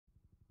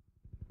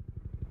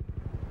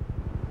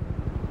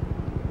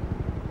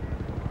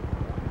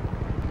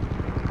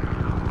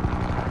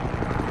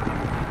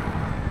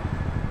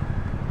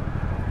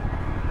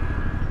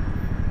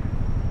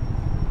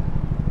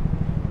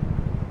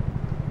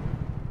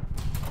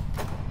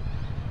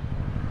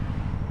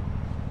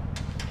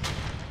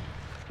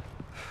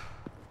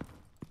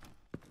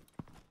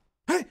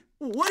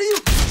What are you...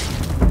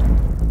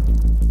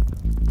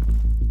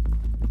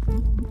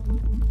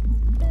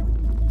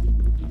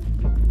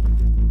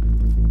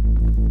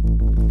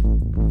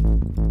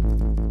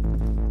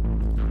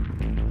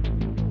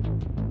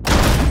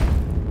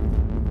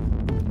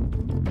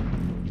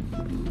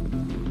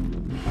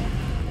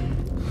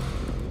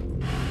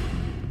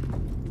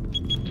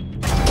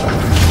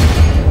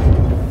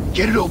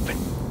 Get it open.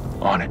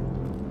 On it.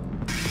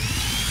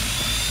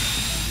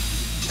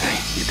 Hey,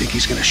 you think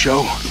he's gonna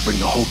show? He'll bring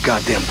the whole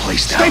goddamn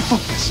place down. Stay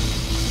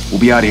focused! We'll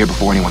be out of here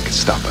before anyone can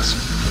stop us.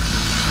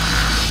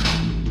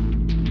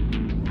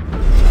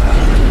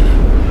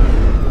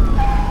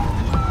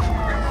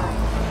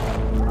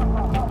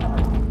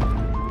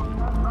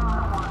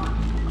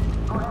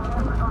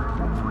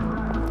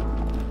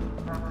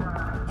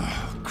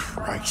 Oh,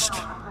 Christ.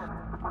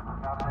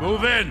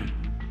 Move in!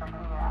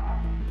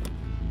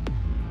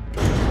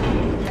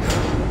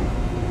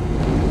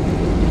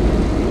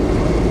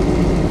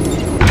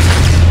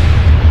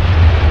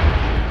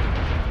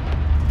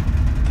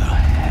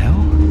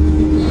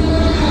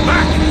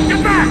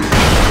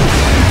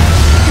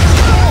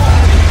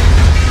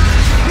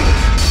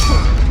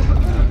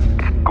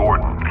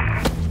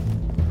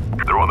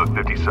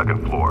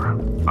 Second floor.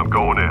 I'm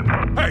going in.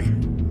 Hey!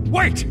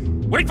 Wait!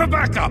 Wait for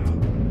backup!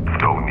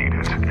 Don't need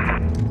it.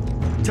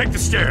 Take the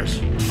stairs.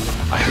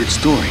 I heard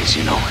stories,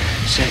 you know.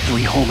 Sent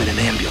Louis home in an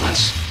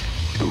ambulance.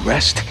 The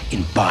rest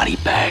in body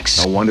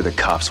bags. No wonder the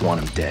cops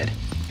want him dead.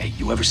 Hey,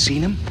 you ever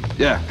seen him?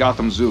 Yeah,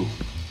 Gotham Zoo.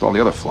 With all the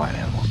other flying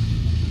animals.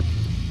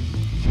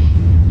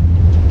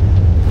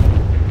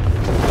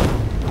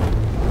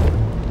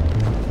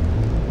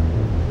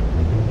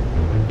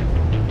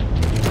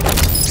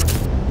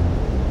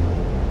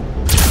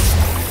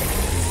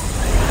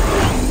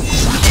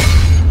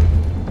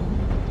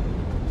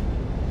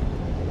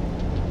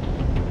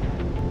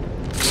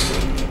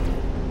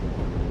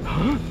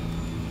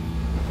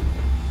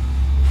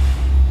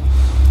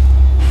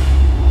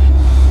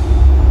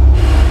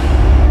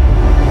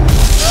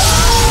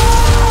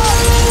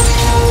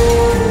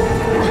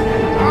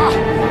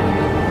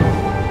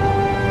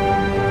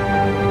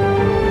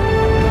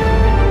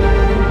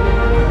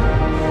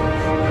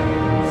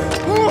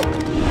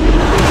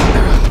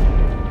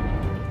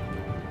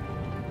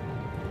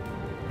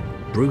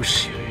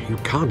 Bruce, you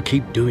can't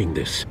keep doing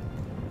this.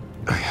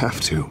 I have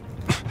to.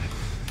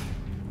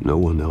 No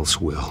one else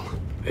will.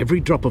 Every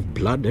drop of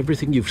blood,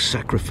 everything you've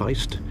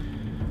sacrificed.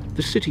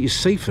 The city is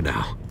safer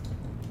now.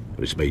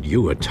 It's made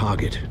you a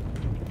target.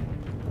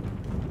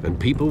 And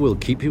people will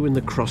keep you in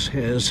the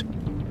crosshairs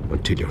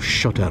until you're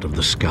shot out of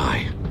the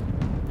sky.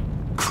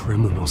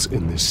 Criminals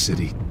in this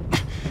city.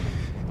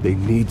 They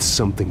need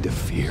something to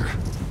fear.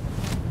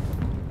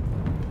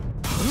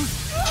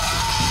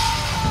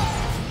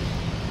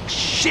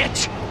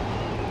 Shit!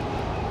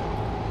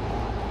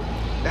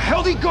 The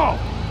hell'd he go?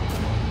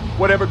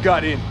 Whatever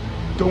got in,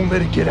 don't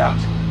let it get out.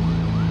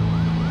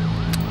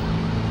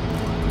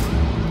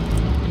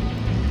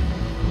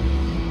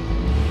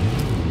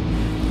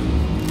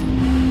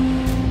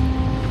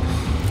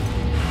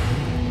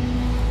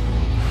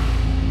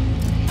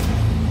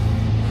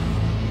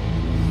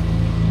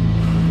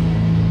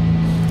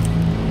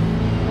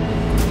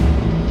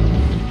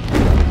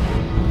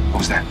 What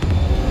was that?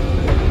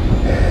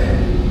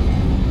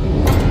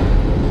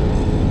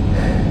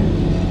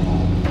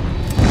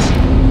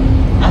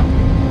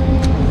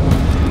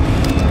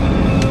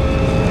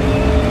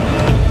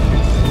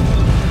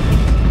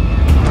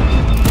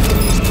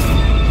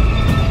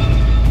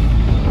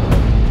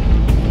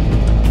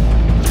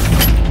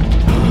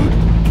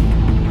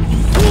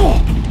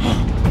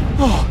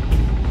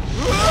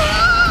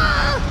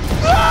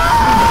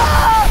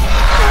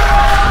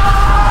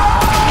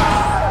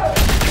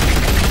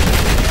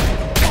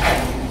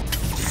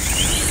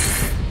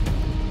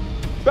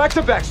 Back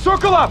to back,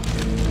 circle up!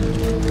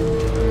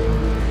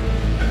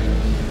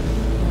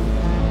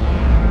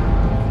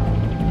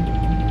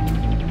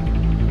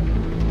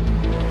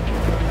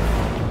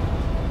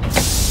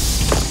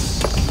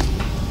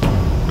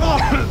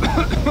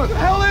 What the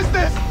hell is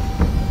this?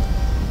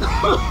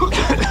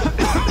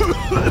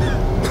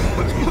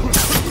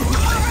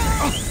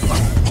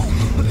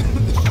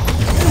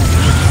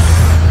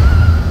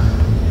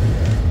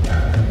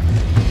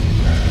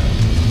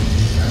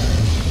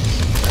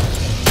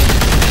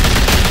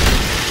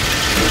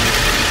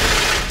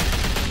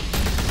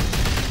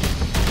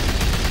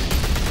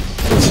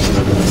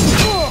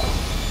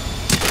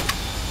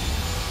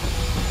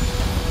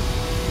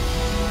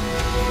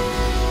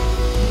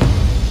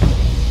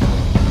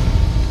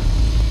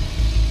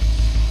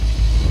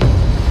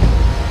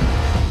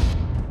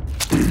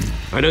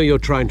 I know you're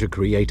trying to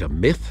create a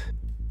myth,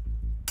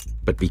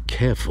 but be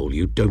careful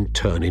you don't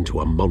turn into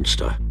a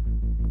monster.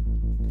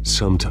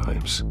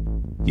 Sometimes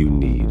you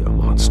need a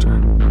monster.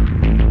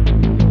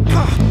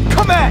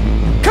 Come on!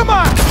 Come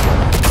on!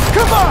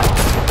 Come on!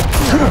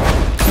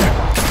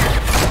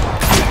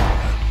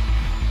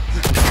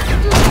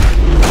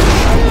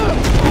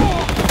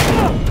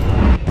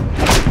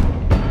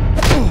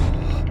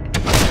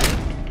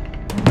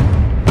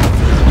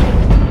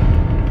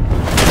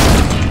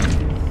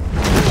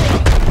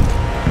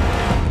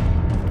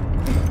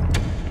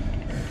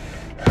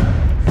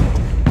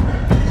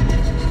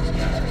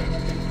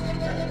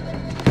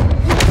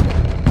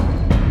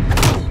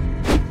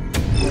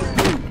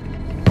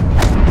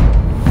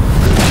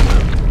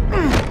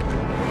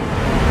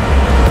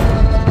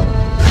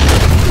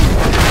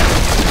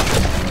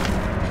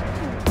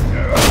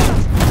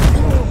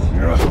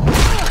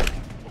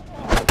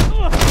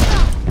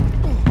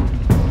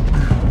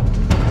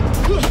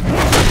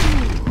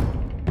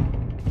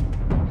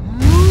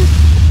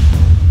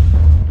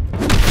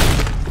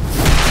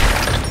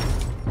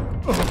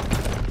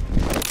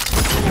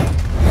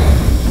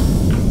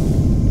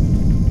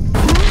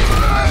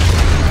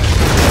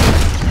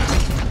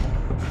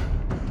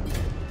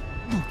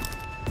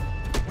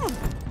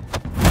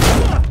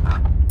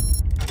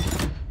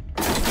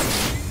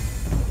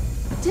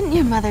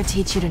 your mother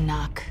teach you to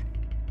knock?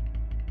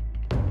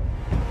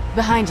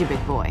 Behind you,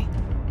 big boy.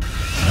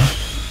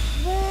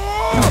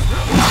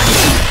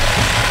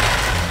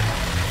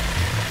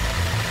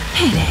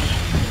 Heyday.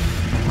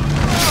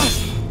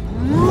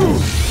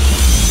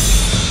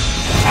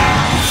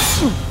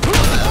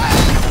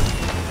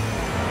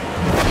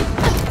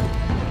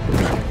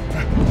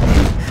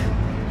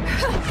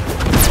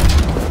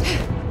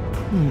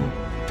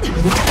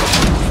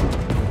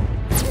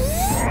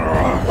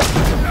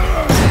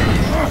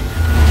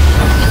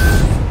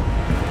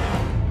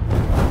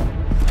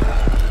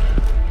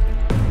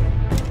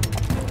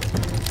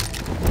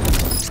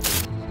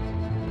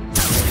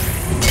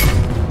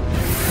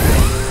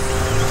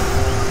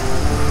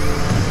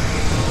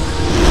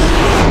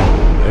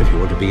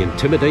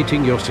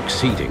 Intimidating, you're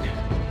succeeding.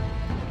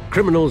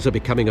 Criminals are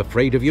becoming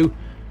afraid of you,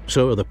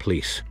 so are the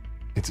police.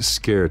 It's a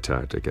scare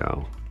tactic,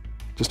 Al.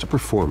 Just a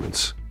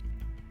performance.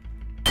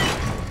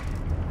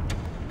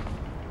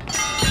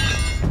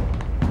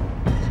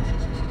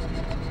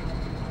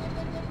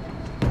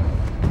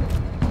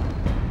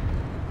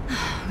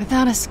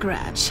 Without a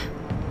scratch.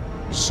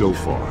 So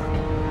far.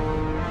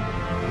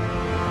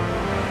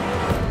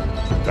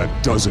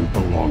 That doesn't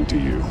belong to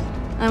you.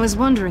 I was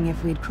wondering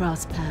if we'd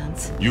cross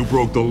paths. You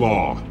broke the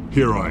law.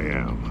 Here I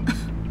am.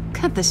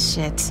 Cut the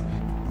shit.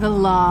 The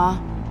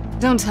law.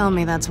 Don't tell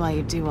me that's why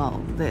you do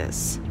all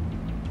this.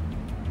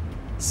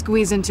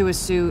 Squeeze into a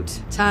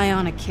suit, tie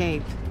on a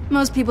cape.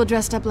 Most people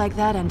dressed up like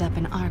that end up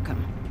in Arkham.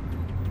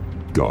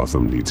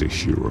 Gotham needs a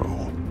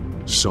hero.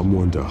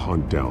 Someone to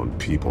hunt down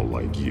people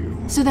like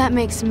you. So that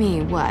makes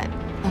me, what,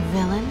 a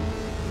villain?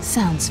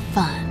 Sounds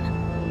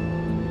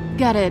fun.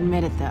 Gotta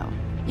admit it, though.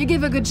 You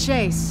give a good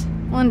chase.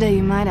 One day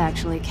you might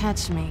actually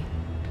catch me.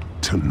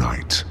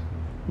 Tonight.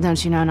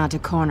 Don't you know not to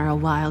corner a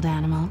wild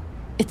animal?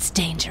 It's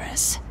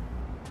dangerous.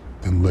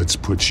 Then let's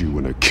put you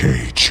in a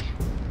cage.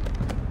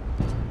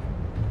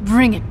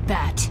 Bring it,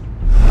 Bat.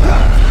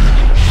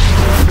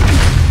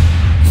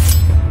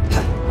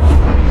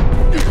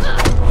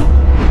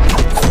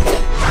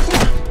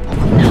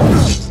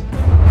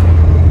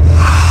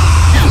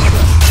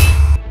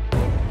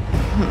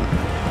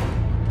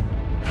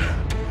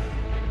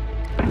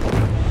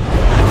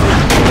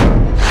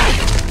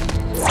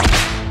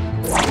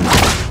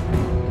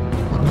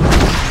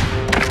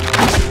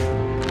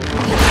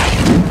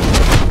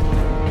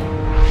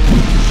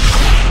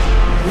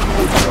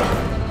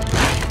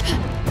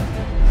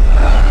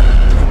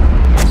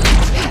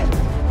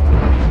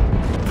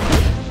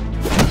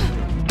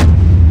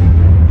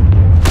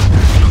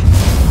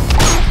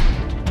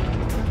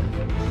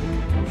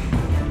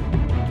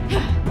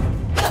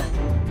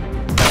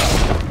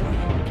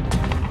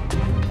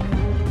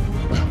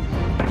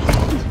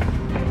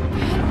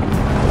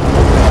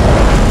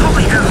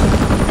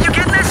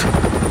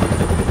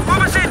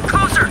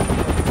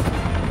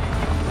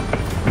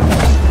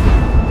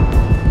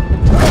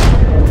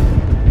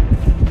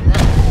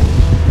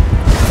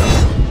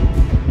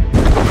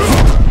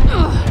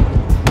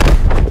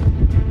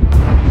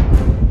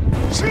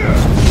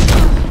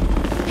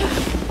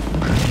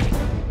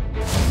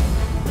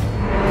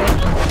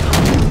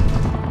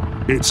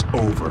 It's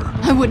over.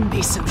 I wouldn't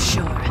be so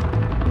sure.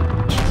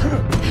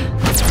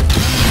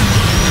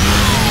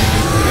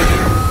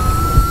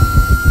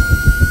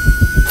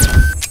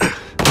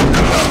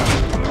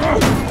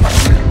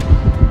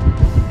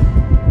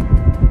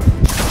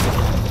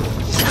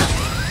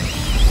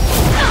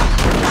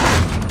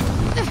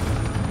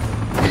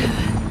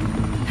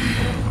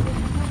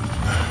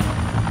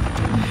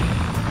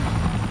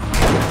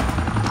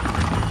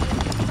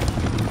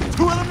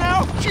 Two of them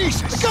now?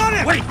 Jesus! Got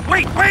it!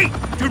 Wait!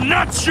 Do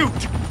not shoot!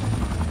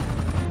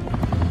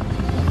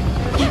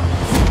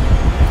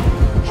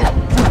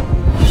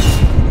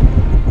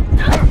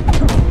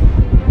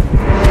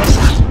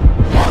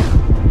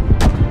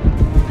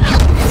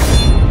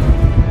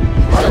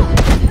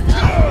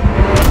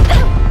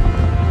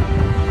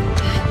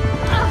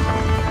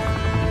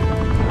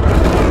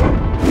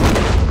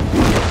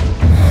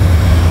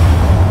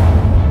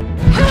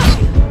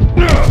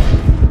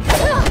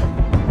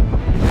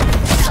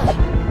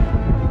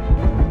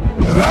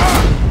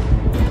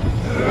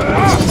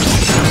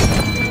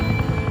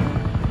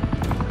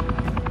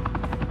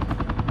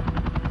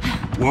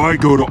 Why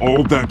go to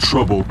all that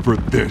trouble for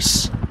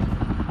this?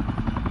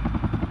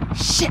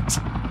 Shit!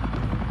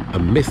 A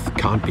myth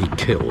can't be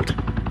killed.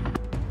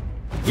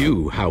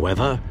 You,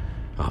 however,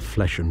 are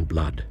flesh and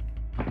blood.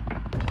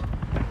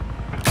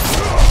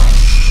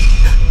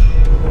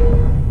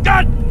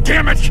 God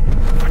damn it!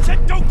 I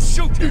said don't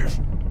shoot her!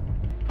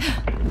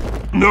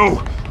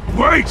 No!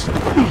 Wait!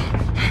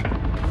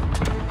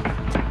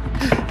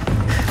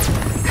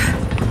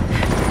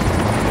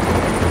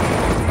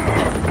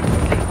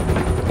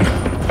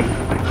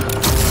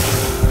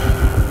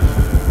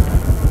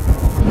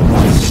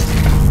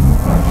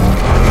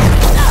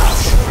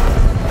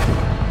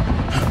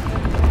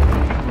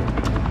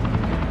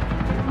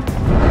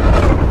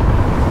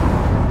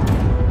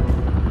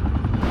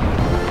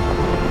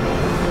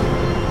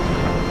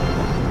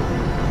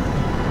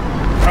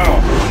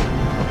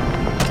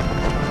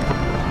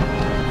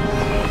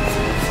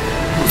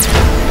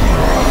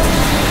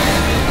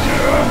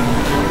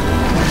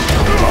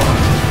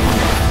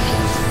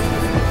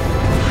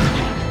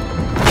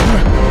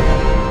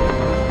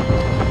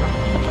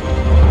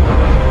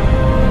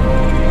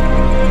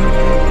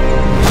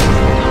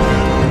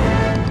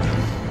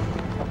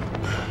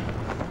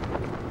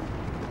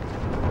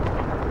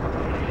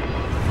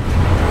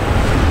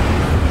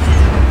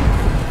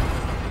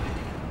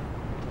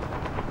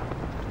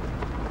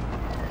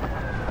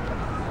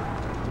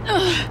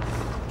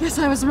 Guess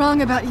I was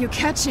wrong about you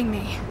catching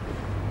me.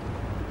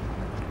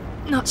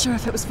 Not sure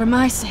if it was for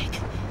my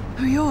sake,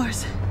 or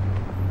yours.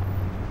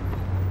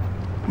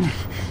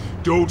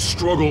 Don't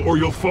struggle or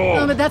you'll fall!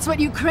 Oh, but that's what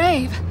you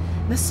crave.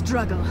 The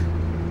struggle.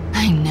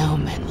 I know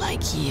men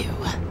like you.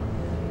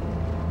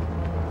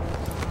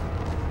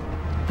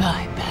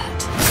 Bye, Bat.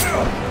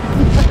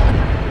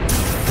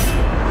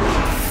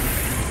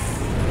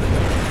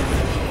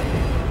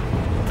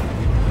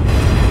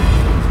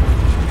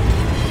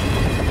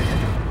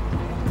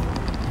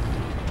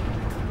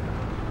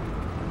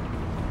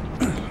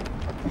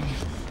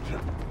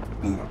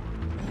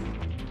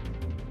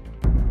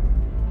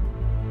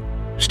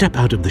 Step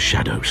out of the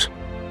shadows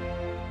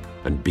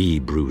and be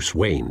Bruce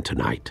Wayne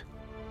tonight.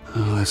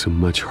 Oh, that's a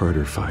much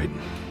harder fight.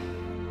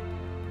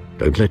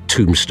 Don't let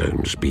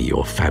tombstones be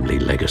your family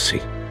legacy.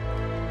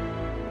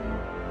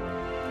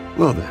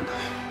 Well then.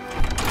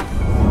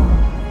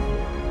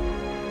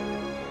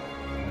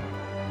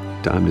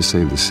 Time to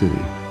save the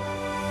city.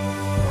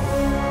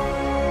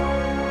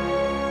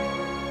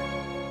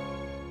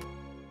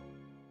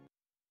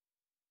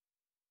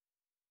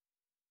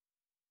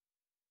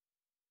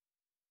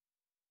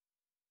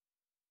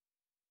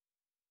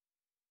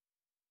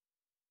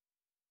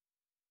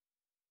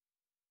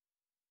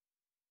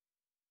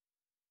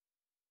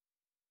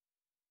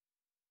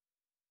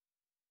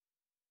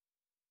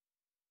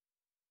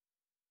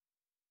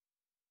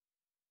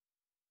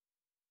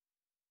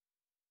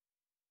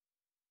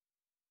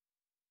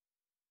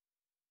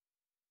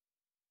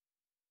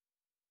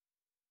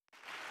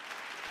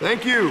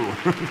 Thank you.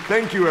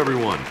 Thank you,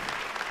 everyone.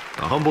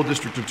 A humble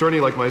district attorney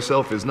like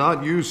myself is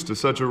not used to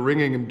such a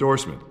ringing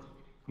endorsement.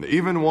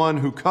 Even one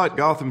who cut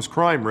Gotham's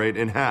crime rate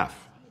in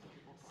half.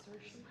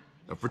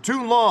 For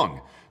too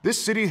long,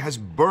 this city has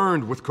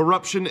burned with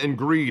corruption and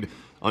greed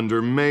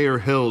under Mayor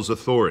Hill's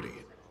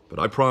authority. But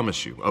I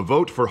promise you, a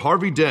vote for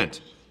Harvey Dent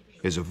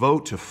is a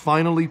vote to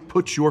finally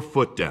put your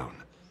foot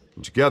down.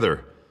 And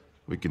together,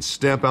 we can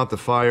stamp out the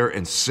fire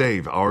and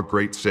save our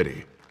great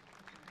city.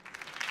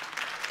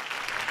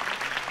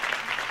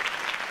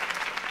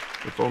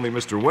 If only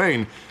Mr.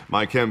 Wayne,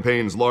 my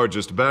campaign's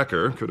largest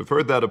backer, could have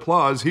heard that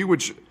applause, he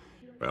would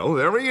well,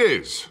 there he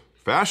is.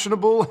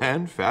 Fashionable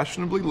and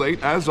fashionably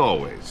late as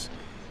always.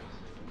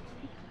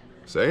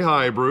 Say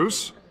hi,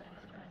 Bruce.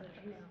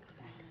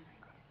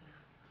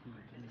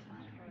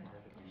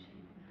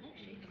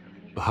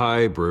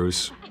 Hi,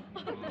 Bruce.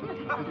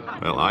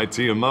 Well, I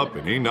tee him up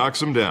and he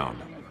knocks him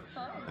down.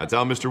 That's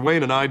how Mr.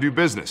 Wayne and I do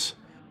business.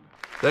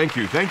 Thank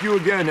you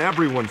again,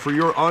 everyone, for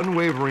your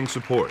unwavering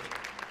support.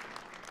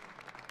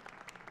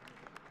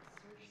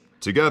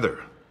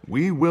 Together,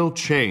 we will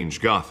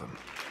change Gotham.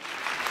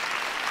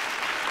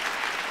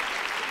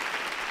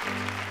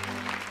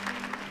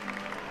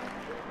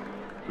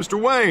 Mr.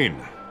 Wayne,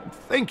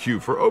 thank you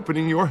for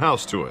opening your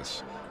house to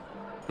us.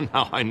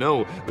 Now, I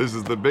know this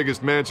is the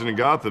biggest mansion in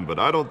Gotham, but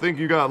I don't think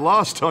you got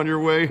lost on your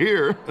way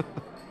here.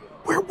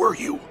 Where were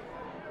you?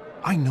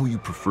 I know you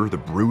prefer the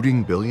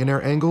brooding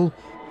billionaire angle,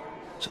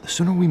 so the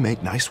sooner we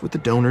make nice with the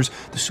donors,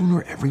 the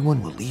sooner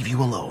everyone will leave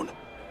you alone.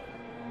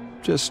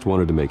 Just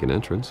wanted to make an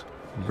entrance.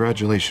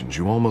 Congratulations,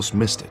 you almost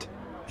missed it.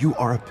 You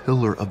are a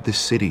pillar of this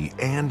city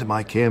and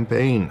my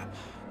campaign.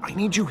 I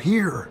need you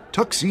here,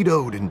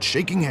 tuxedoed and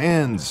shaking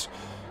hands.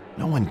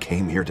 No one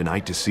came here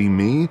tonight to see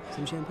me.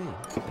 Some champagne.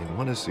 They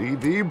want to see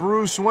the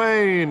Bruce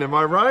Wayne, am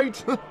I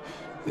right?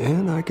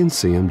 And I can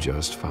see him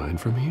just fine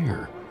from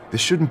here.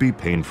 This shouldn't be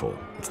painful.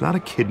 It's not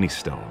a kidney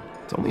stone.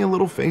 It's only a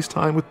little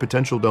FaceTime with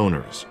potential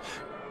donors.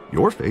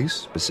 Your face,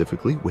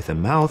 specifically, with a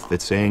mouth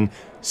that's saying,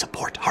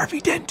 support Harvey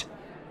Dent.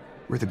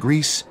 We're the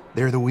grease,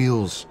 they're the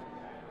wheels.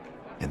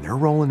 And they're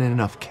rolling in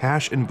enough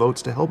cash and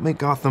votes to help make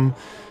Gotham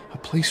a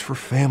place for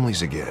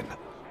families again.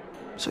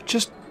 So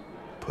just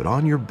put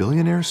on your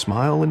billionaire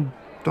smile and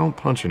don't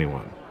punch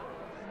anyone.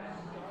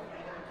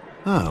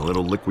 A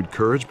little liquid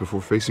courage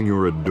before facing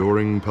your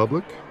adoring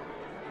public.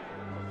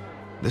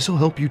 This'll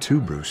help you too,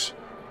 Bruce.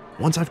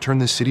 Once I've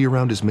turned this city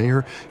around as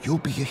mayor, you'll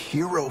be a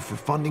hero for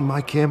funding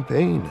my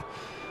campaign.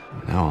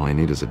 Now all I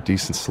need is a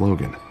decent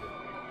slogan.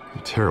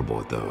 I'm terrible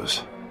at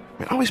those.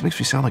 It always makes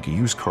me sound like a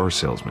used car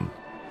salesman.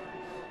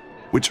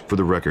 Which, for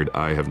the record,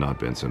 I have not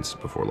been since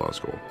before law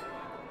school.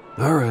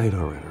 All right.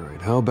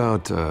 How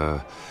about,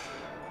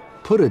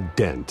 put a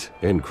dent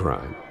in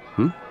crime,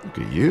 Look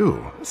at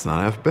you. That's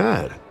not half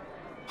bad.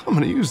 I'm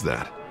gonna use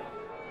that.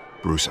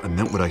 Bruce, I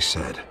meant what I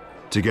said.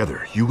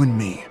 Together, you and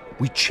me,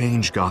 we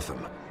change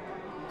Gotham.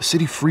 A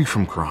city free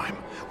from crime,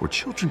 where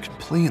children can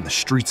play in the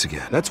streets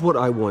again. That's what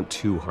I want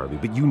too, Harvey,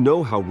 but you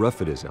know how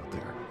rough it is out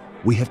there.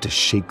 We have to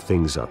shake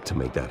things up to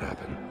make that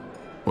happen.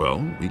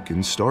 Well, we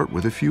can start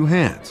with a few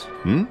hands,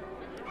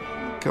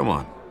 Come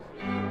on.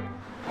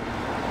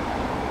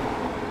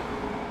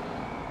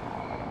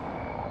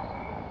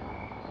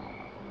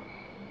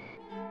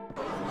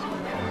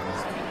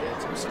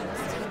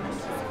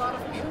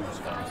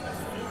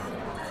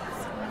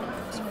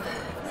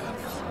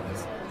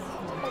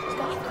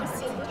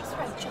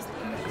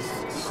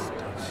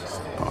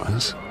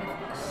 Pause.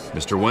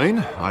 Mr. Wayne,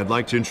 I'd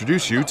like to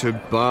introduce you to...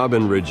 Bob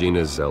and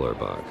Regina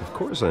Zellerbach. Of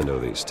course I know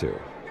these two.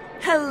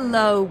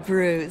 Hello,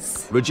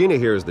 Bruce. Regina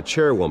here is the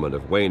chairwoman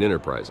of Wayne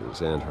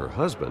Enterprises, and her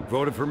husband...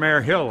 Voted for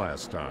Mayor Hill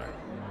last time.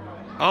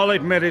 I'll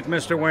admit it,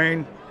 Mr.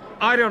 Wayne.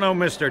 I don't know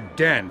Mr.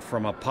 Dent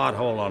from a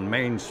pothole on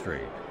Main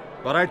Street,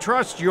 but I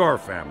trust your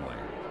family.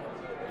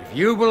 If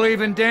you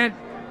believe in Dent,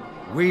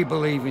 we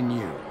believe in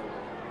you.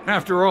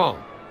 After all,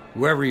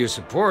 whoever you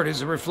support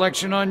is a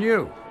reflection on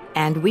you.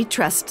 And we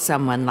trust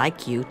someone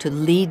like you to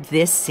lead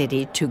this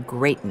city to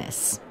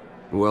greatness.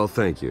 Well,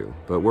 thank you.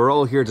 But we're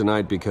all here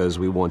tonight because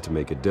we want to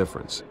make a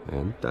difference.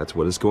 And that's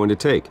what it's going to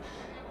take.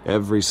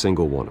 Every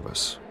single one of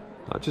us.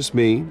 Not just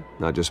me,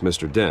 not just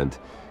Mr. Dent.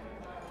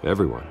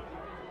 Everyone.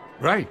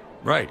 Right.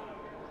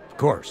 Of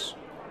course.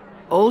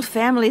 Old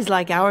families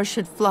like ours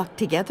should flock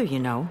together, you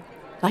know.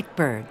 Like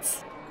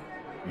birds.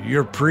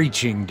 You're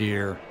preaching,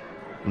 dear.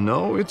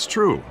 No, it's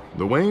true.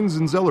 The Waynes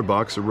and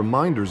Zellerbachs are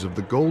reminders of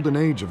the golden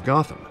age of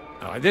Gotham.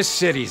 This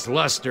city's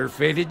luster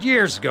faded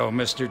years ago,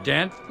 Mr.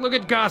 Dent. Look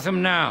at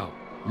Gotham now.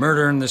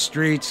 Murder in the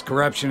streets,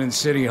 corruption in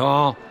City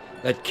Hall,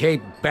 that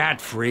Cape Bat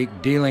freak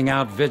dealing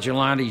out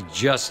vigilante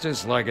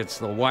justice like it's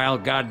the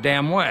wild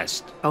goddamn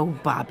West. Oh,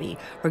 Bobby,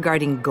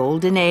 regarding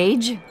Golden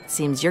Age,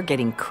 seems you're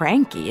getting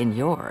cranky in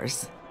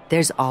yours.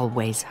 There's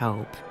always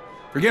hope.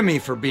 Forgive me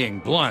for being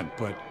blunt,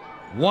 but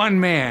one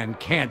man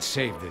can't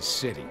save this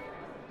city.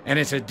 And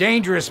it's a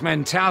dangerous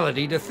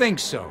mentality to think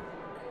so.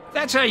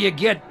 That's how you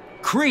get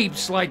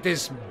creeps like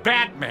this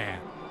Batman.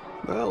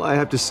 Well, I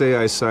have to say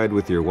I side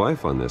with your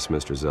wife on this,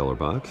 Mr.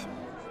 Zellerbach.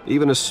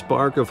 Even a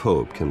spark of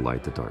hope can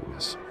light the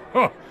darkness.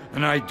 Oh,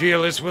 an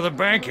idealist with a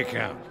bank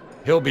account.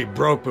 He'll be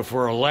broke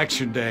before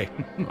Election Day.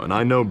 And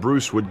I know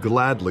Bruce would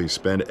gladly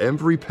spend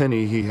every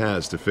penny he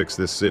has to fix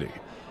this city.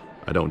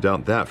 I don't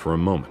doubt that for a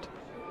moment.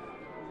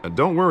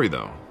 Don't worry,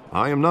 though.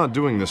 I am not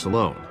doing this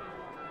alone.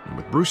 And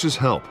with Bruce's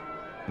help,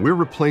 we're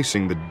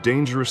replacing the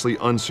dangerously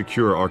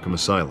unsecure Arkham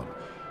Asylum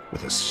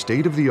with a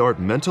state-of-the-art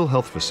mental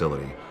health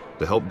facility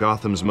to help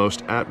Gotham's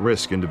most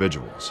at-risk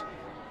individuals.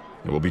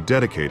 It will be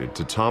dedicated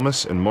to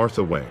Thomas and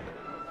Martha Wayne,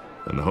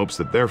 in the hopes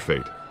that their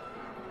fate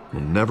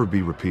will never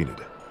be repeated.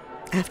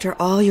 After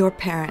all your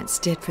parents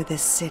did for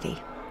this city,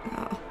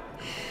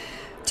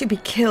 to be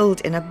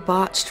killed in a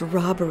botched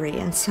robbery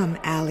in some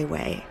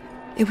alleyway,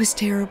 it was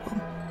terrible.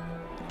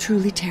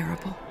 Truly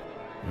terrible.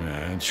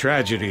 A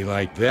tragedy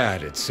like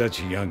that at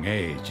such a young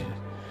age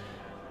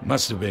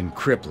must have been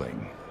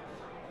crippling.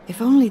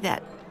 If only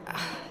that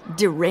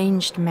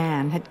deranged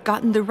man had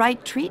gotten the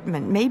right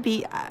treatment,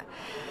 maybe...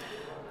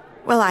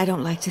 Well, I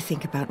don't like to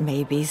think about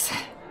maybes.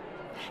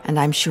 And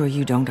I'm sure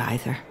you don't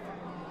either.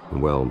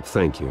 Well,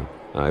 thank you.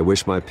 I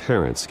wish my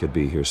parents could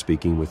be here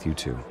speaking with you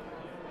too.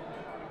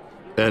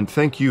 And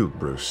thank you,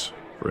 Bruce,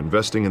 for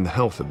investing in the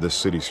health of this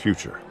city's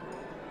future.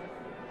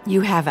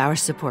 You have our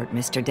support,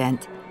 Mr.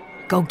 Dent.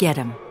 Go get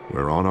him.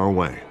 We're on our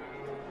way.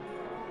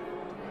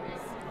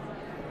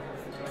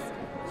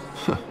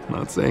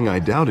 Not saying I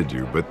doubted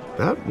you, but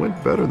that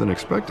went better than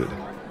expected.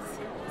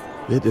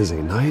 It is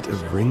a night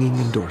of ringing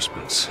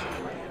endorsements.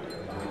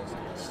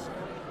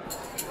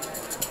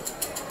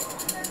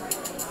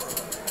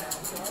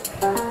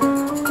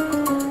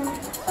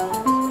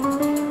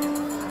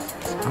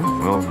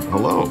 Well,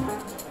 hello.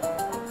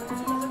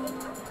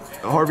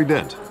 Harvey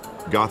Dent,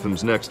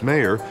 Gotham's next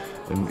mayor,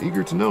 and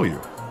eager to know you.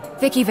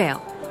 Vicky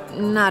Vale.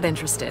 Not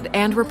interested.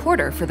 And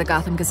reporter for the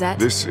Gotham Gazette.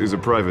 This is a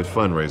private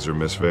fundraiser,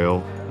 Miss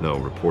Vale. No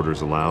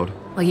reporters allowed.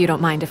 Well, you don't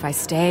mind if I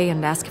stay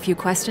and ask a few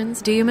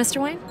questions, do you,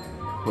 Mr. Wayne?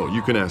 Well,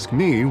 you can ask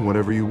me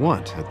whatever you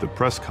want at the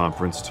press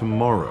conference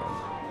tomorrow.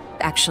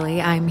 Actually,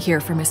 I'm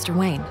here for Mr.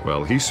 Wayne.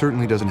 Well, he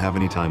certainly doesn't have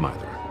any time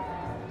either.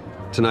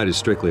 Tonight is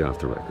strictly off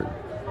the record.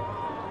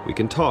 We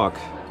can talk,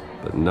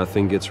 but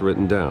nothing gets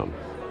written down.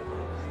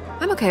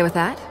 I'm okay with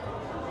that.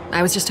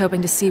 I was just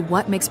hoping to see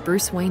what makes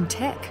Bruce Wayne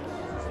tick.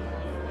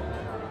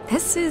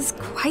 This is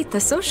quite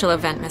the social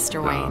event,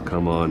 Mr. Wayne. Oh,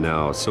 come on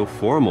now. It's so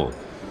formal.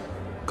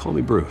 Call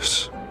me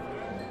Bruce.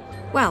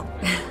 Well,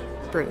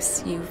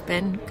 Bruce, you've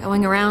been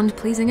going around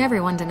pleasing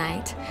everyone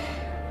tonight.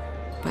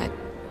 But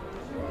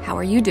how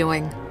are you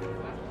doing?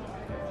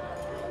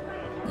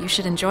 You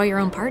should enjoy your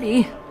own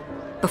party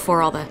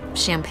before all the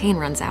champagne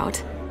runs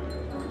out.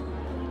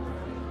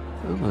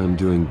 Well, I'm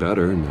doing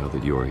better now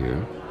that you're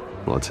here.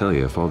 Well, I'll tell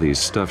you, if all these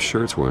stuffed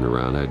shirts weren't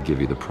around, I'd give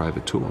you the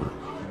private tour.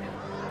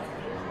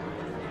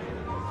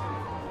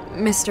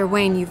 Mr.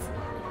 Wayne,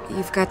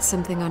 you've got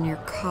something on your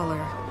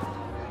collar.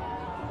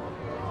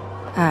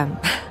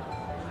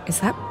 Is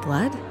that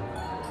blood?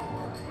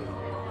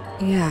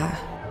 Yeah.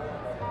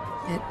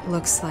 It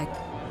looks like...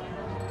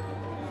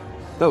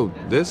 Oh,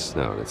 this?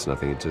 No, it's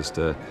nothing. It just,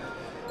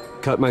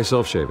 cut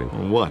myself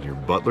shaving. What, your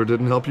butler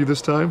didn't help you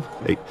this time?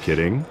 Hey,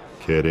 kidding.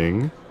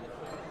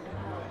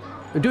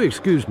 Do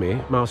excuse me,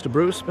 Master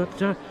Bruce,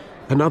 but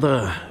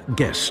another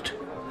guest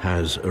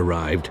has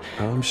arrived.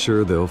 I'm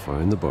sure they'll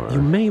find the bar.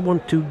 You may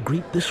want to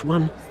greet this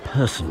one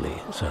personally,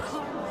 sir.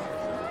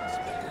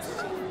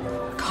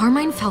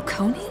 Carmine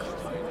Falcone?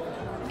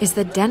 Is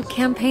the Dent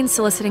campaign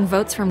soliciting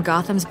votes from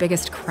Gotham's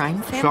biggest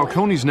crime family?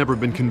 Falcone's never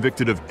been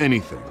convicted of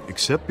anything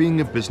except being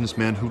a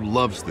businessman who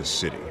loves this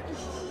city.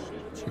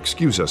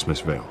 Excuse us, Miss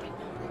Vale.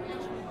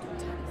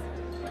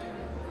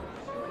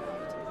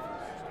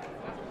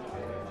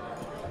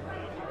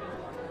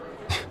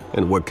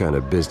 And what kind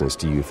of business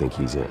do you think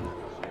he's in?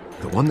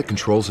 The one that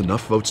controls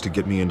enough votes to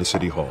get me into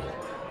City Hall.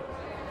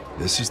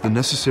 This is the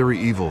necessary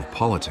evil of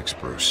politics,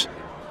 Bruce.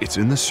 It's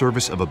in the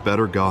service of a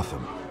better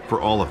Gotham, for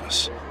all of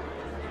us.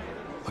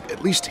 Look,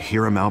 at least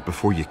hear him out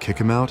before you kick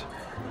him out.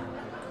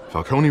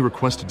 Falcone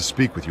requested to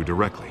speak with you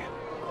directly.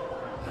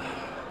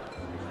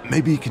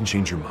 Maybe he can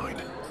change your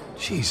mind.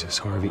 Jesus,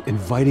 Harvey,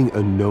 inviting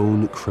a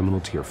known criminal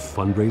to your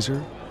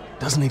fundraiser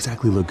doesn't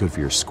exactly look good for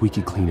your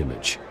squeaky clean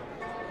image.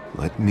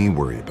 Let me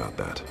worry about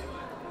that.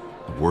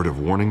 A word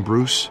of warning,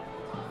 Bruce?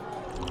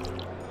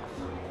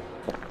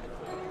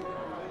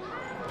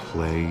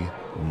 Play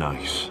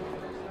nice.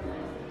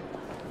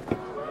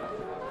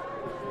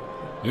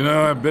 You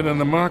know, I've been in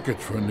the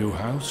market for a new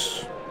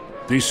house.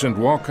 Decent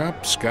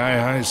walk-up,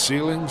 sky-high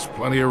ceilings,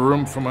 plenty of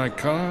room for my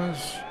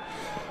cars.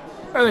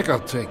 I think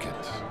I'll take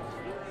it.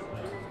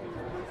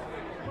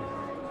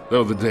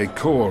 Though the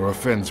decor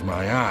offends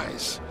my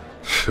eyes.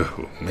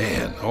 Oh,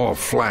 man, all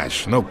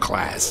flash, no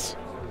class.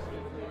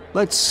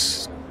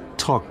 Let's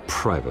talk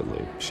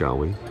privately, shall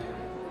we?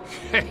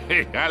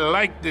 Hey, I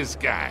like this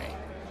guy.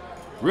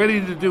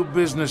 Ready to do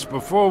business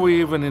before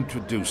we even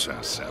introduce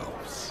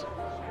ourselves.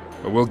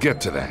 But we'll get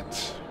to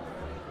that.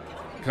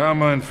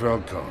 Carmine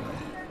Falcone,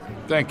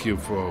 thank you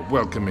for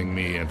welcoming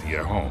me into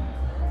your home.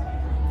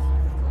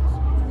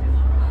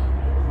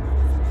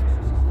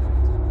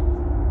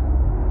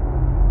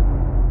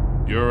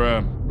 You're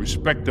a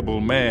respectable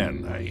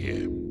man, I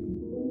hear.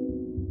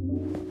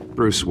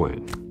 Bruce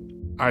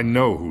Wayne. I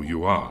know who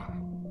you are.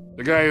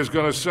 The guy who's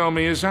gonna sell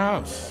me his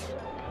house.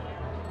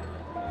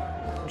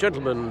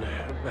 Gentlemen,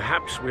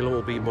 perhaps we'll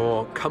all be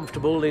more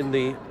comfortable in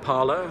the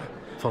parlor.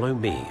 Follow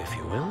me, if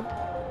you will.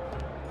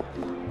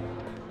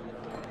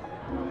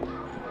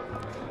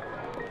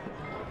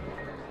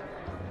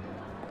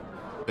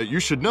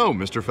 You should know,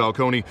 Mr.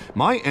 Falcone,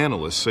 my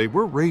analysts say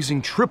we're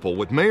raising triple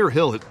what Mayor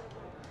Hill had...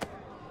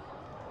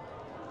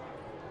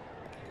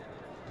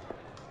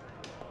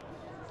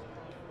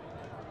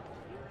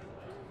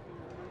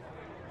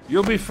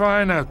 You'll be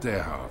fine out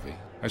there, Harvey.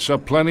 I saw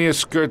plenty of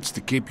skirts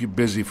to keep you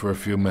busy for a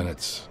few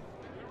minutes.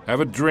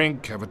 Have a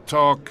drink, have a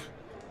talk.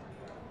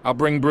 I'll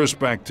bring Bruce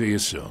back to you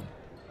soon.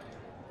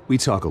 We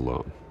talk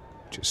alone.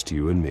 Just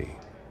you and me.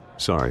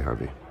 Sorry,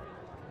 Harvey.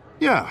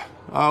 Yeah,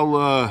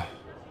 I'll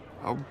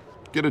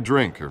get a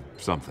drink or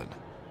something.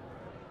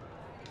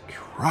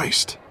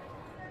 Christ.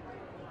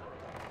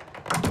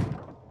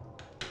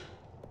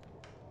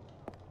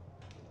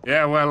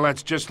 Yeah, well,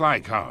 that's just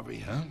like Harvey,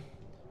 huh?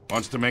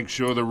 Wants to make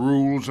sure the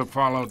rules are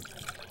followed.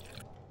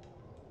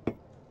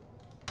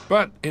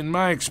 But in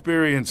my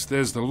experience,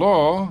 there's the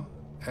law,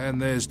 and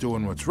there's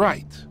doing what's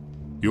right.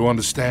 You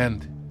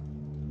understand?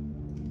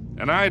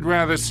 And I'd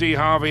rather see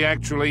Harvey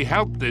actually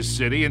help this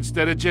city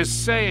instead of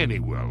just saying he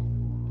will.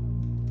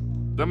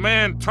 The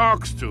man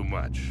talks too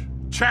much,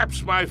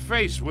 chaps my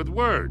face with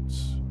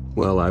words.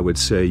 Well, I would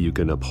say you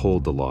can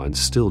uphold the law and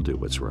still do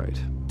what's right.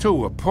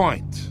 To a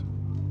point.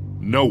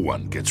 No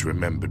one gets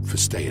remembered for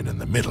staying in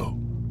the middle.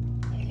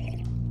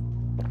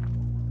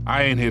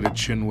 I ain't here to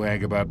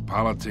chinwag about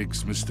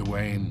politics, Mr.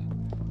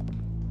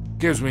 Wayne.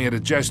 Gives me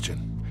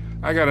indigestion.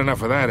 I got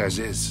enough of that as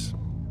is.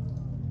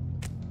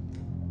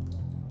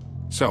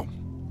 So,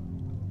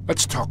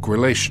 let's talk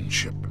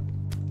relationship.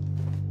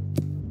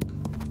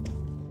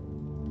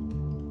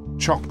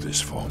 Chalk this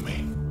for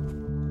me.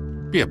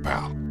 Be a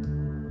pal.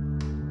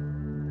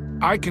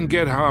 I can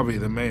get Harvey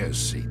the mayor's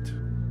seat,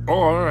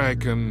 or I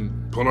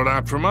can pull it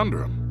out from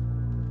under him.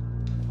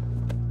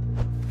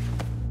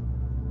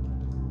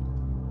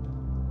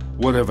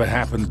 Whatever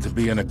happened to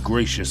being a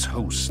gracious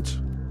host?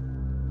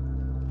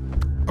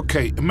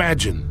 Okay,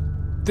 imagine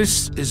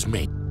this is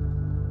me.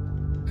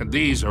 And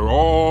these are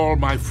all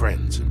my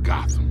friends in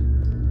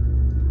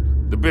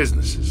Gotham. The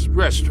businesses,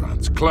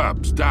 restaurants,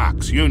 clubs,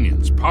 docks,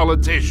 unions,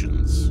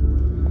 politicians.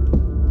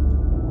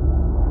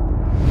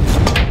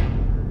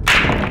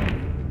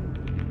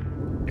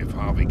 If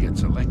Harvey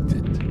gets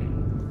elected,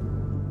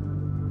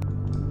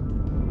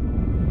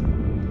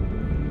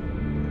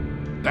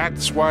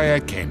 that's why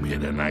I came here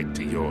tonight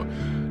to your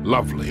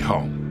lovely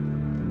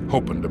home,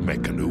 hoping to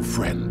make a new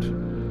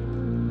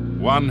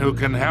friend. One who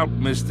can help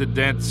Mr.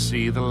 Dent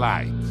see the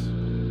light,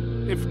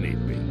 if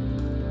need be.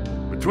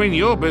 Between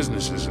your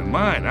businesses and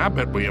mine, I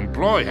bet we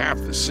employ half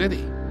the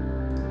city.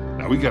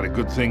 Now, we got a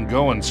good thing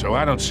going, so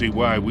I don't see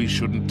why we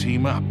shouldn't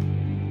team up.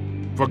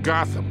 For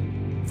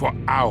Gotham, for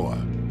our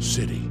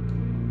city.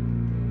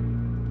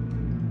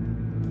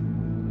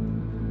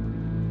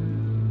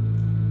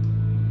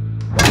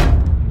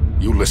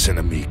 You listen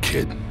to me,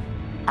 kid.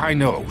 I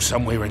know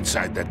somewhere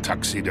inside that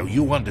tuxedo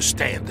you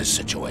understand this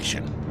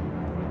situation.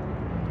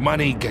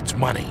 Money gets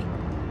money.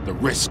 The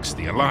risks,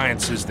 the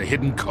alliances, the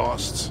hidden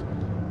costs.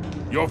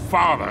 Your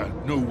father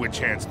knew which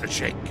hands to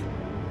shake.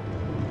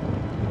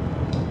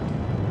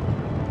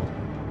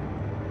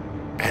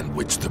 on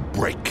which to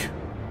break.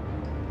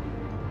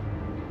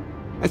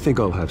 I think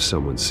I'll have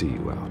someone see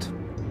you out.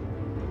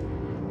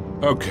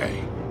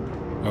 Okay.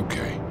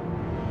 Okay.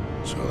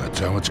 So that's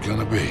how it's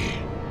gonna be.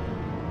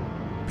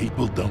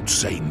 People don't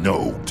say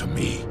no to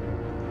me.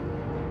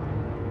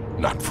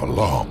 Not for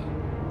long.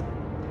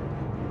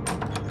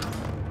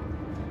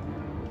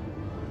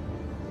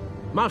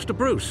 Master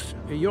Bruce,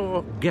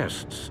 your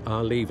guests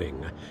are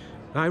leaving.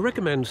 I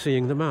recommend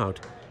seeing them out.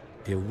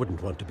 You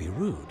wouldn't want to be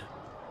rude.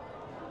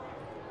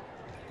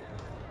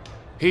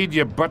 Heed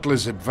your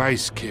butler's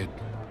advice, kid.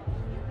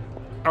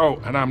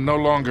 Oh, and I'm no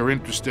longer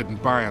interested in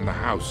buying the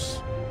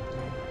house.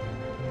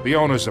 The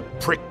owner's a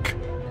prick,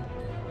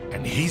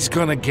 and he's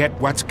gonna get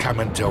what's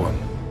coming to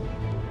him.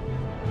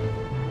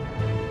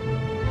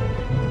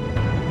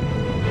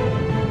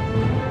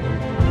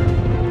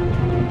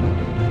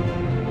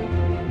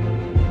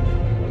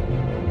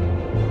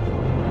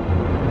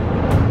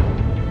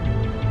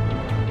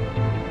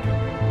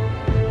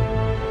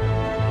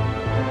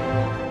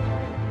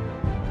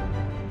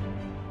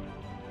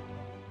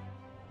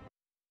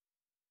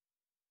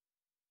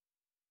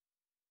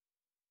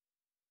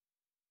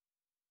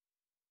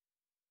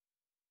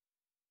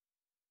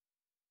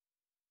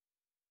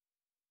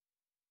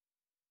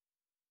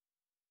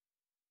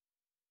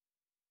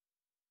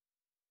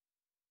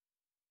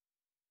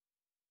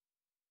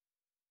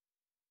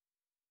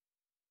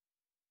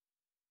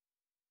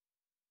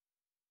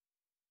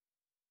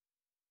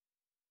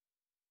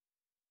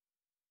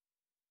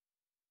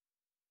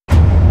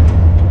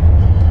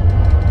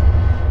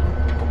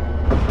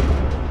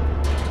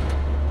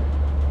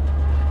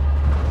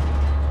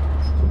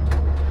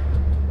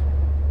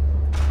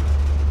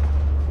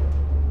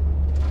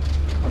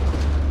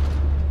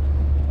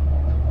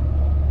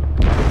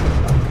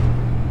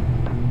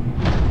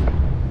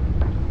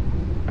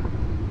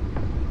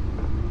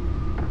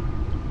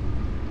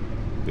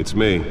 It's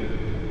me.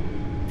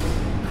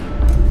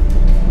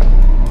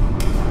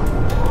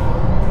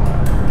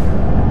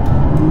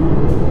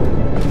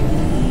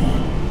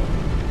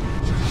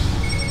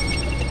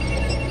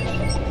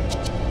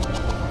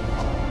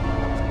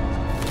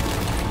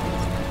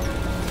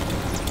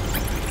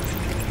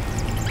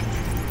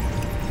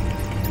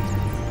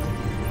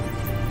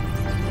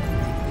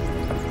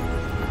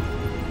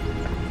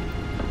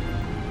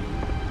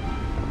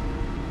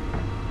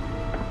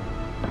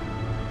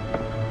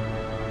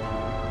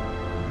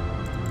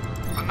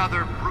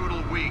 Another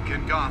brutal week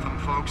in Gotham,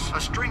 folks. A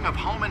string of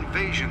home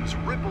invasions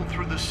rippled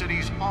through the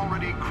city's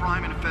already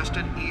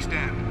crime-infested East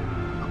End.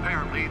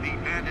 Apparently, the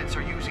bandits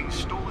are using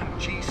stolen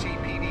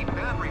GCPD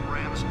battering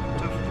rams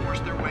to force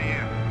their way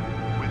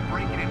in, with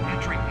breaking and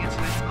entering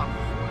incidents up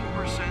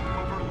 40%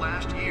 over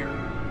last year.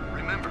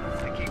 Remember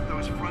to keep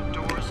those front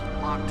doors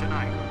locked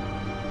tonight.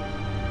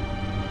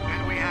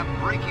 And we have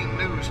breaking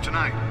news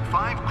tonight.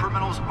 5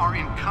 criminals are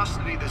in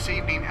custody this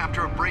evening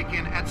after a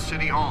break-in at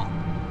City Hall.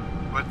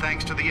 But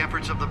thanks to the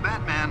efforts of the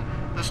Batman,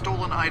 the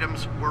stolen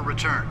items were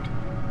returned.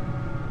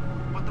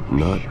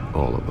 Not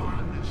all of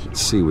them. Let's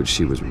see what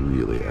she was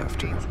really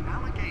after.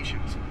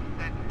 Allegations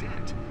that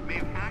Dent may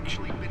have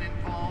actually been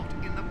involved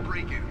in the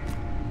break-in.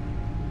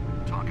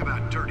 Talk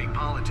about dirty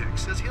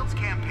politics. Does Hill's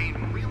campaign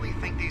really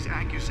think these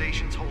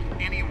accusations hold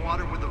any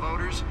water with the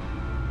voters?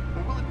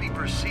 Or will it be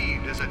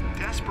perceived as a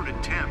desperate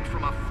attempt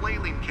from a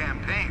flailing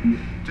campaign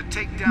to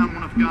take down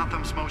one of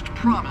Gotham's most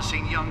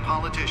promising young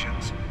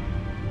politicians?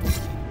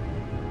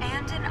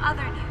 And in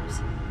other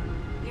news,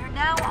 we are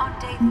now on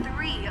day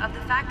 3 of the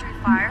factory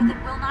fire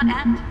that will not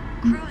end.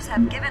 Crews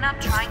have given up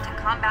trying to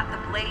combat the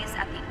blaze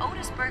at the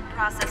Otisburg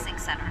Processing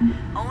Center,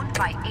 owned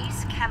by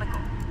Ace Chemical.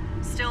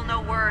 Still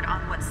no word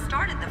on what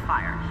started the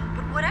fire,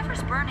 but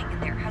whatever's burning in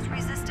there has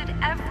resisted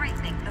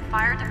everything the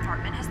fire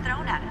department has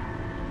thrown at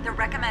it. They're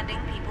recommending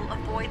people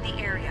avoid the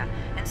area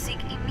and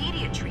seek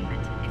immediate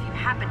treatment if you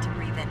happen to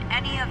breathe in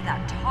any of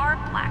that tar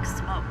black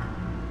smoke.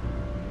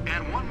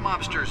 And one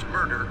mobster's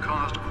murder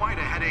caused quite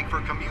a headache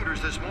for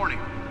commuters this morning.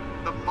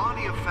 The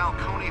body of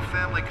Falcone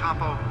family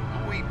capo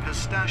Louis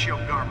Pistachio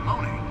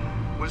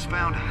Garmone was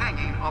found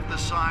hanging off the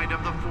side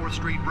of the 4th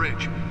Street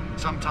Bridge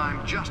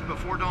sometime just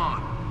before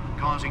dawn,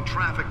 causing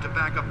traffic to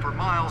back up for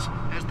miles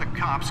as the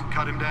cops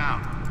cut him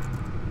down.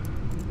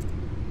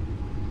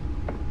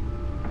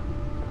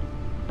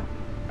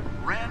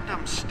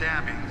 Random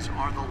stabbings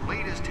are the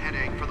latest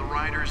headache for the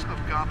riders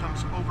of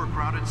Gotham's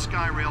overcrowded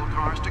Skyrail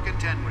cars to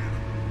contend with.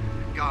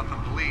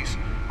 Gotham police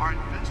are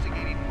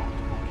investigating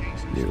multiple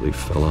cases. Nearly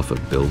fell off a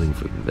building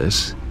for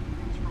this?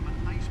 From an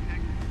ice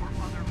pick or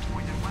other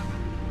pointed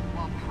weapon,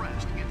 while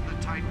pressed into the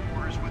tight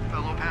quarters with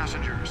fellow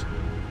passengers.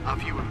 A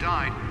few have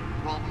died,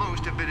 while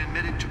most have been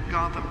admitted to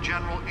Gotham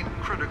General in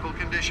critical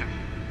condition.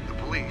 The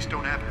police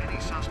don't have any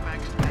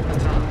suspects at the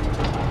time.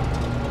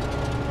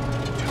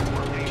 2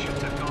 more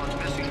patients have gone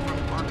missing from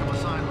Arkham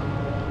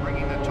Asylum,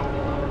 bringing the total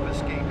number of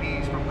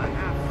escapees from the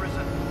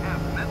half-prison,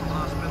 half-mental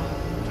hospital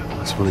to...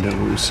 Let's find out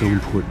what was so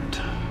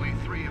important. Only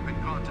 3 have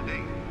been caught to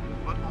date,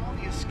 but all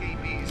the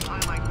escapees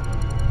highlight...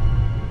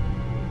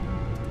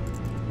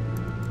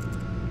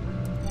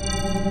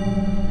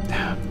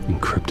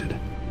 Encrypted.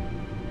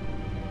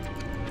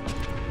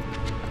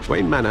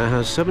 Wayne Manor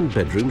has 7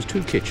 bedrooms,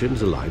 2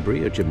 kitchens, a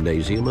library, a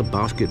gymnasium, a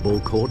basketball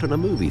court, and a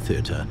movie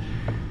theater.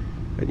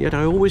 And yet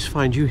I always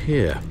find you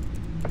here,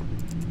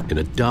 in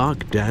a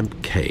dark,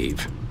 damp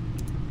cave,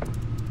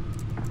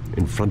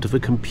 in front of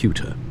a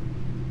computer.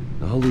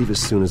 I'll leave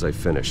as soon as I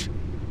finish.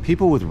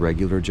 People with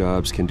regular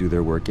jobs can do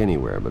their work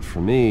anywhere, but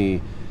for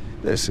me,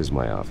 this is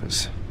my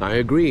office. I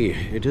agree.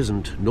 It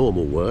isn't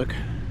normal work.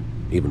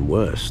 Even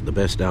worse, the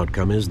best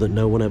outcome is that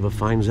no one ever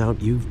finds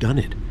out you've done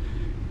it.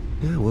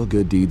 Yeah, well,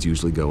 good deeds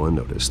usually go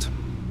unnoticed.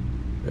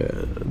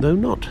 Though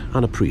not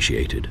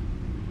unappreciated.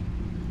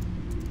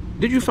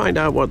 Did you find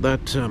out what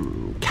that,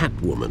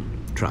 Catwoman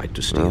tried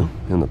to steal? Well,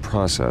 in the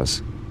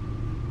process.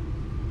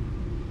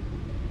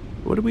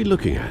 What are we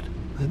looking at?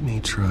 Let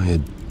me try a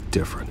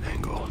different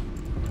angle.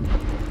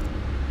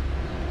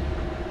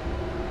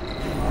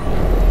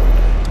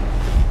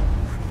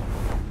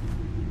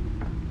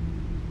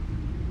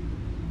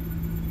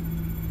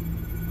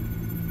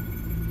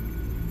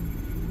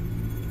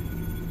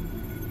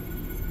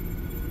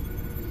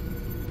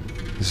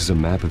 This is a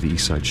map of the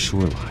East Side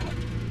shoreline.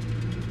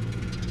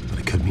 But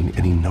it could mean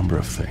any number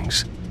of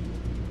things.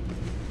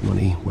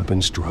 Money,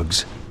 weapons,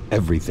 drugs,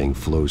 everything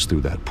flows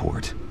through that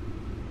port.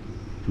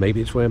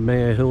 Maybe it's where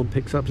Mayor Hill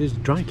picks up his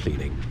dry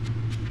cleaning.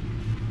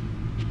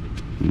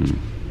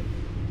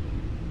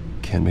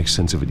 Can't make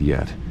sense of it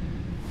yet.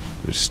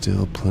 There's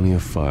still plenty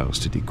of files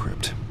to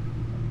decrypt.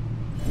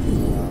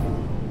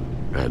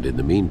 And in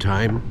the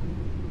meantime,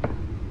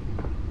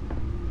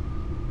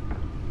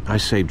 I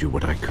saved you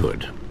what I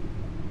could.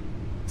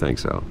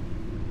 Thanks, Al.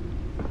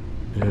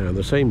 Yeah,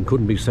 the same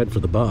couldn't be said for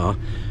the bar.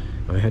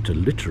 I had to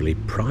literally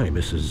pry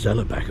Mrs.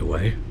 Zellerback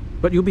away.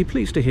 But you'll be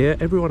pleased to hear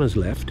everyone has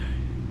left,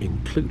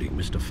 including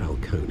Mr.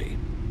 Falcone.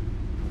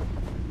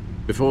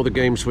 Before the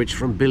game switched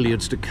from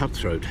billiards to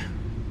cutthroat.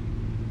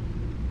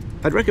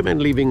 I'd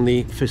recommend leaving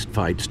the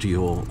fistfights to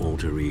your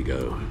alter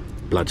ego.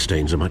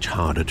 Bloodstains are much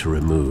harder to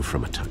remove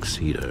from a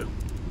tuxedo.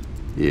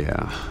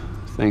 Yeah,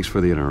 thanks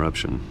for the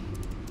interruption.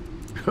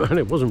 And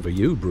it wasn't for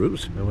you,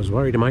 Bruce. I was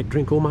worried I might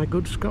drink all my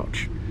good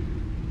scotch.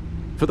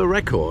 For the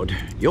record,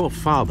 your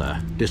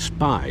father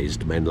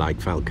despised men like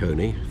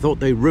Falcone, thought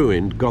they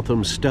ruined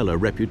Gotham's stellar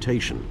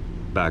reputation.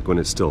 Back when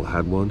it still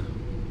had one?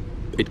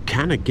 It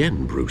can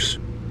again, Bruce.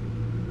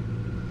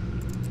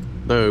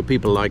 Though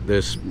people like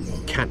this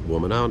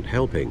Catwoman aren't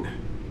helping.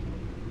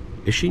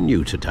 Is she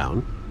new to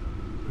town?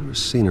 Never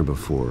seen her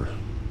before.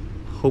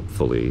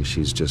 Hopefully,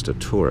 she's just a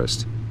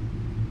tourist.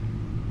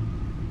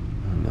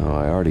 No,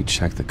 I already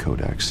checked the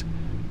codex.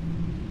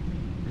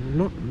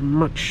 Not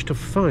much to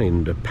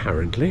find,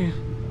 apparently.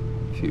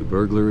 Few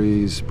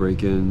burglaries,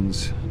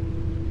 break-ins.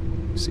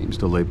 Seems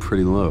to lay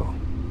pretty low.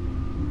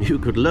 You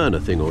could learn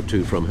a thing or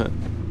two from her.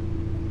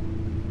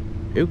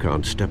 You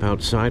can't step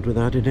outside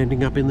without it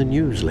ending up in the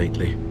news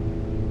lately.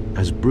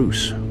 As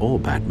Bruce or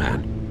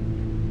Batman.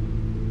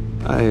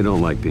 I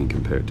don't like being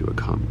compared to a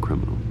common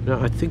criminal. No,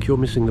 I think you're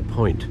missing the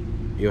point.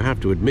 You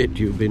have to admit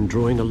you've been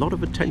drawing a lot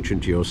of attention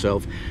to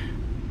yourself,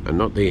 and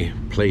not the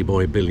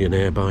playboy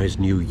billionaire buys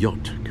new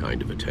yacht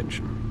kind of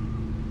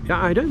attention.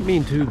 I don't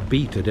mean to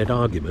beat a dead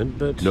argument,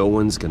 but... No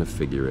one's gonna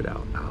figure it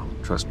out, Al.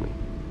 Trust me.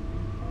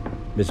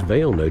 Miss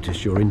Vale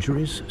noticed your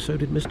injuries, so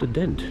did Mr.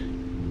 Dent.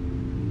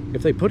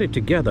 If they put it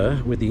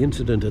together with the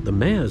incident at the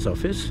mayor's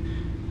office,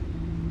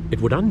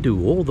 it would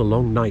undo all the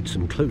long nights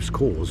and close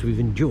calls we've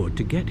endured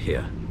to get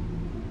here.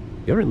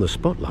 You're in the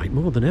spotlight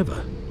more than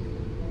ever.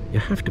 You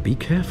have to be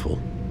careful.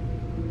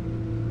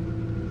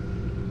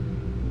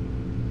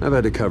 I've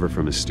had to cover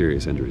for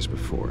mysterious injuries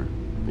before.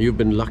 You've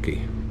been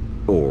lucky.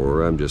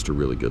 Or I'm just a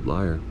really good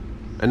liar.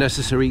 A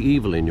necessary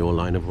evil in your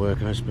line of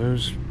work, I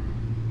suppose.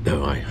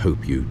 Though I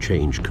hope you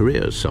change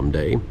careers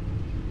someday.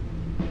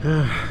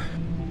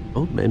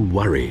 Old men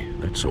worry,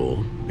 that's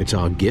all. It's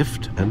our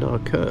gift and our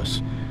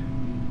curse.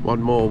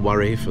 One more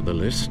worry for the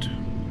list.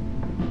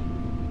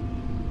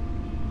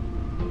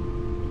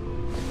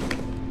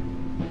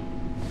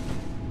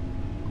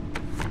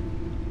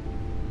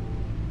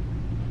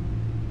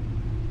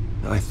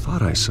 I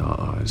thought I saw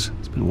Oz.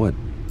 It's been, what,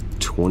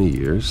 20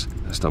 years?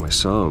 Last time I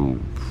saw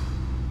him,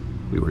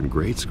 we were in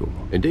grade school.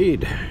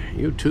 Indeed.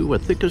 You two were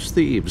thick as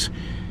thieves.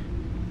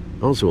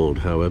 Oswald,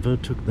 however,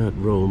 took that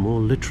role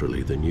more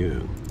literally than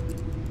you.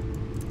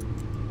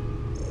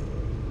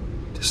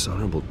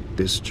 Dishonorable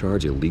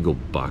discharge, illegal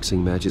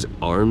boxing matches,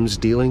 arms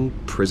dealing,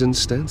 prison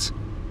stints?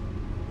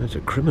 That's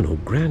a criminal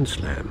grand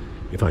slam,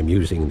 if I'm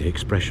using the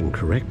expression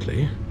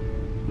correctly.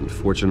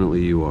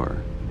 Unfortunately, you are.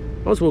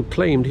 Oswald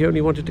claimed he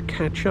only wanted to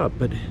catch up,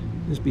 but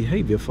his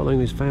behavior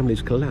following his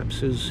family's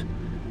collapse is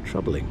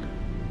troubling.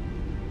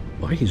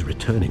 Why he's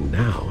returning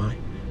now, I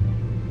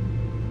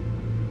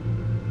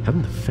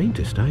haven't the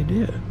faintest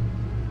idea.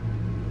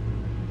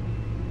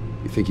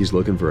 You think he's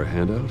looking for a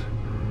handout?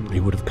 He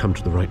would have come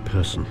to the right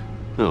person.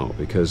 No,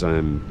 because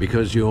I'm...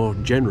 Because you're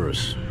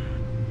generous.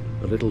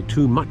 A little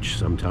too much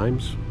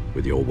sometimes,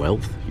 with your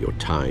wealth, your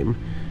time,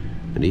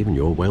 and even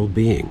your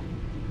well-being.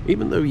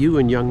 Even though you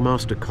and young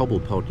Master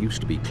Cobblepot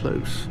used to be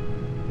close,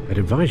 I'd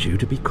advise you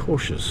to be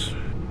cautious.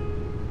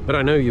 But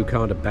I know you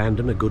can't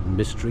abandon a good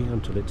mystery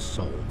until it's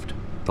solved.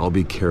 I'll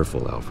be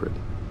careful, Alfred.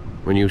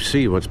 When you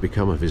see what's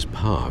become of his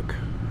park,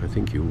 I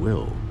think you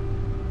will.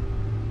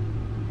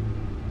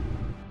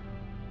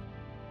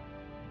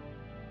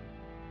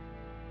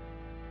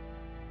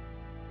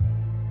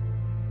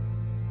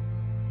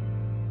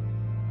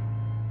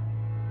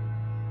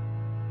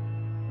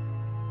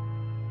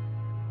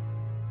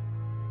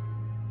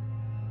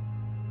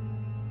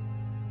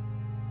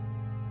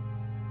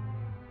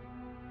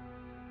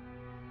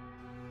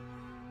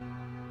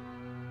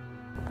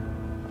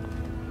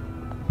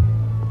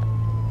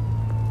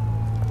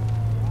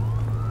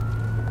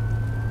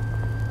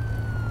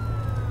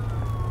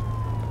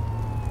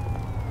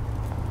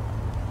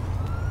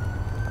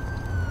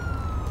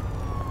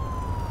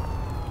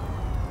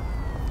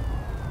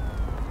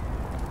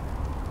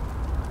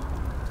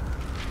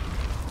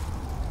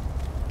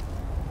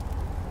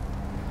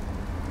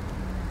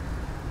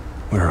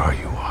 Where are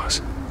you,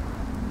 Oz?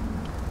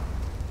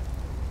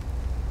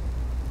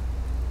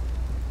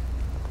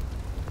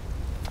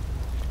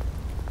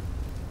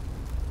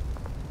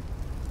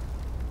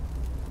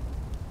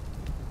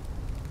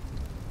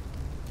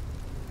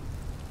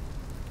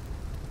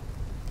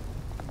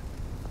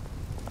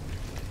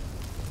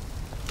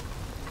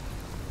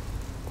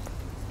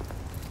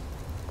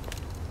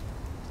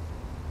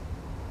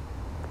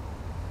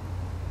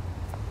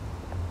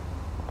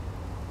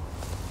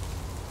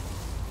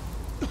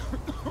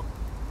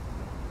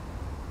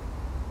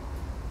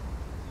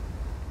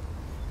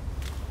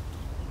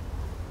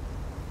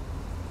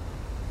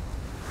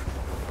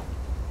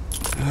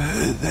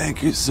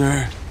 Thank you,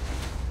 sir.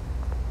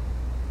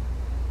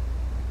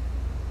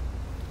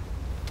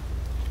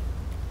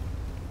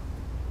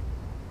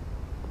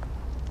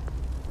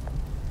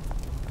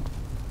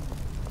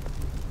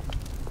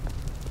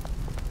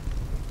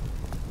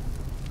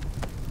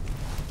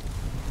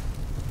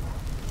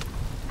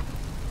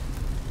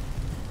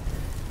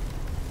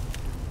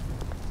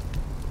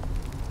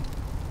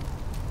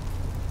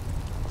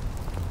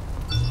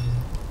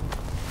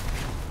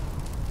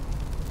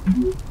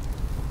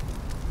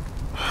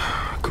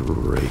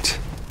 Great.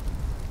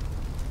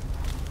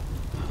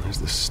 There's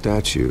the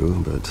statue,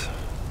 but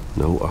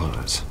no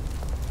Oz.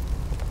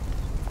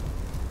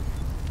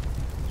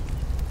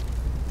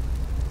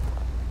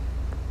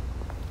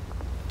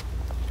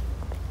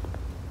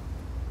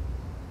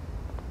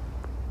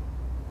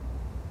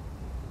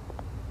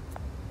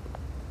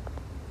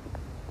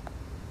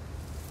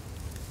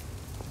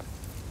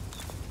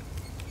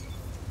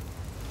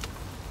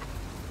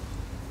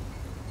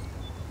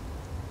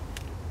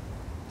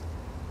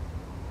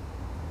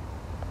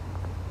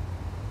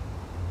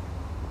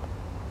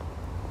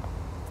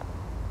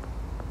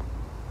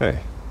 Hey.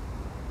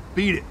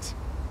 Beat it.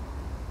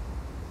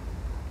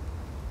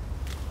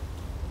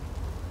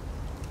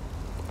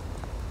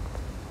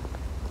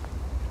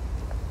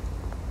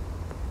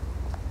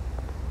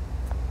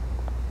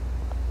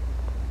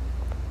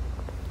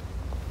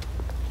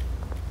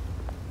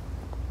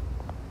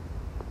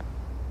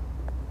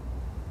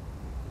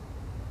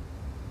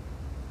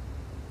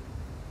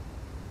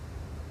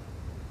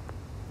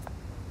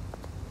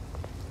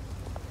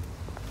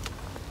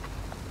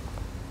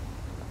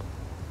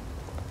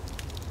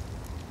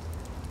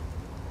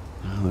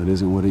 Well, it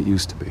isn't what it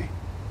used to be.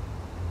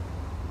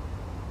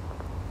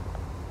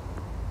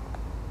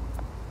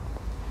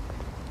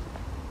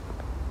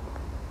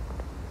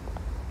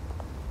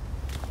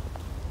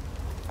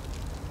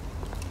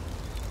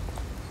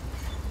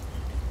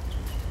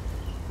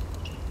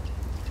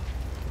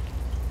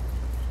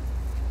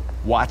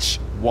 Watch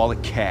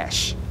wallet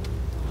cash.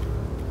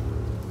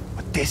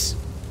 But this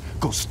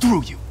goes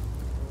through you.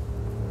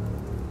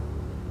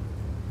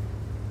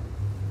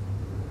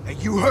 Hey,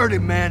 you heard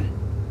it, man.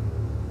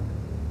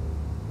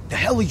 The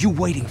hell are you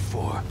waiting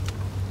for?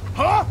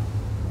 Huh?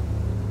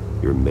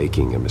 You're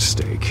making a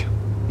mistake.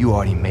 You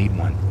already made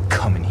one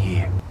coming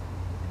here.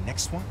 The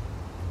next one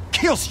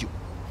kills you.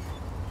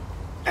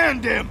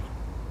 And him.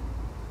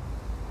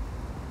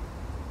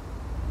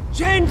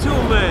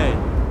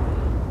 Gentlemen!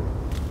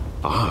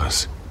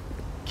 Oz.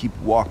 Keep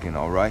walking,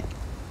 all right?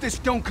 This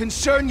don't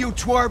concern you,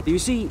 twerp! You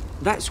see,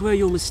 that's where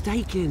you're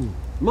mistaken.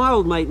 My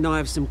old mate and I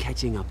have some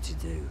catching up to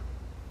do.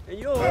 And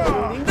you're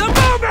ruining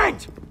the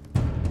moment!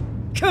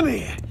 Come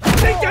here!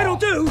 Think that'll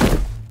do?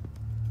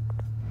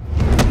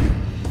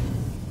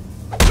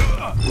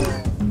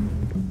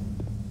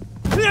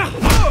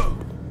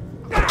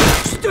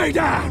 Stay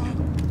down!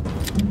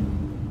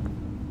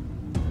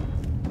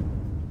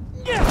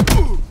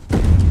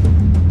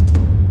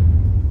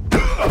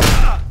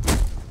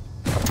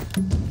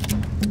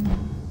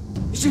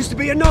 This used to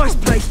be a nice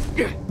place.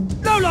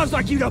 No lives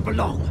like you don't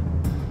belong.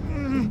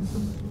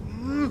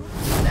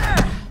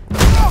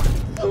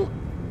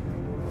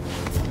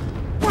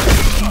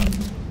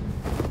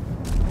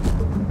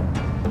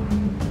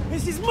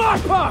 This is my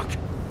park!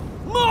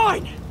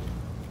 Mine!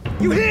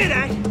 You hear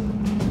that?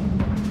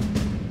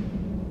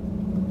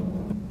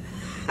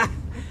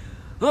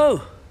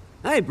 Oh,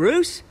 hey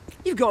Bruce.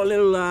 You've got a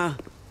little,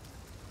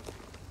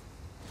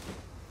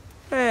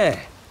 Yeah,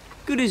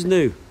 good as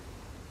new.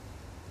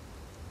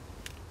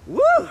 Woo!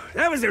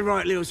 That was a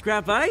right little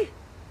scrap, eh?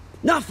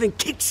 Nothing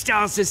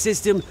kickstarts the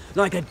system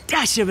like a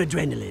dash of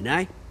adrenaline,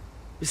 eh?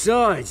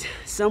 Besides,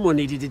 someone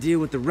needed to deal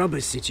with the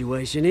rubber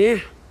situation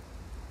here.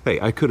 Hey,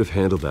 I could have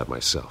handled that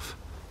myself.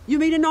 You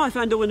mean a knife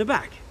handle in the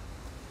back?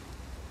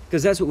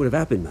 Because that's what would have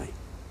happened, mate.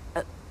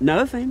 No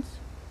offense.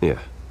 Yeah,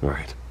 all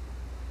right.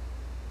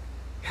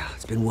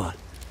 It's been what?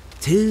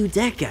 2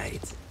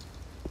 decades?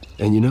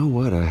 And you know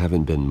what? I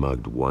haven't been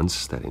mugged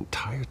once that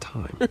entire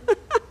time.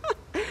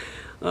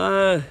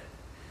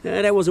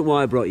 That wasn't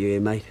why I brought you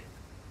here, mate.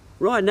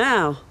 Right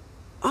now,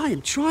 I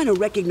am trying to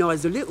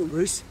recognize the little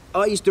Bruce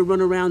I used to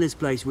run around this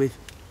place with.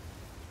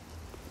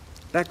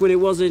 Back when it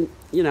wasn't,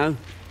 you know,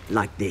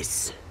 like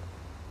this.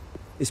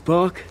 This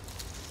park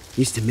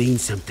used to mean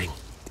something.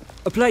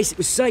 A place that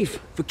was safe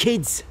for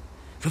kids,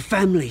 for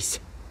families.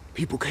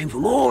 People came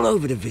from all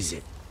over to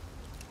visit.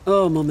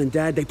 Oh, Mum and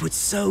Dad, they put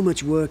so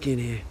much work in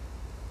here.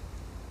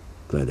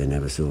 Glad they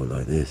never saw it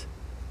like this.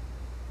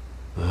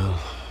 Well,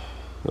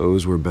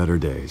 those were better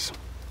days.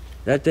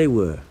 That they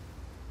were,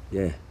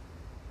 yeah.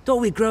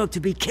 Thought we'd grow up to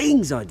be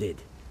kings, I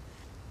did.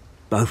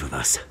 Both of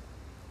us.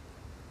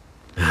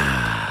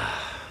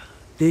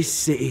 This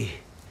city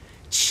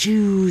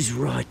chews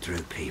right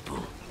through people.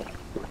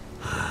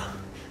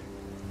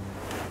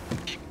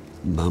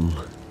 Mum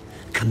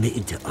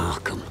committed to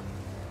Arkham.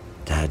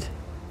 Dad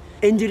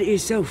ended it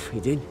himself, he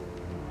did.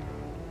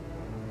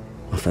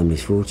 My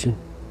family's fortune,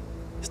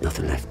 there's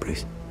nothing left,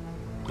 Bruce.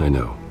 I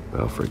know.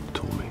 Alfred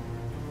told me.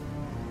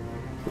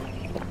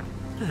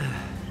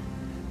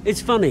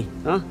 It's funny,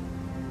 huh?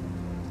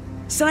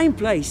 Same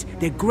place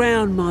that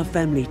ground my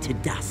family to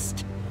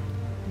dust.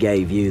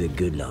 Gave you the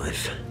good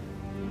life.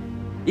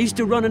 Used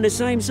to run in the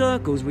same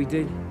circles we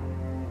did.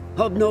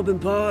 Hobnobbing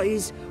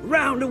parties,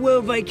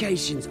 round-the-world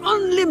vacations,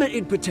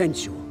 unlimited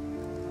potential.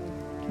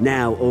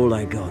 Now all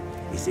I got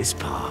is this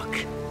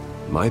park.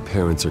 My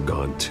parents are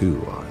gone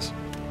too, Oz.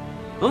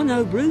 I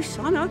know, Bruce,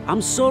 I know.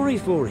 I'm sorry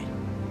for it.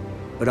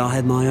 But I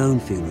have my own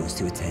funerals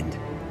to attend.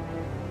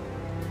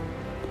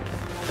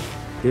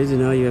 Good to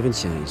know you haven't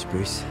changed,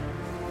 Bruce.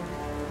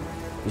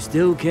 You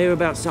still care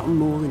about something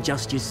more than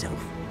just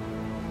yourself.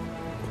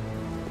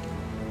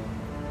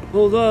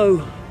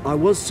 Although, I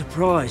was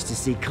surprised to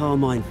see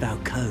Carmine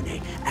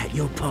Falcone at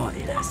your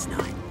party last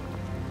night.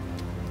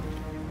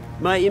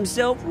 Made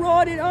himself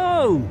right at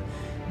home.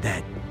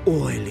 That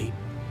oily...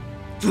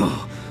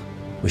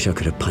 Wish I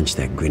could have punched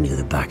that grin into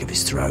the back of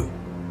his throat.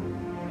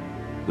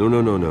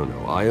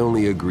 No. I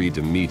only agreed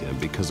to meet him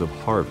because of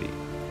Harvey.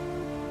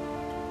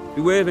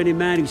 Beware of any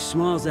man who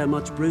smiles that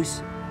much,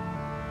 Bruce.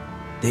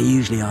 They're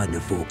usually hiding a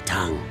forked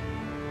tongue.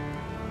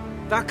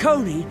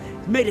 Falcone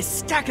made a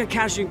stack of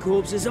cash and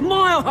corpses a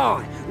mile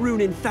high,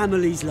 ruining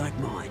families like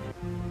mine.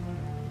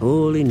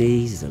 All he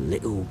needs is a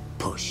little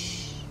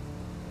push.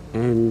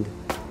 And...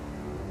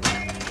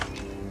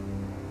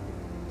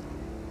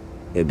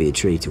 it'd be a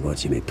treat to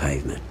watch him hit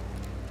pavement.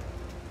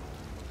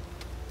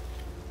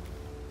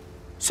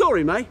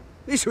 Sorry, mate.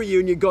 This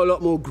reunion got a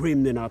lot more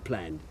grim than I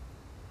planned.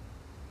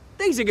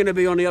 Things are gonna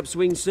be on the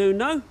upswing soon,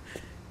 no?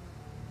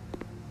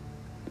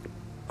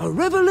 A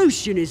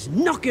revolution is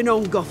knocking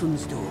on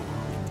Gotham's door,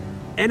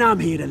 and I'm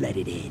here to let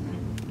it in.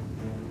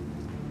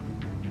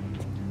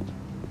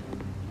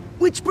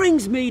 Which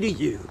brings me to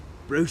you,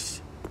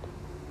 Bruce.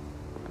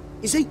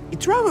 You see, you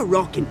throw a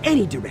rock in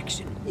any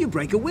direction, you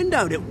break a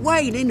window that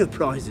Wayne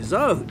Enterprises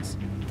owns.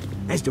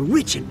 As the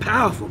rich and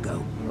powerful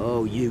go,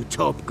 oh, you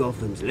top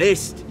Gotham's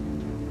list.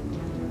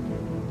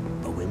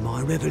 But when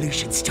my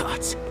revolution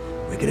starts,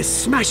 we're gonna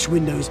smash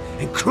windows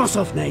and cross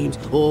off names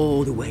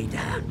all the way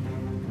down.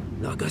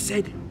 Like I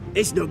said,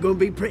 it's not gonna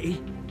be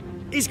pretty.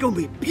 It's gonna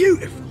be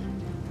beautiful.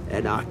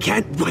 And I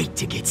can't wait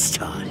to get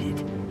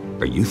started.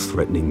 Are you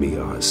threatening me,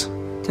 Oz?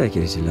 Take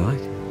it as you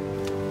like.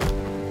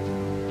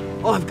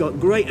 I've got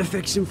great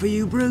affection for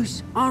you,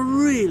 Bruce. I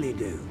really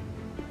do.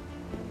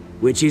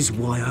 Which is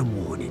why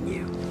I'm warning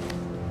you.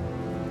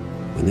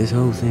 When this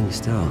whole thing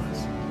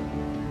starts,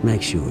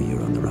 make sure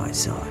you're on the right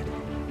side.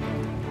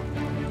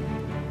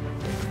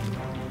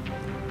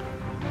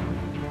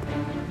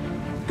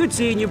 Good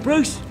seeing you,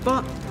 Bruce,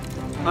 but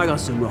I got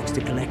some rocks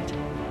to collect.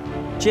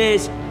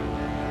 Cheers.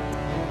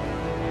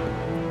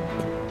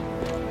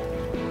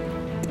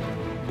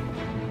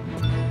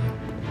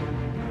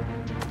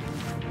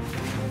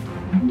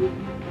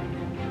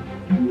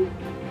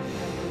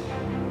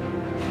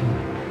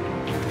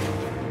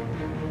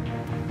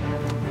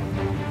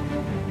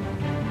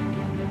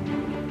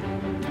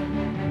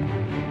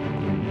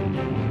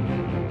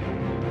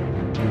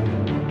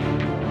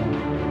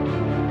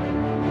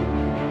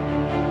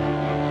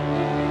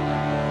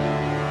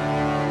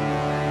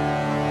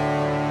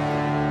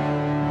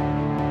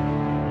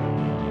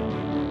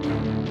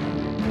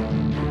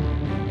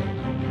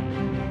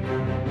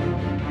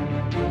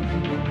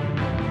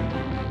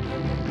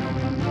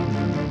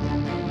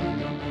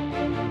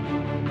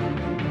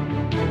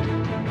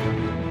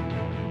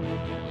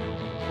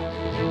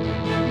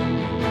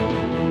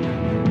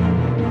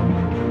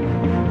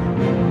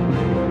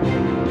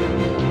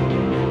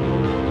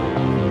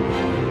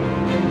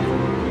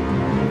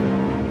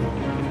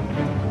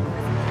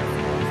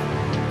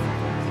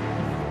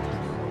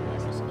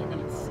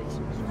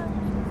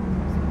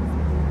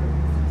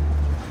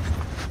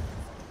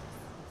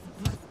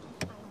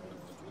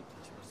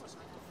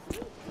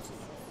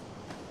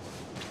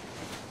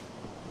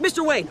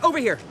 Mr. Wayne, over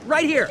here,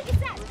 right here.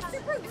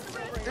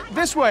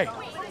 This way.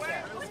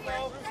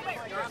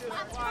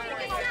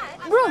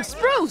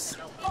 Bruce!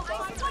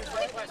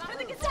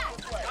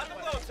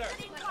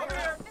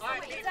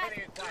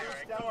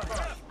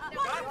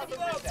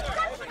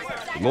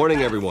 Good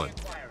morning, everyone.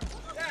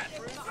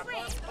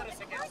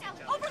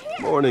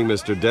 Morning,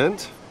 Mr.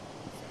 Dent.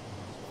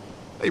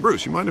 Hey,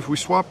 Bruce, you mind if we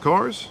swap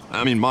cars?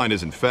 I mean, mine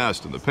isn't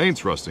fast and the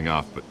paint's rusting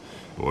off, but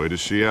boy, does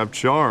she have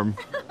charm.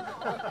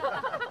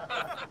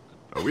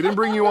 We didn't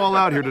bring you all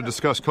out here to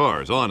discuss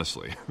cars,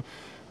 honestly.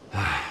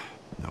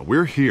 Now,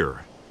 we're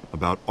here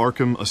about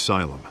Arkham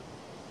Asylum.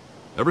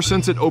 Ever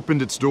since it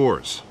opened its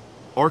doors,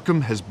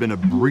 Arkham has been a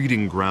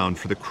breeding ground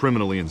for the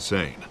criminally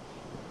insane.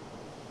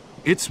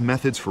 Its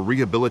methods for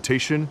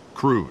rehabilitation,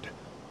 crude.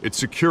 Its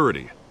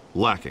security,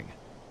 lacking.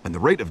 And the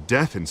rate of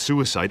death and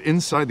suicide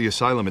inside the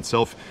asylum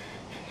itself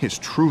is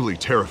truly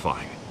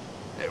terrifying.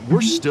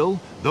 Worse still,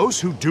 those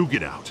who do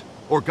get out,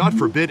 or God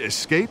forbid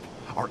escape,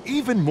 are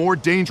even more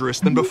dangerous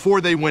than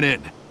before they went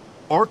in.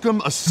 Arkham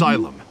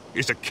Asylum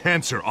is a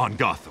cancer on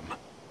Gotham.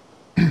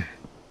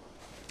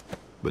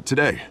 But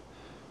today,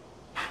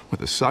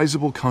 with a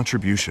sizable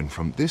contribution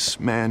from this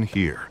man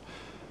here,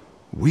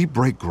 we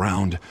break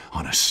ground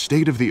on a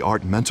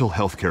state-of-the-art mental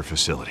health care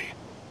facility.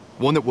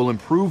 One that will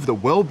improve the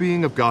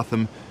well-being of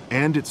Gotham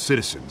and its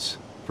citizens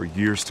for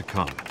years to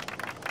come.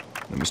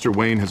 Now, Mr.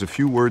 Wayne has a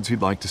few words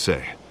he'd like to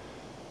say.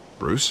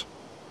 Bruce?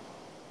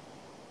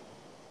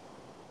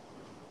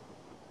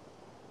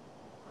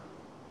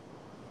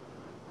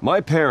 My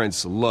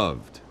parents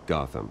loved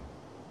Gotham.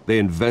 They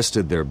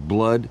invested their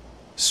blood,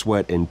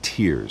 sweat, and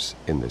tears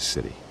in this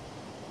city.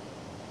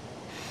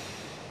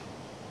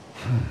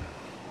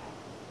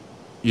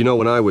 You know,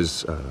 when I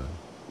was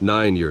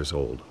 9 years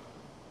old,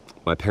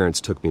 my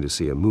parents took me to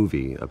see a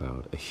movie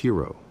about a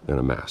hero in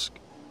a mask.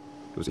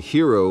 It was a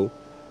hero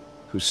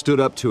who stood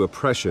up to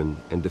oppression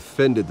and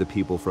defended the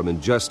people from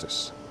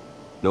injustice,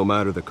 no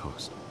matter the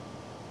cost.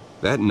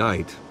 That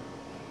night,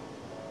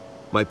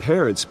 my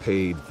parents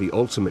paid the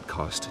ultimate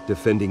cost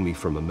defending me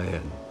from a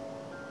man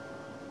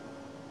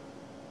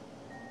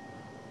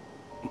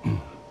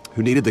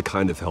who needed the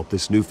kind of help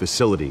this new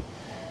facility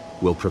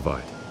will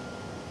provide.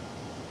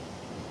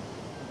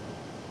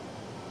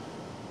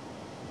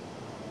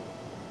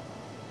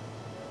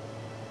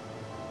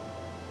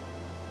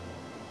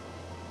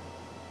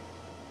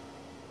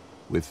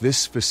 With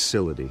this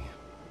facility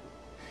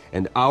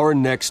and our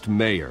next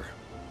mayor,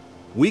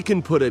 we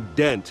can put a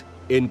dent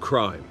in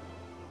crime.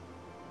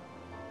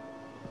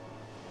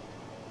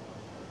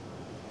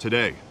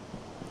 Today,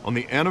 on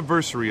the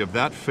anniversary of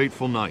that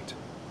fateful night,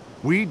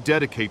 we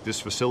dedicate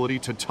this facility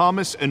to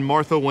Thomas and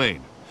Martha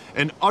Wayne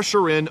and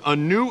usher in a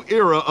new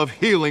era of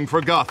healing for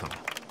Gotham.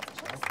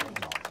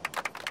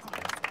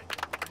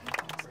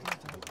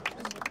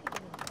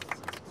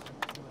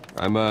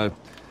 I'm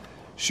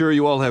sure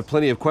you all have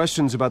plenty of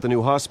questions about the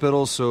new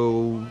hospital,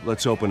 so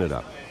let's open it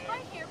up.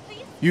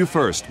 You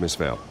first, Miss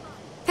Vale.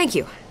 Thank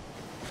you.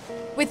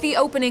 With the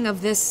opening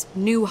of this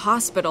new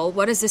hospital,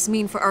 what does this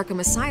mean for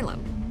Arkham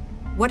Asylum?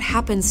 What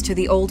happens to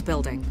the old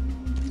building?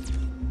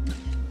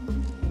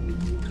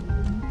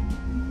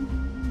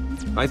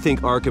 I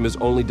think Arkham has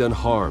only done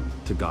harm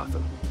to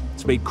Gotham.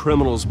 It's made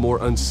criminals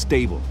more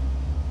unstable,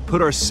 put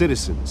our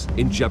citizens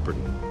in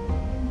jeopardy.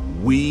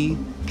 We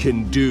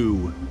can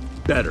do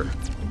better.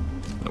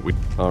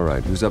 All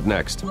right, who's up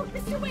next? You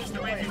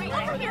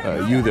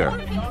there.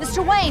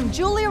 Mr. Wayne,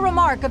 Julia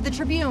Remark of the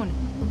Tribune.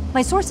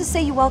 My sources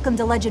say you welcomed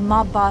alleged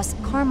mob boss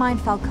Carmine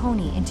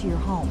Falcone into your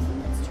home.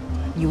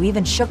 You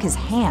even shook his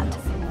hand.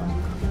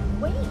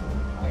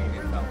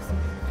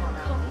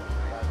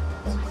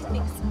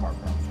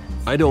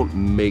 I don't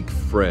make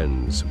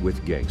friends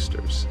with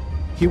gangsters.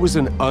 He was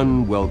an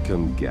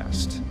unwelcome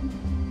guest.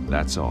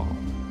 That's all.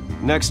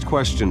 Next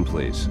question,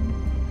 please.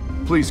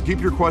 Please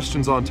keep your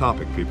questions on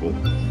topic, people.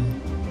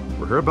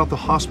 We're here about the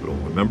hospital,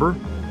 remember?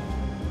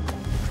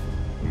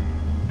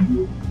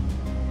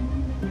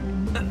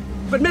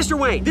 But Mr.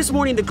 Wayne, this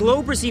morning the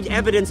Globe received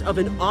evidence of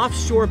an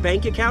offshore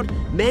bank account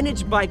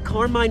managed by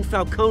Carmine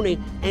Falcone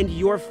and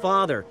your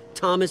father,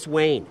 Thomas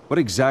Wayne. What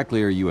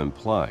exactly are you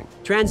implying?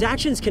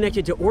 Transactions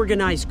connected to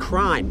organized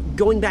crime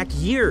going back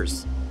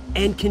years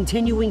and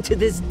continuing to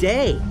this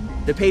day.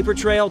 The paper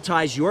trail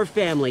ties your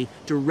family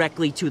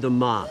directly to the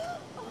mob.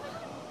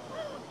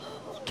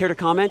 Care to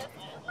comment?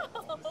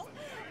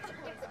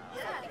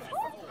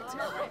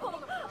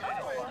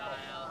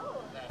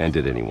 And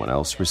did anyone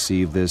else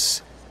receive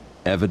this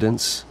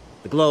evidence?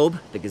 The Globe,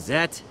 the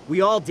Gazette,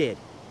 we all did.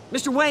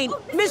 Mr. Wayne,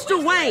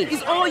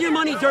 is all your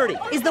money dirty?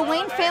 Is the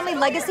Wayne family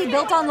legacy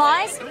built on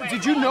lies?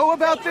 Did you know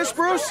about this,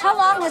 Bruce? How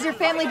long has your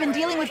family been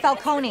dealing with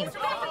Falcone?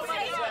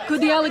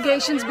 Could the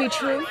allegations be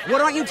true?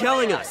 What aren't you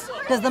telling us?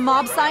 Does the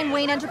mob sign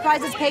Wayne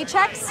Enterprises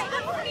paychecks?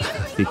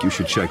 I think you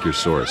should check your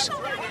source.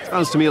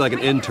 Sounds to me like an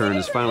intern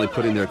is finally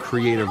putting their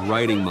creative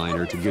writing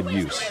minor to good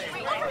use.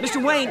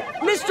 Mr. Wayne!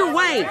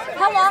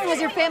 How long has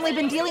your family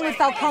been dealing with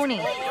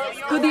Falcone?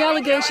 Could the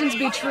allegations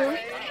be true?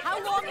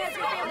 How long has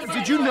your family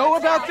Did you know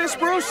about this,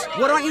 Bruce?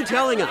 What aren't you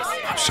telling us?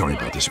 I'm sorry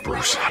about this,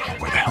 Bruce. I don't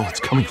know where the hell it's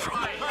coming from.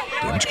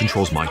 Damage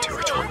control's my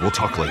territory. We'll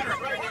talk later.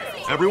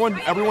 Everyone,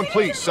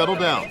 please, settle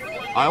down.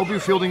 I'll be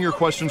fielding your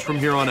questions from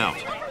here on out.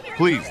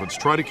 Please, let's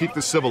try to keep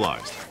this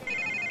civilized.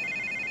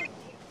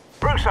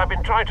 Bruce, I've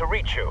been trying to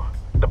reach you.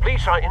 The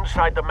police are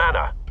inside the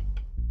manor.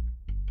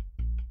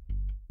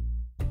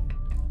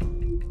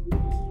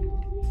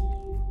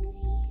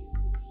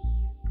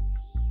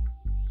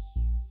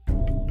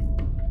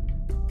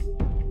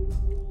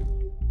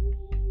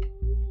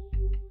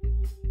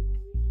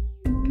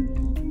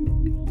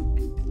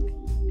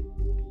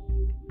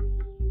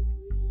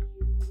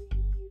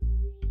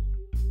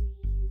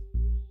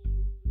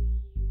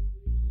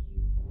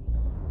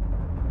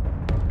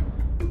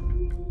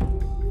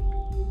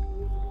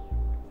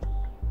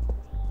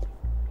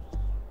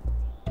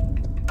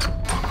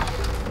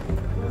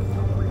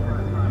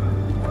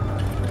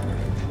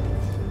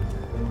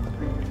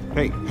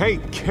 Hey,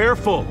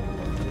 careful!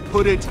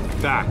 Put it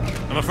back.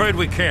 I'm afraid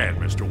we can't,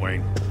 Mr.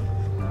 Wayne.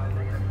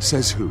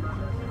 Says who?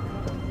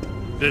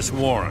 This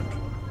warrant.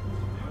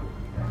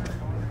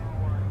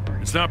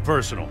 It's not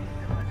personal.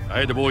 I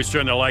had the boys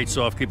turn the lights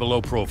off, keep a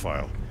low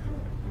profile.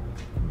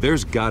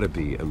 There's gotta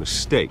be a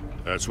mistake.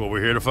 That's what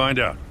we're here to find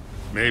out.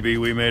 Maybe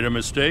we made a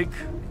mistake.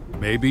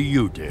 Maybe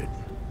you did.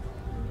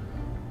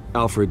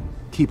 Alfred,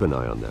 keep an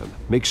eye on them.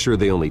 Make sure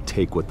they only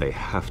take what they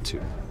have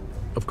to.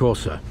 Of course,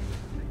 sir.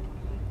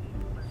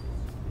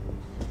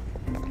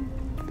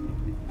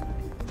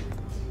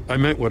 I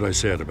meant what I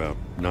said about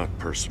not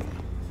personal.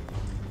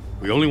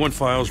 We only want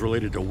files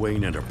related to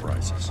Wayne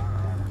Enterprises.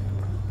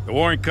 The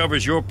warrant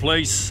covers your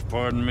place,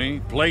 pardon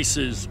me,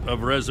 places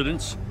of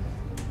residence,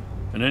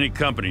 and any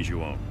companies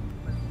you own.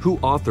 Who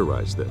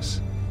authorized this?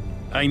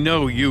 I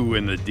know you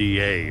and the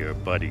DA are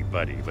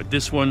buddy-buddy, but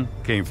this one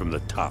came from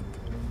the top.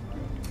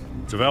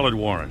 It's a valid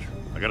warrant.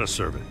 I gotta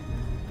serve it.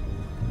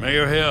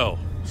 Mayor Hill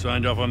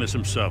signed off on this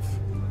himself.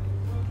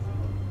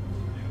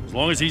 As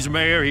long as he's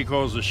mayor, he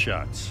calls the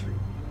shots.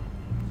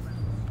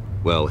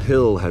 Well,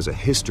 Hill has a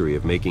history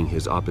of making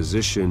his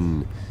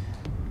opposition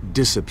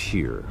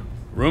disappear.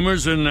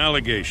 Rumors and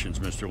allegations,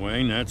 Mr.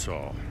 Wayne, that's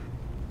all.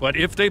 But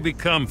if they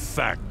become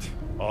fact,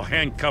 I'll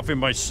handcuff him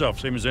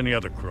myself, same as any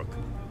other crook.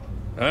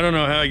 I don't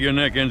know how your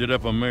neck ended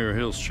up on Mayor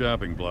Hill's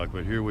shopping block,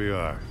 but here we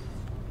are.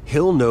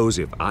 Hill knows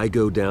if I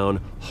go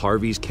down,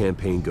 Harvey's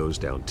campaign goes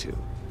down too.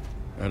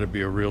 That'd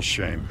be a real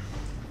shame.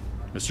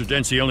 Mr.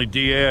 Dent's the only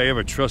DA I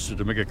ever trusted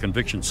to make a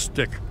conviction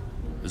stick.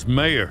 As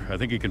mayor, I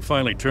think he can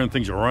finally turn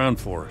things around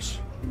for us.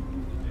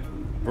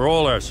 For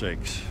all our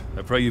sakes,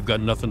 I pray you've got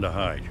nothing to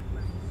hide.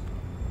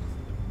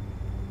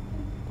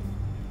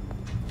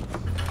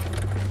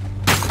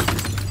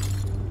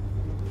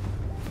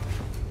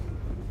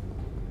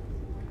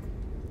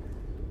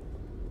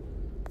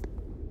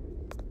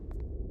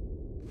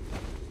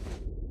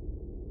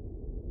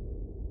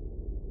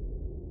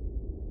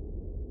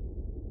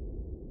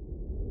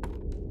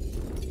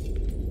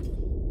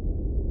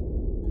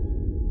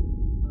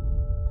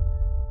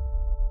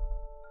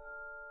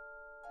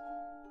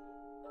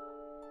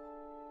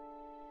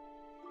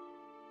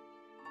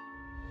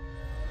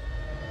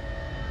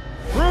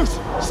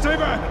 Stay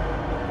back!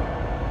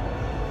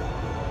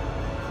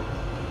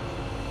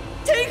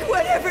 Take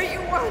whatever you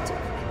want!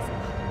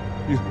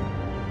 You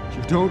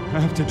don't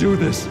have to do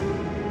this.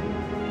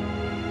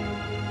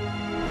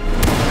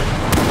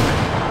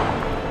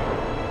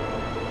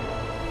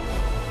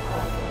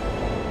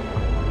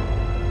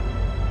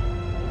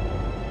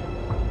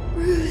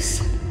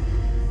 Bruce.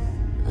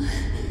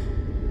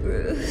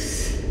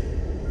 Bruce.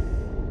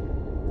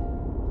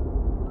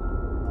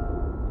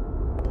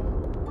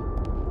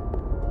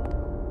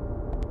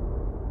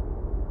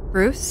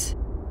 Bruce?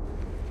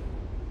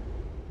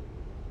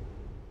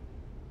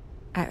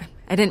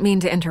 I didn't mean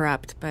to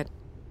interrupt, but...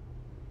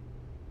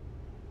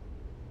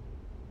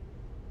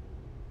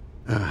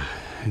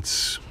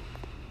 It's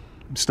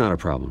not a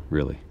problem,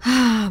 really.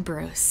 Ah,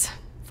 Bruce.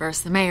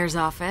 First the mayor's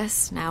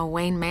office, now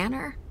Wayne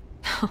Manor.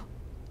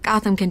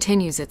 Gotham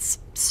continues its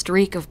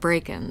streak of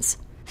break-ins.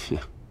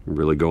 Yeah,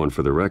 really going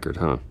for the record,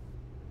 huh?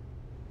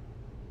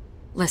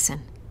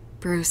 Listen,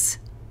 Bruce.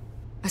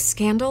 A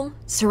scandal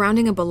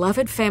surrounding a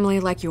beloved family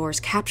like yours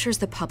captures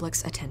the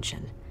public's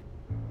attention.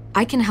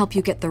 I can help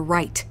you get the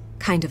right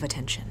kind of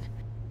attention.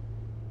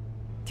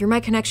 Through my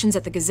connections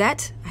at the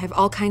Gazette, I have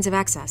all kinds of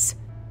access.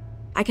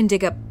 I can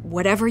dig up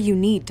whatever you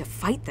need to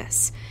fight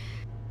this.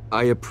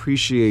 I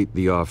appreciate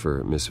the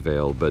offer, Miss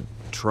Vale, but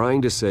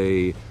trying to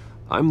say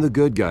I'm the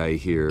good guy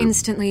here...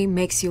 instantly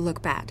makes you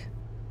look bad.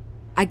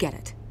 I get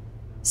it.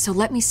 So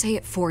let me say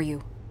it for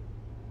you.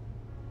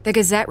 The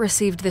Gazette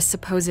received this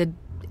supposed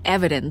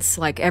evidence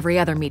like every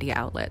other media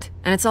outlet,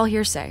 and it's all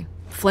hearsay.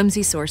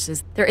 Flimsy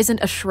sources. There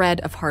isn't a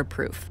shred of hard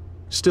proof.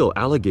 Still,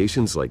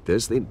 allegations like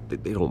this, they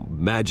don't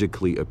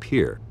magically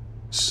appear.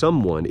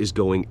 Someone is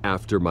going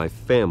after my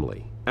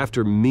family,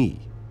 after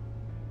me.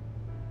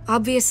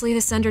 Obviously,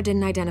 the sender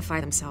didn't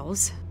identify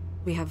themselves.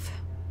 We have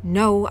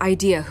no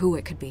idea who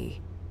it could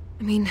be.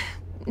 I mean,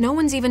 no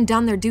one's even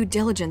done their due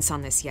diligence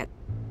on this yet.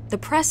 The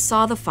press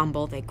saw the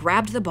fumble, they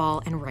grabbed the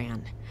ball and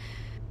ran.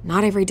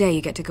 Not every day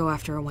you get to go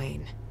after a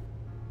Wayne.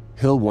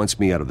 Hill wants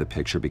me out of the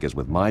picture because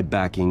with my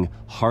backing,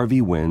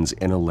 Harvey wins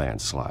in a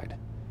landslide.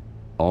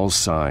 All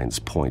signs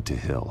point to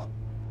Hill.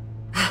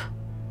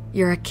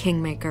 You're a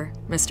kingmaker,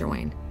 Mr.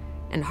 Wayne.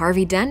 And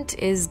Harvey Dent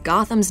is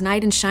Gotham's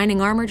knight in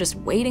shining armor just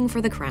waiting for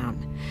the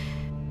crown.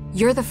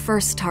 You're the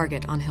first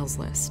target on Hill's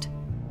list.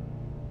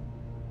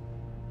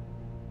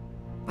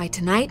 By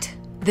tonight,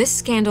 this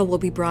scandal will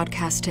be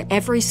broadcast to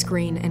every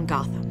screen in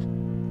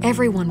Gotham.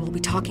 Everyone will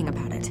be talking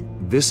about it.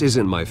 This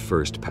isn't my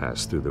first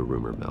pass through the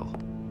rumor mill.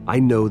 I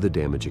know the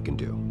damage it can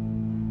do.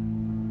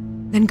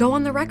 Then go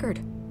on the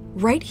record.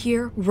 Right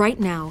here, right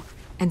now,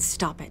 and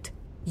stop it.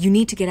 You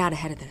need to get out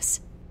ahead of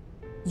this.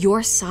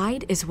 Your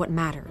side is what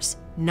matters,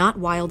 not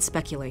wild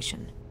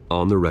speculation.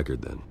 On the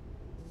record, then.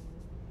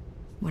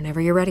 Whenever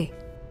you're ready.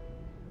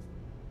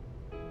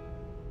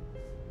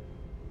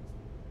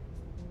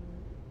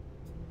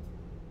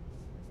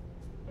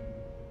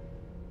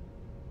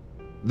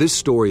 This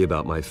story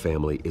about my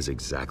family is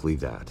exactly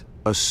that.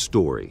 A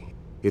story.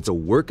 It's a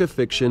work of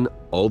fiction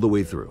all the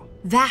way through.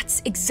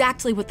 That's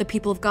exactly what the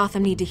people of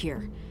Gotham need to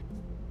hear.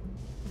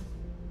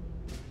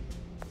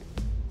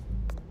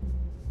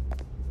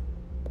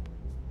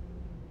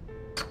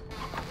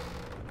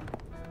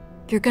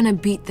 You're gonna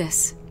beat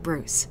this,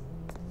 Bruce.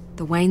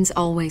 The Waynes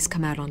always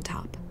come out on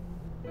top.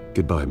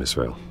 Goodbye, Miss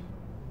Vale.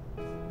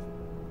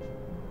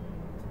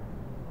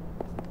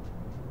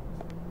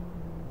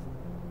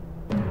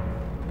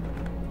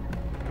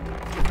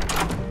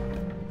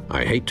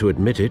 I hate to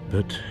admit it,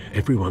 but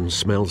everyone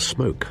smells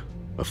smoke.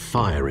 A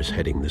fire is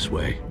heading this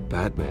way.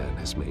 Batman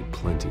has made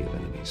plenty of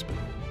enemies, but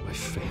my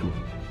family...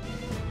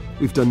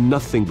 We've done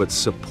nothing but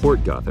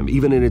support Gotham,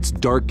 even in its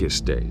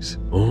darkest days.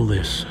 All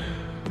this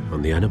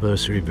on the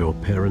anniversary of your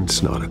parents'...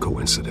 It's not a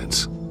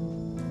coincidence.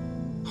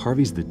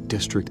 Harvey's the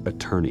district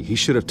attorney. He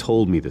should have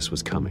told me this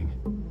was coming.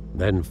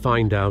 Then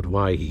find out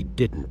why he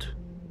didn't.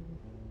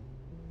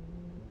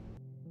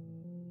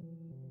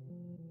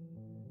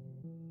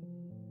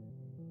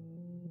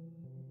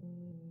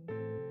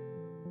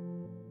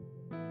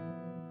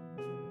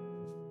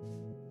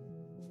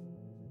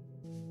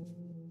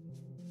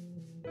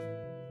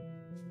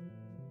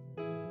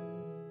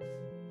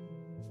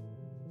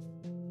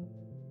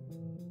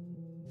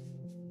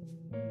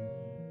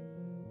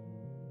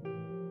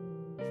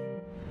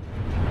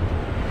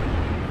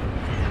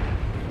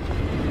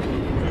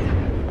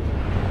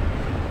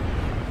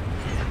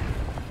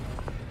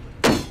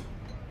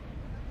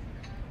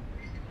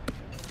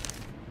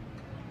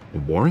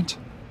 Warrant?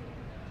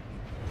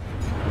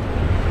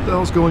 What the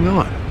hell's going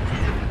on?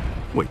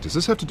 Wait, does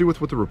this have to do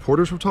with what the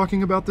reporters were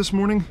talking about this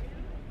morning?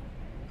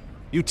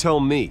 You tell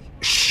me.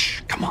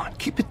 Shh, come on,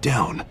 keep it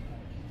down.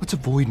 Let's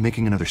avoid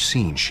making another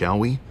scene, shall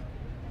we?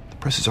 The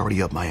press is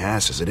already up my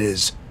ass as it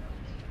is.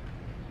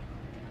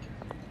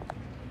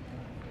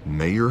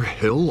 Mayor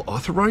Hill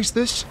authorized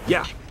this?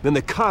 Yeah, then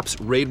the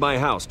cops raid my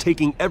house,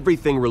 taking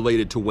everything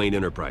related to Wayne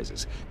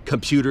Enterprises.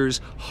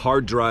 Computers,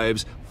 hard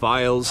drives,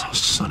 files. Oh,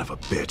 son of a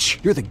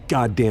bitch. You're the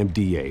goddamn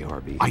DA,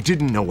 Harvey. I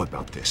didn't know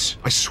about this,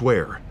 I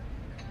swear.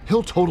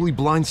 Hill totally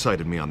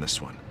blindsided me on this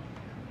one.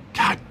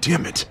 God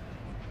damn it.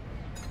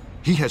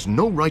 He has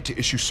no right to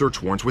issue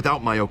search warrants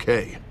without my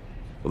okay.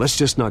 Well, that's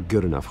just not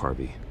good enough,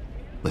 Harvey.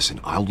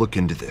 Listen, I'll look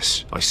into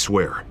this, I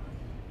swear.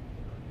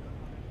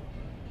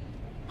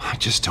 I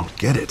just don't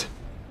get it.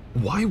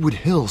 Why would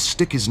Hill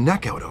stick his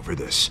neck out over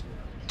this?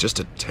 Just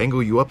to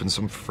tangle you up in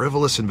some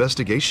frivolous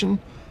investigation?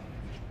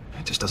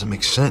 It just doesn't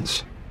make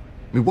sense.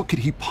 I mean, what could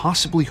he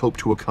possibly hope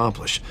to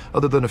accomplish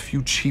other than a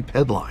few cheap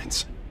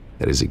headlines?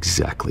 That is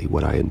exactly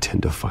what I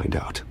intend to find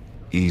out.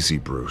 Easy,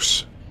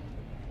 Bruce.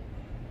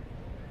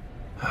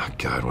 Oh,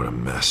 God, what a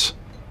mess.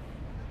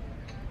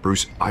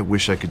 Bruce, I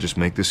wish I could just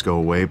make this go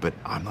away, but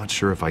I'm not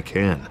sure if I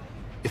can.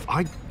 If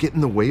I get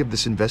in the way of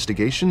this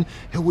investigation,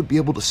 Hill would be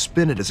able to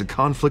spin it as a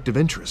conflict of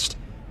interest.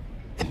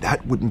 And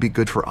that wouldn't be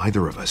good for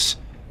either of us.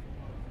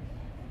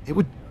 It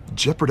would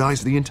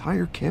jeopardize the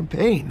entire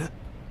campaign.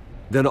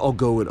 Then I'll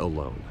go it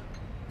alone.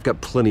 I've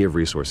got plenty of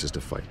resources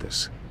to fight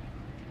this.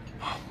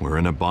 We're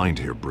in a bind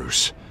here,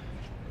 Bruce.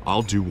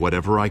 I'll do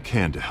whatever I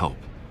can to help.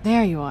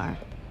 There you are.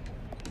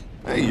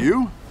 Hey,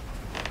 you?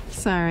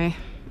 Sorry.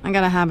 I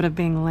got a habit of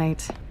being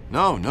late.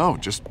 No,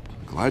 just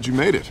glad you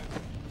made it.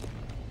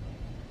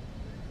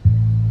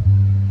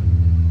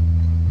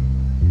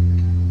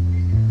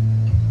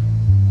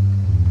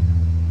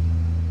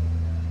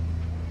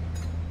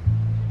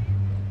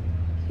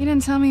 You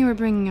didn't tell me you were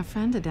bringing a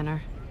friend to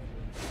dinner.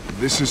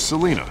 This is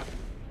Selina.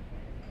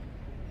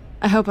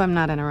 I hope I'm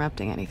not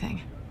interrupting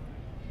anything.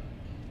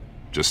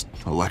 Just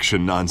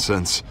election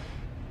nonsense.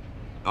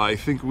 I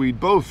think we'd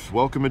both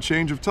welcome a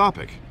change of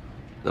topic.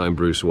 I'm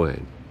Bruce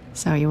Wayne.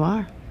 So you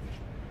are.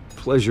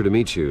 Pleasure to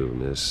meet you,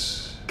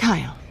 Miss...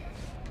 Kyle.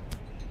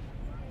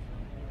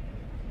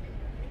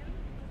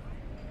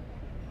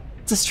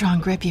 It's a strong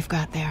grip you've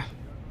got there.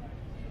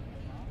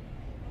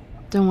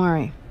 Don't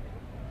worry.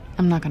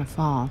 I'm not gonna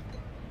fall.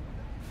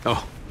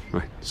 Oh,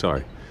 right.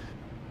 Sorry.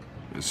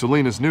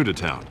 Selina's new to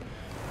town.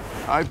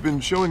 I've been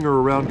showing her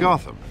around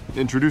Gotham,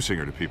 introducing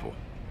her to people.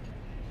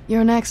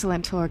 You're an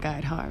excellent tour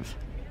guide, Harv.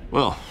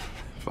 Well,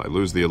 if I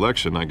lose the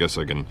election, I guess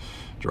I can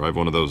drive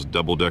one of those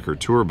double-decker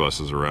tour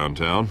buses around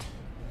town.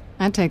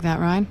 I'd take that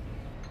ride.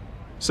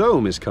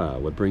 So, Miss Kyle,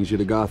 what brings you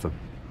to Gotham?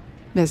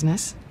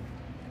 Business.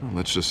 Well,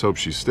 let's just hope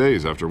she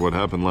stays after what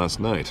happened last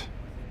night.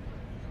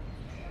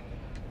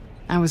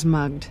 I was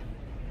mugged.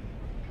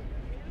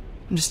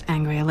 I'm just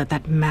angry I let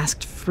that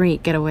masked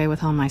freak get away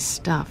with all my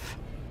stuff.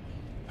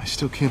 I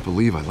still can't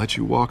believe I let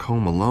you walk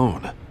home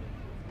alone.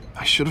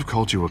 I should have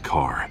called you a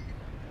car.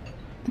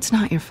 It's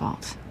not your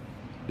fault.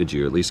 Did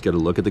you at least get a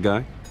look at the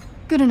guy?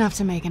 Good enough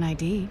to make an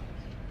ID.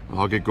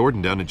 I'll get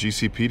Gordon down to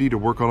GCPD to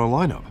work on a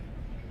lineup.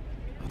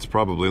 That's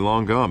probably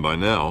long gone by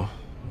now,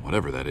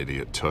 whatever that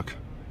idiot took.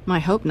 I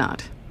hope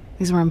not.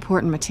 These were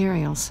important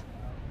materials.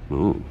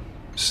 Ooh,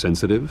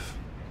 sensitive?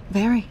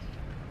 Very.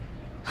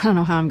 I don't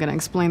know how I'm gonna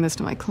explain this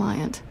to my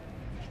client.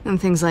 When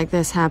things like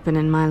this happen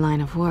in my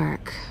line of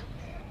work,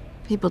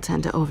 people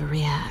tend to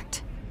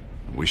overreact.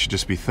 We should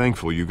just be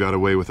thankful you got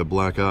away with a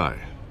black eye.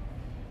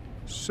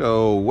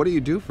 So, what do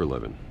you do for a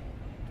living?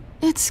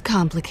 It's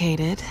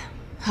complicated.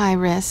 High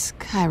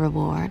risk, high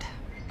reward.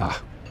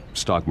 Ah,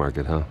 stock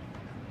market, huh?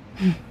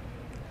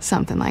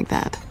 Something like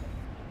that.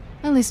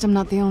 At least I'm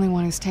not the only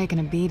one who's taken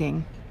a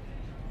beating.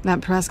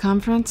 That press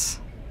conference?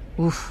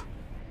 Oof.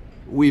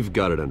 We've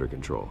got it under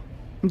control.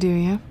 Do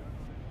you?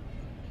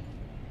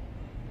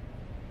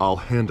 I'll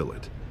handle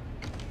it.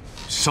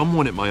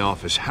 Someone at my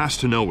office has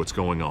to know what's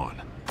going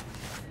on.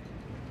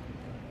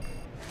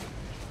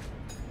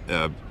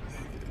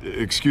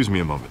 Excuse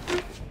me a moment.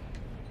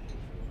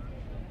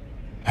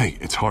 Hey,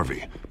 it's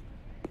Harvey.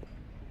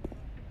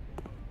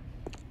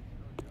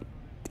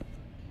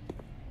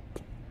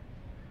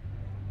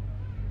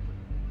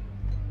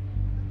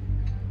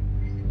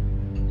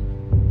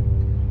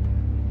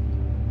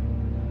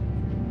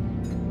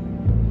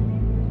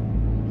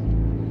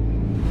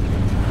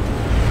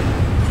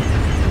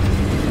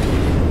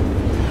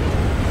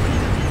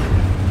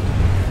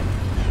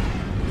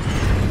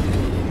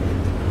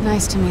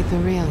 Nice to meet the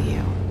real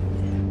you.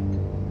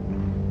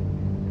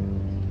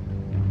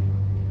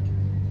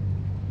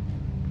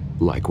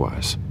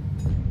 Likewise.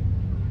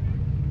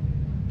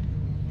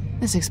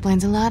 This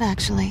explains a lot,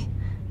 actually.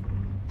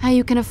 How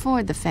you can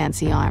afford the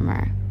fancy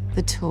armor,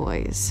 the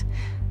toys.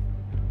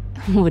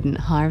 Wouldn't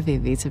Harvey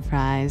be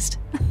surprised?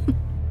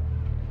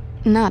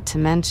 Not to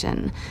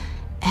mention,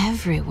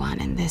 everyone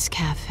in this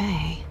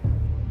cafe.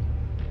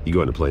 You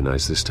going to play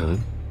nice this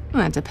time?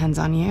 That depends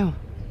on you.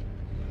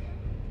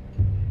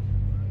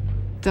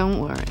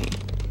 Don't worry.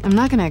 I'm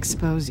not gonna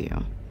expose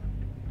you.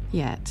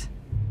 Yet.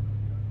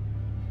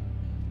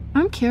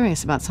 I'm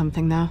curious about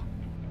something, though.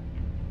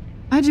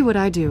 I do what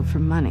I do for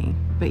money,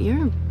 but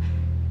you're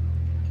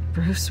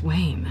Bruce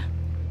Wayne.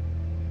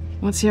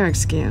 What's your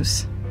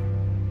excuse?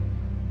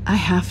 I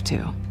have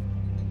to.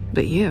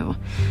 But you...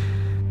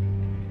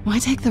 why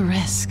take the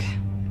risk?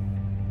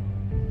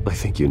 I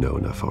think you know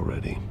enough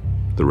already.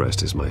 The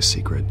rest is my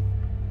secret.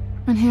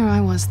 And here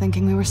I was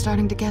thinking we were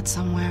starting to get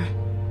somewhere.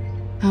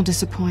 How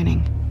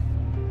disappointing.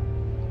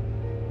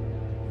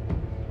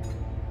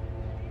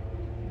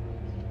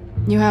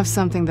 You have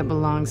something that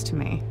belongs to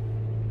me.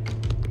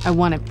 I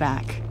want it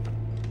back.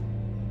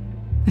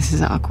 This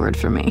is awkward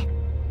for me.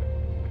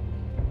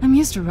 I'm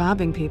used to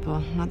robbing people,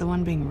 not the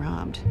one being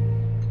robbed.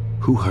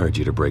 Who hired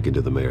you to break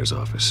into the mayor's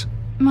office?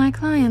 My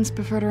clients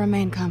prefer to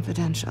remain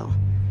confidential.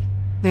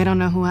 They don't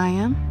know who I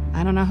am,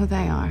 I don't know who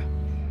they are.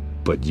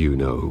 But you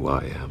know who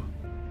I am.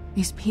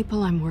 These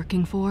people I'm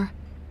working for,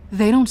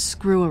 they don't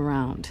screw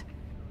around.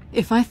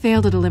 If I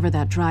fail to deliver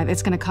that drive,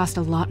 it's gonna cost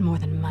a lot more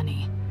than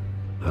money.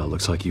 Well,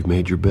 looks like you've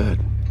made your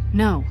bed.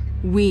 No,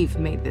 we've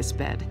made this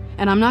bed,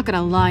 and I'm not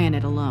gonna lie in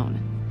it alone.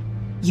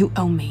 You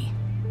owe me.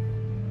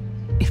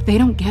 If they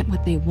don't get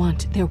what they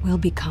want, there will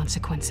be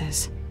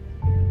consequences.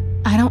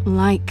 I don't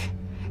like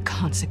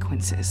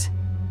consequences.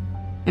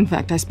 In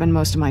fact, I spend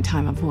most of my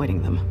time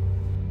avoiding them.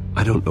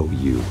 I don't owe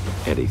you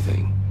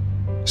anything.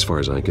 As far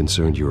as I'm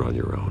concerned, you're on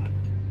your own.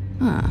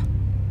 Huh.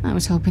 I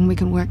was hoping we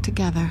could work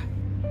together.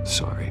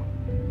 Sorry.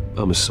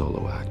 I'm a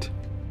solo act.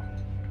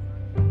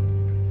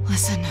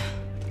 Listen,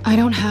 I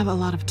don't have a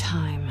lot of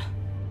time.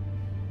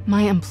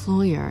 My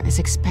employer is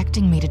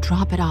expecting me to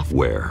drop it off.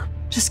 Where?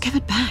 Just give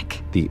it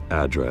back. The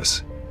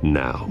address,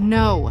 now.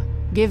 No.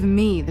 Give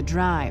me the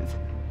drive.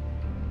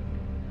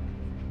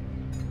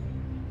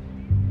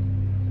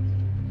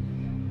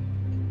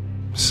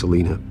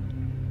 Selina,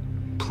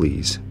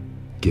 please,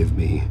 give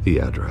me the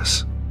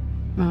address.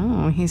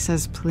 Oh, he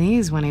says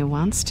please when he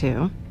wants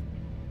to.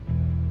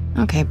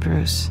 Okay,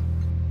 Bruce.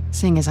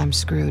 Seeing as I'm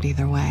screwed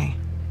either way.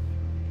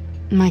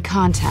 My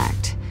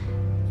contact.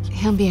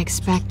 He'll be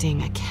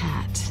expecting a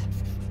cat,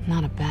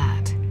 not a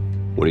bat.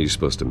 When are you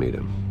supposed to meet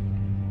him?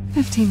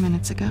 15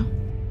 minutes ago.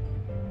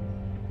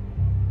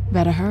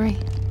 Better hurry.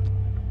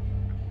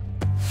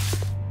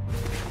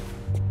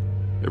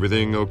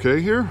 Everything okay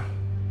here?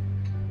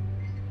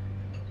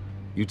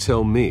 You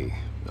tell me.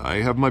 I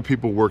have my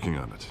people working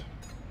on it.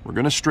 We're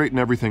gonna straighten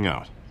everything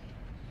out.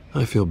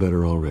 I feel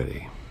better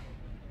already.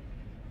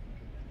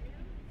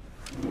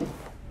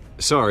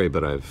 Sorry,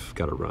 but I've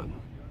got to run.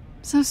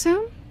 So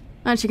soon?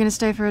 Aren't you gonna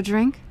stay for a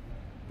drink?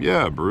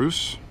 Yeah,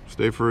 Bruce.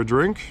 Stay for a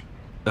drink?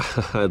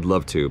 I'd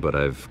love to, but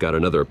I've got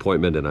another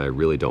appointment and I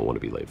really don't want to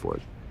be late for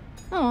it.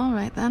 Oh, all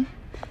right then.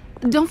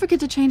 Don't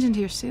forget to change into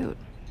your suit.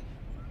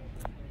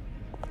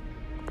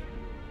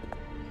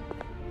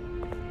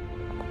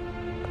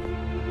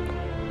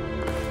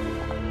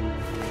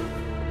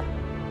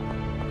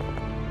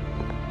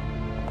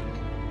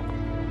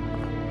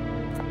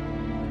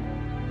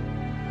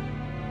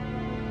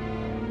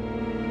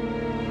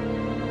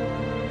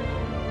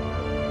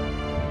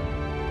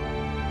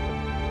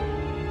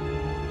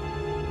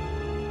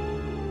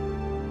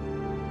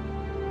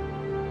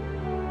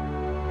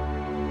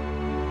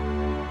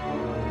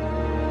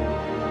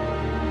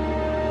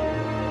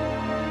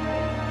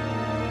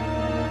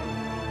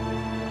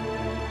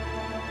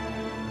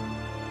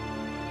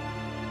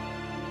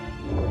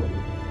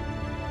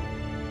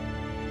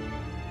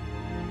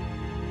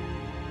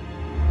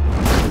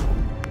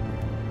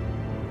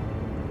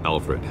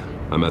 Alfred,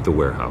 I'm at the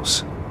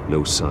warehouse.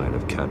 No sign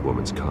of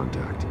Catwoman's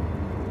contact.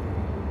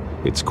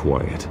 It's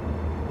quiet.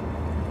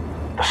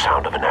 The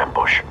sound of an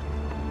ambush.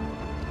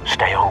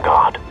 Stay on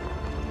guard.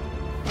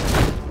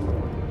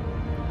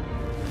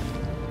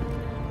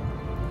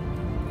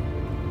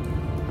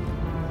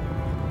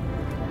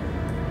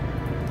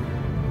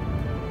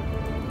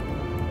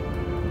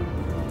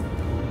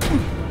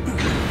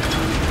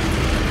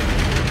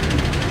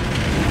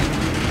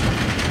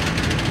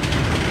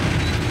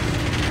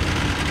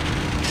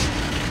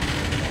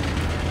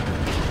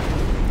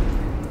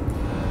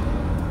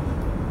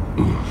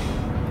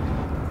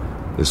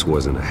 This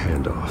wasn't a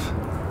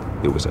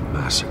handoff. It was a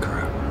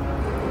massacre.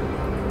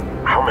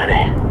 How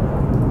many?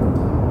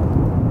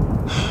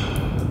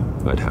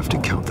 I'd have to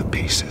count the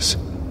pieces.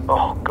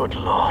 Oh, good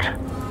lord.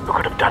 Who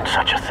could have done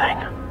such a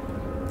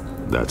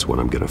thing? That's what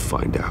I'm gonna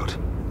find out.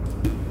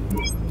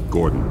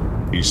 Gordon,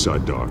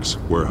 Eastside Docks,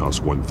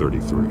 Warehouse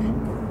 133.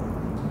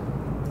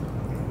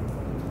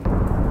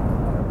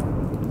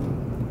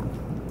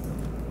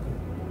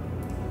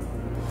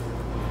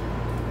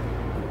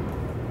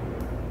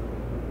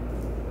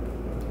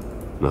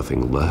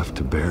 Nothing left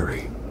to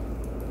bury.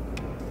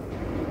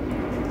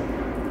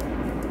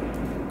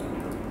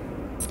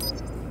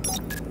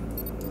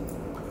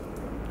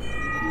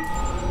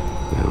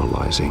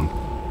 Analyzing.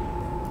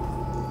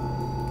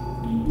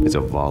 It's a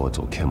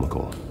volatile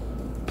chemical.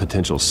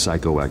 Potential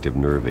psychoactive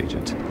nerve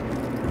agent.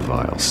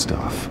 Vile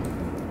stuff.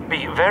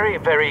 Be very,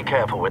 very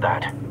careful with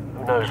that.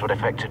 Who knows what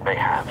effects it may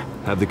have.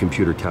 Have the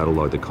computer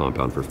catalog the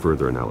compound for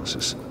further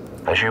analysis.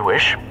 As you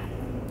wish.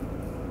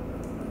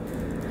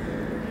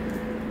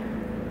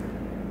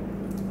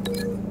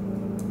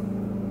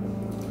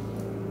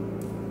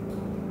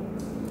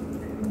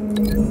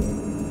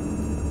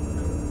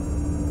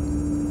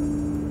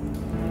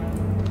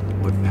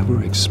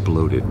 Whatever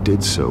exploded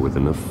did so with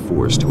enough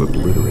force to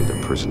obliterate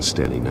the person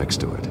standing next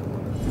to it.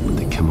 But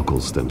the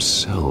chemicals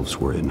themselves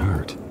were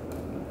inert,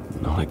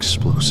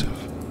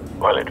 non-explosive.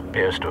 Well, it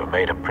appears to have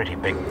made a pretty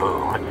big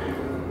boom.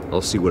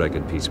 I'll see what I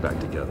can piece back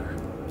together.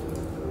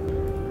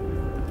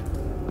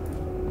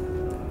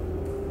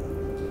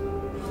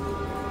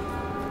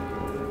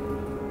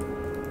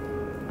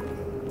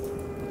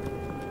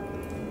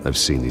 I've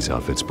seen these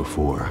outfits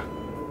before.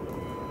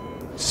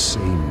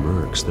 Same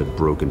mercs that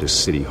broke into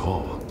City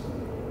Hall.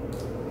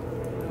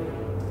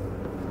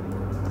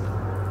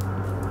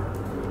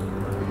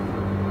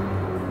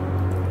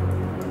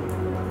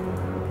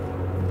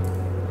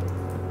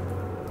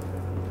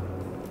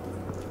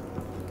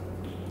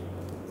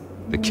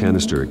 The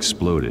canister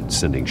exploded,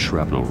 sending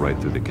shrapnel right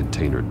through the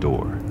container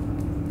door.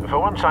 For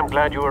once, I'm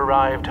glad you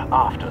arrived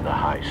after the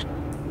heist.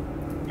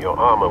 Your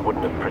armor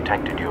wouldn't have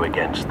protected you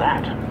against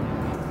that.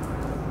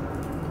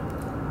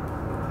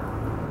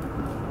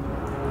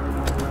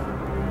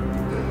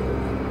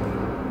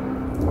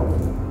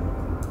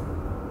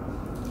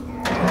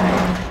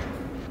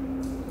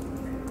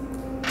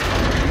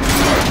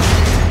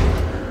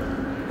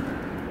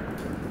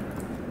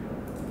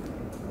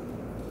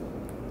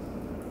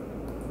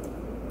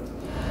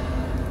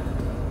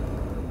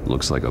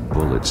 Looks like a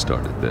bullet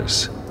started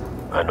this.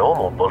 A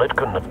normal bullet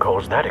couldn't have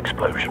caused that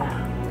explosion.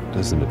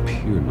 Doesn't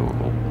appear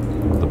normal.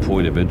 The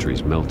point of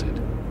entry's melted.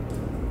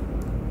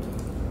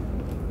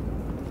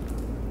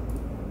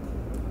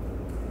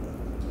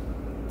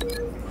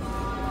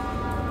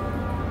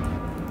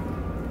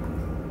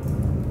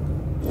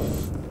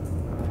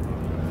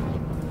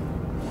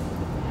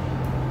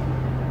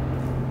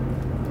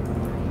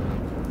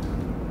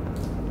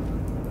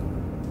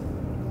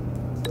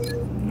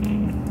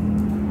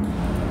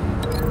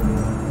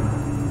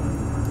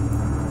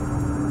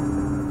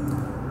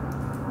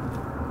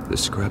 The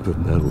scrap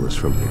of metal is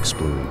from the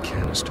exploding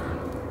canister.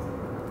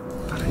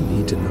 But I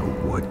need to know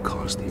what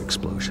caused the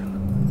explosion.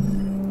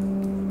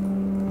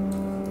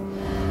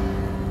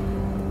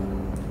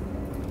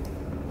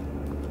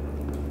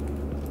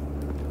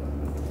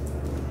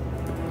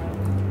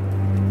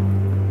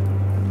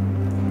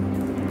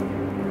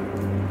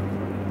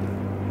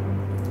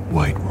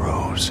 White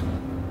Rose.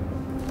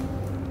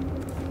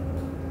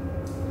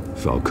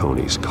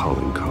 Falcone's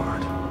calling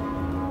card.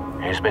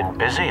 He's been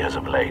busy as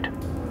of late.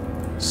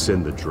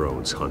 Send the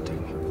drones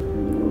hunting.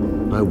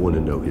 I want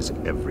to know his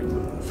every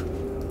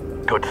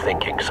move. Good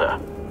thinking, sir.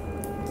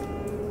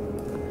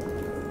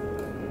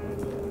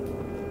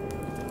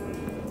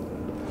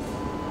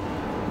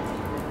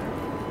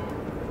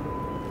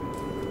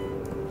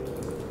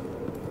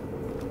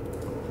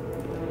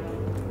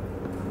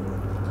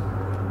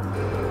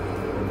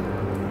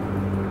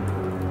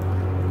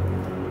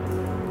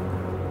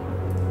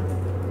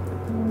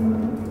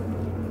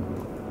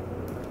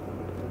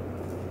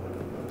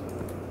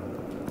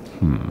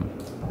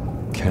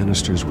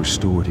 Canisters were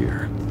stored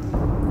here.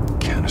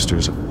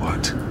 Canisters of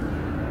what?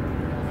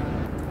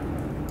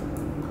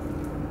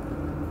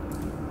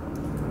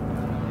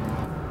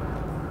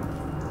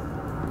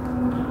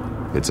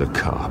 It's a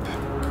cop.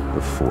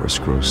 The force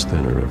grows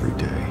thinner every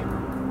day.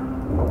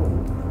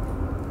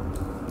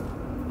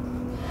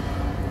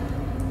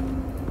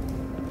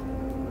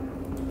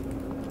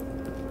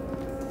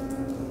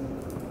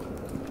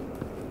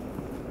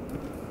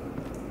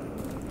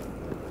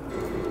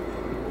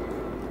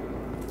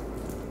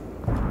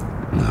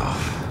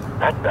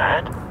 That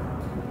bad?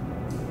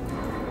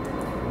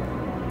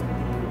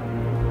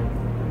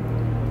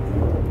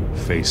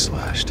 Face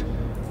slashed.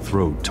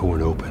 Throat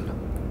torn open.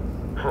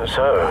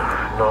 So,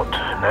 not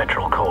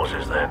natural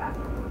causes then.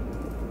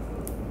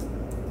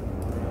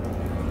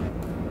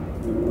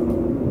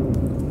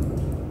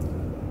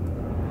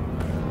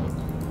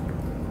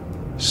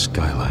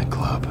 Skyline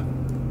Club.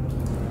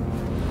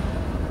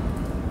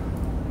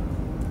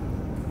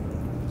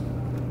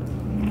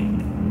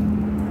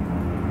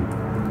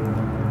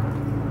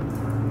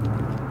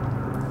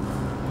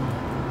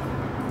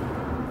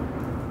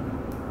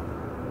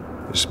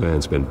 This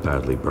man's been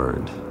badly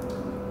burned,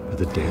 but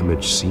the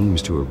damage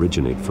seems to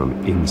originate from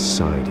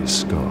inside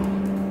his skull.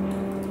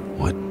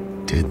 What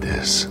did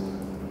this?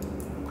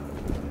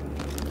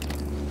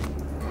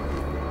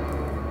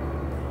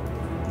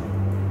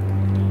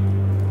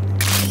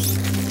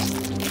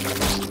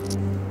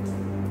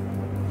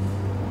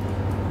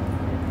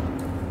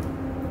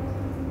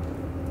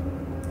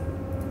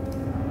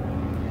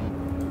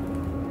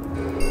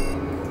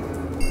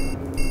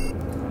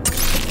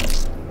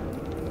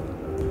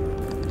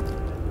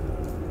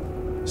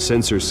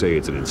 Sensors say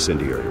it's an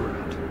incendiary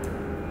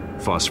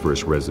round.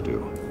 Phosphorus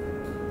residue.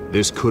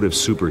 This could have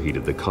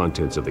superheated the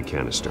contents of the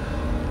canister,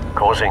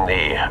 causing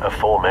the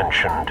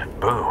aforementioned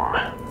boom.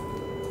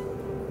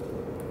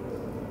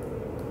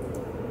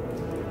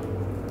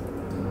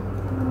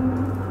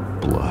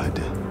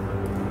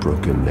 Blood,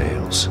 broken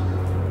nails,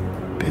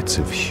 bits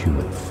of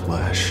human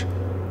flesh.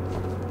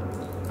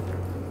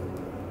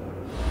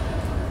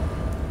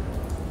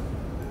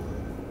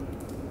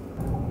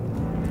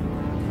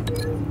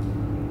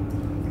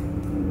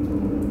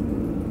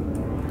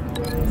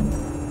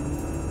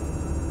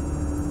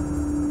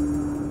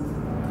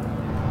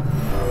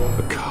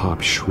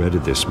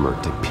 Shredded this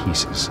merc to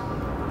pieces,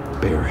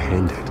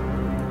 barehanded.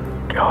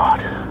 God,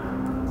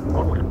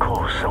 what would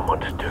cause someone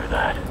to do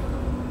that?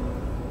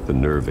 The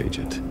nerve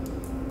agent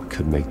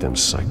could make them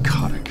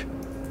psychotic.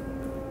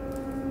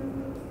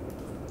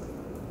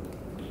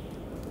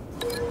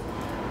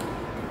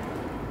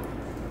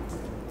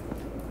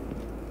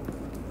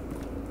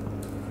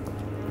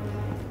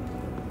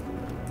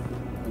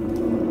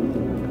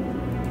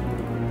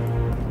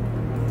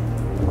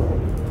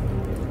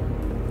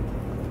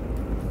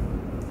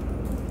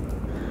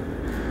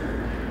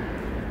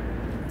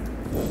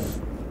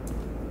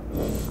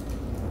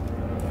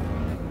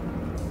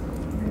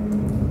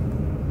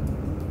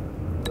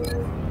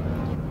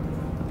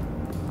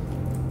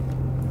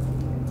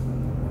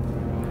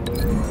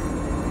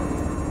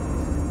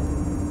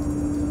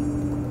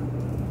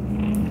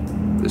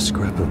 This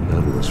scrap of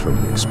metal is from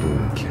an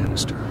exploded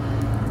canister.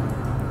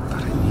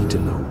 But I need to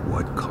know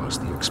what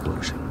caused the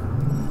explosion.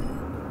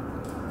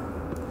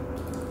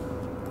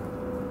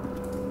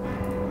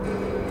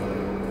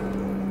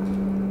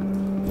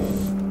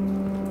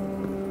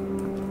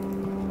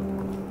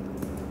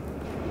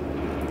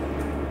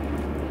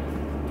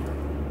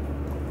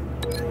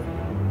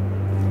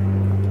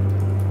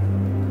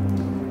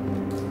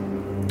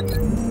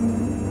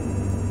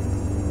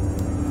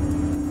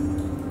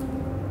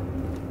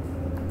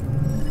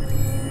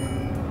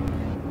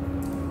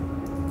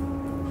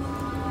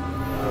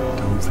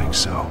 Think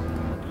so.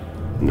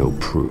 No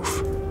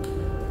proof.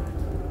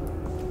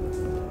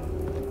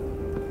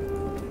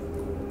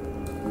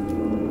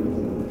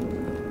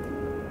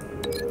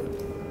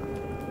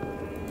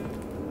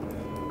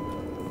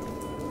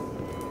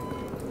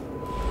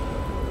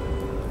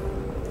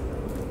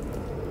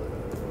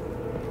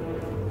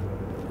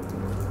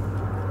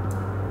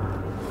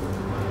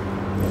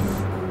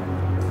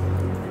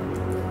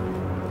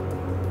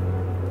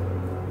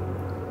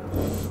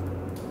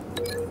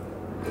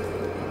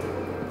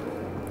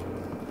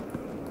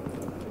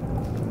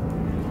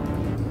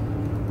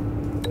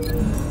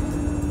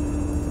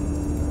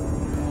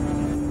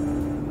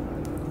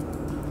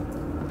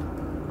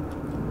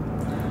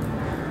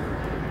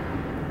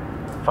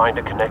 Find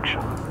a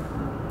connection.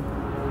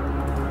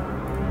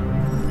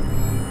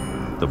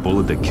 The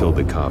bullet that killed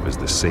the cop is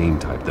the same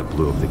type that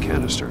blew up the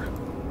canister.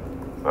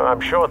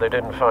 I'm sure they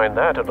didn't find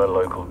that at a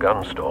local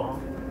gun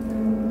store.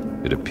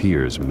 It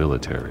appears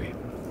military.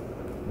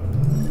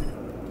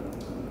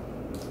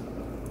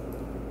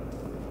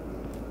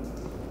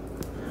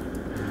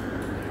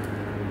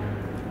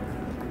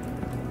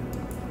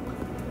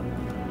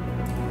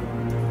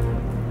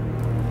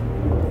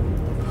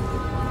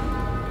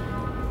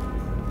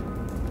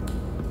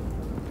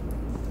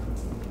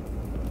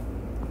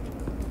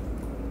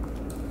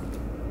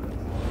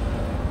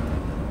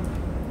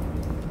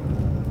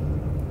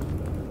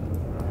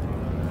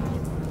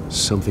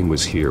 Something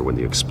was here when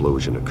the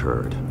explosion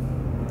occurred.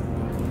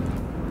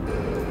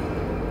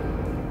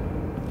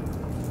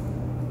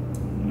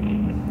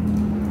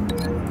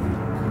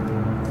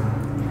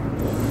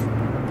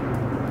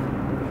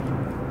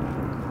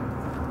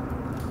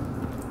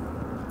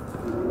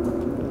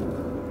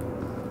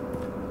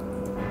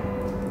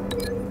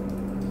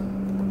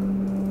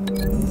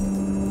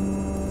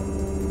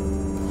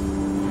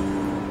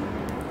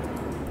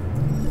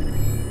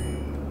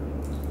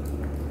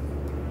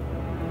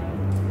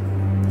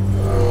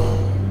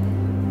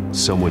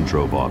 Someone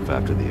drove off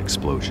after the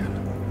explosion.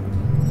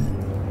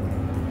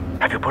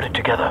 Have you put it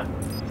together?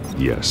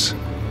 Yes.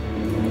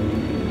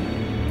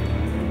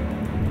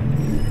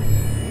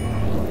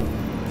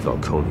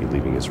 Falcone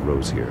leaving his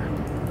rose here.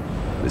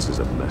 This is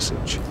a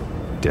message.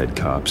 Dead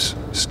cops,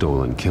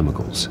 stolen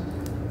chemicals.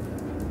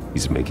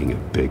 He's making a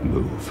big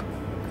move.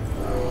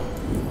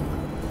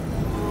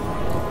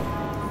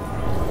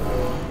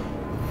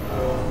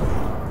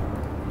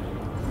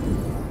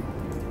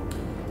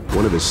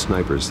 One of his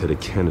snipers hit a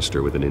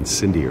canister with an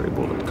incendiary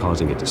bullet,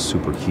 causing it to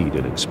superheat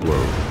and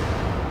explode.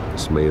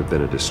 This may have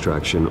been a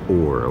distraction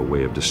or a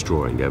way of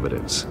destroying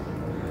evidence.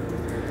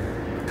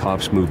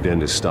 Cops moved in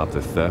to stop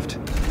the theft.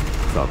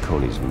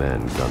 Falcone's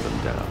men gunned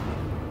them down.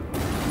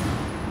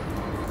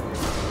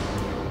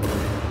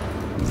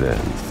 Then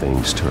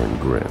things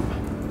turned grim.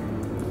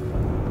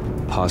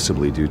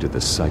 Possibly due to the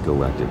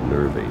psychoactive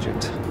nerve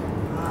agent.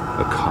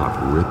 A cop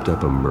ripped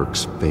up a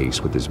merc's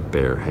face with his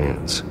bare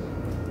hands.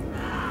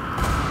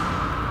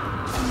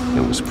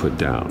 And was put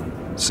down.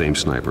 Same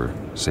sniper,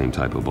 same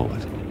type of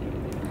bullet.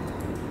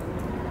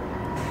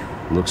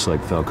 Looks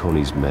like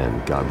Falcone's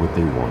men got what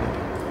they wanted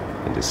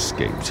and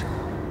escaped.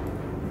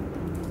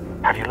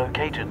 Have you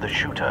located the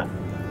shooter?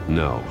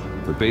 No,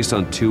 but based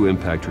on two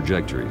impact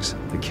trajectories,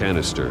 the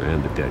canister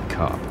and the dead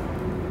cop,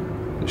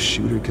 the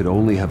shooter could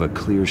only have a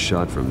clear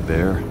shot from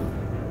there,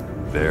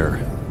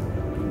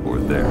 or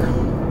there,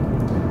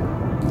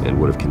 and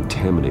would have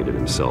contaminated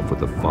himself with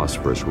the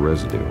phosphorus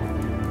residue.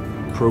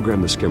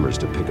 Program the skimmers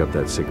to pick up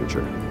that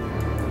signature.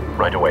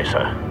 Right away,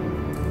 sir.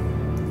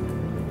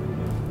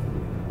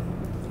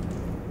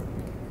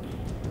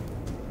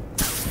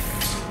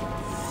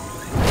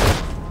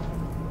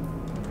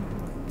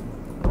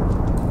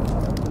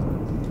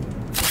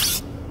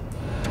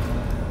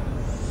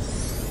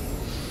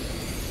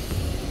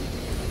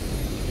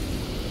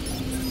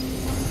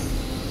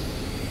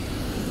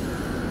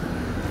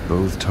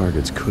 Both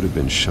targets could have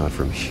been shot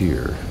from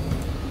here,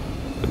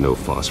 but no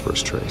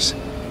phosphorus trace.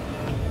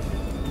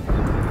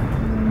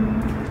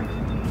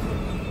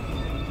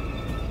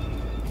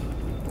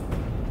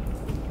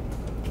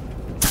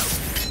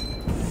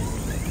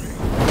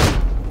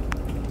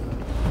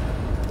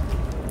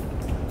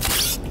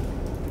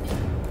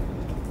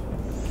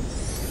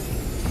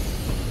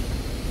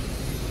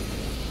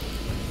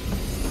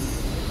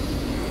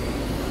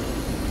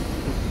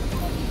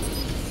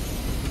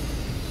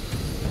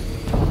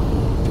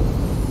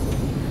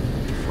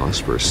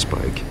 Phosphorus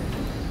spike.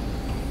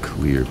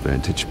 Clear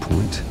vantage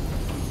point.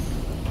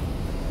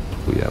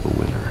 We have a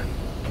winner.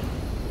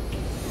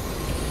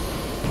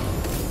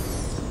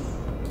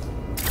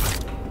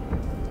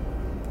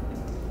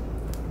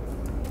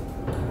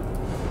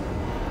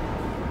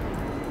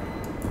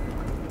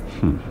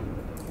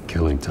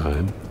 Killing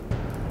time.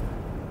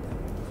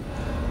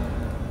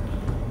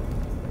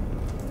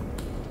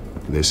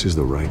 This is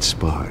the right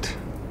spot.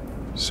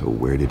 So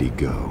where did he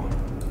go?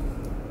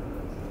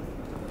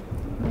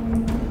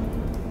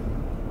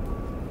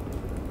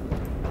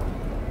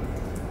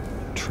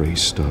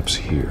 Trace stops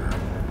here.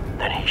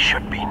 Then he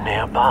should be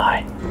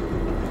nearby.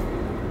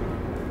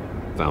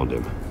 Found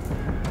him.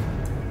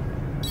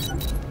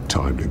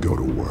 Time to go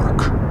to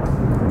work.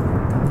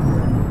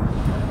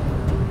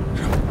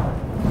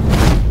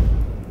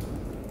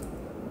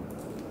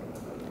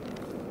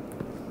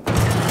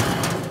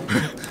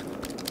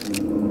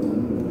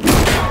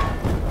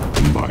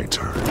 My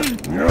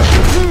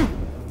turn.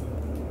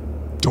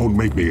 Don't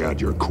make me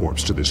add your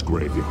corpse to this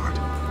graveyard.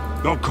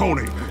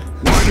 Falcone,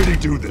 why did he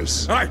do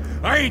this? I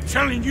ain't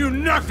telling you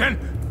nothing!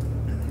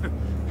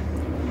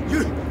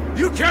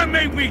 You can't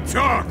make me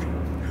talk!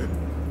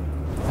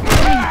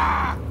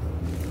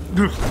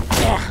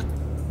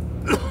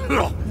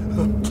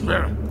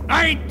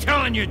 I ain't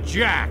telling you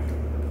jack!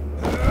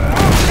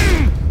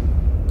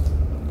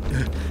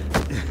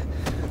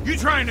 You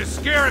trying to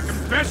scare a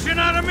confession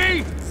out of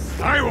me?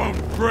 I won't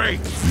break!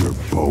 Your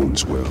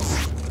bones will.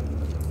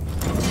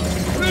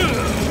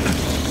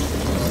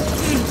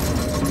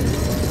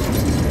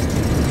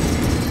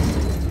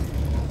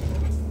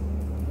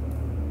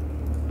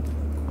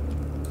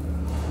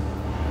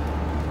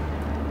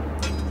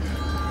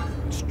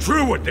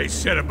 true what they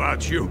said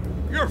about you.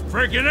 You're a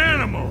freaking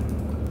animal.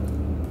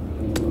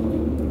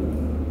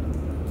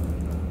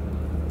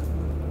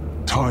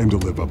 Time to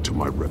live up to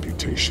my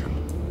reputation.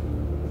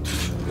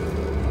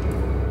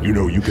 You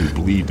know you can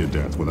bleed to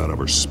death without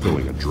ever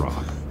spilling a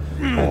drop.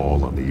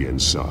 All on the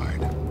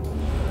inside.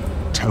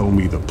 Tell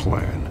me the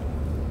plan,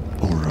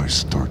 or I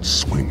start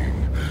swinging.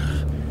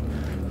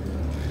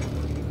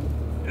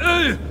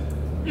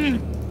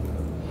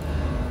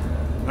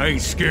 I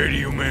ain't scared of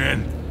you,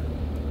 man.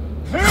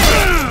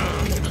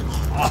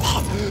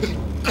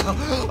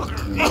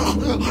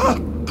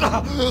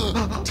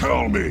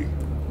 Tell me!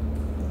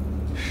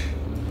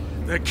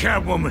 That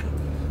Catwoman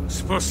was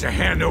supposed to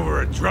hand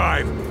over a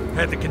drive.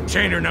 Had the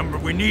container number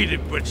we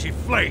needed, but she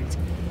flaked.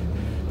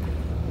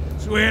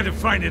 So we had to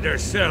find it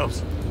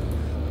ourselves.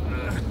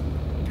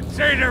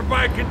 Container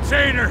by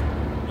container.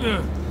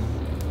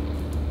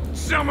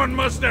 Someone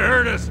must have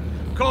heard us.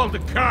 Called the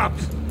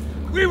cops.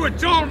 We were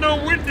told no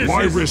witnesses.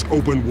 Why risk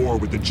open war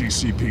with the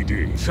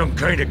GCPD? Some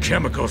kind of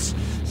chemicals.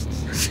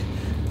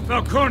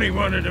 Falcone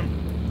wanted them.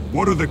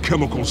 What are the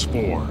chemicals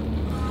for?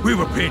 We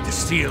were paid to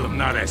steal them,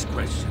 not ask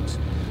questions.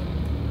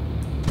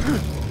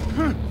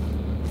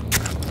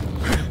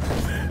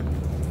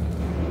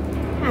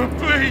 Oh,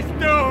 please,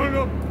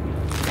 no.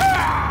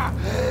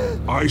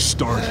 I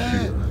start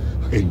here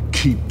and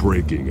keep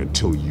breaking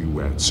until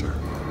you answer.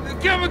 The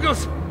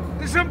chemicals!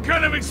 There's some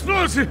kind of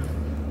explosive!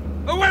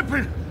 A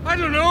weapon! I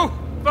don't know!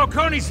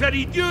 Falcone said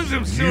he'd use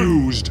them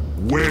soon! Used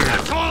where?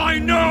 That's all I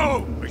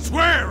know! I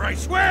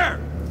swear!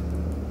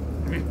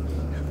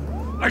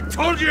 I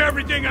told you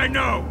everything I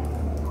know!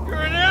 You're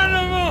an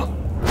animal!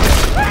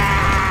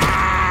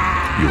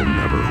 You'll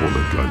never hold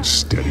a gun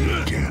steady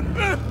again.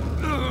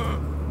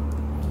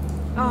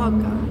 Oh,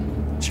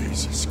 God.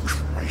 Jesus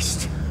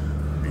Christ.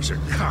 These are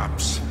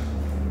cops.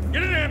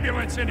 Get an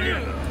ambulance in here!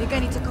 I think I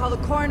need to call the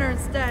coroner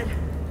instead.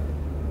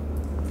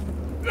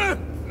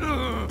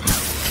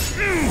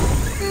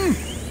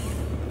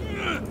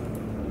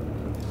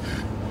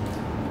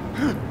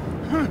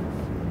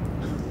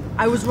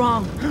 I was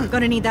wrong.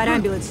 Gonna need that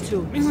ambulance,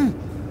 too.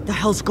 The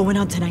hell's going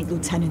on tonight,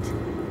 Lieutenant?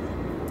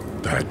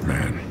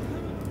 Batman.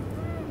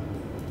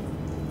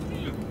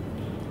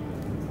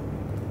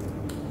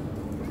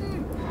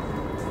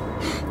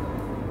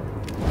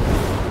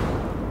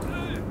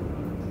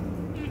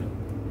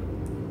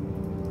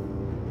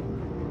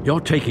 You're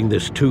taking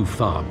this too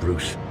far,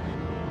 Bruce.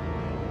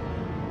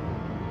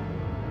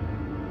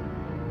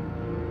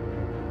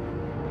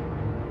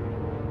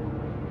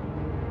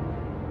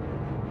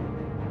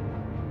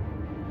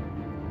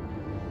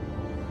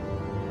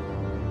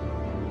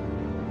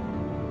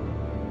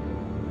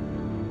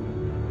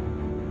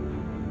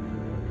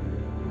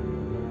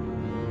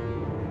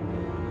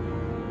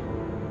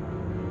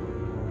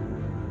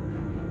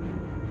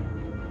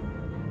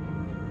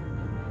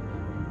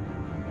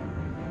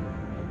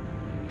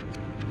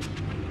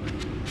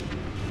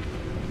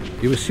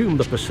 You assume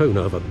the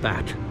persona of a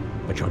bat,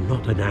 but you're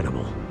not an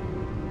animal.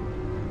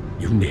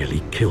 You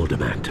nearly killed a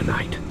man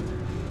tonight.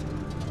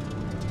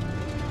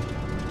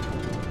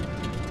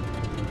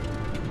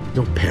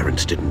 Your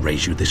parents didn't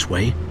raise you this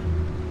way.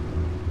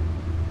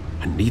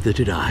 And neither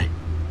did I.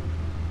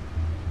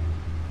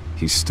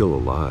 He's still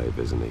alive,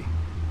 isn't he?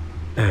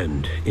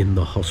 And in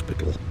the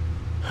hospital.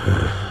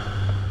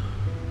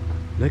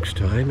 Next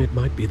time, it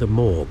might be the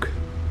morgue.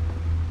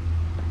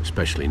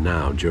 Especially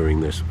now,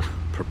 during this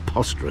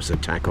preposterous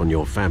attack on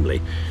your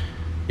family.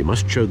 You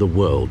must show the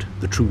world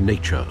the true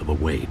nature of a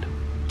Wayne.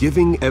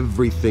 Giving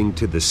everything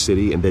to the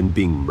city and then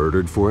being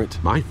murdered for it?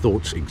 My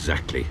thoughts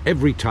exactly.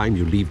 Every time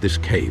you leave this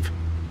cave.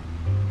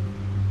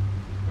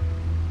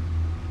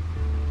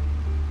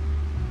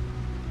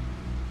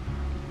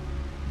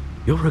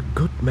 You're a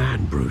good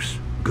man, Bruce.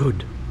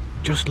 Good.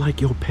 Just like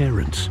your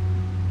parents.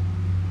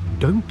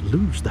 Don't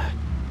lose that.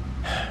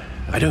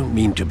 I don't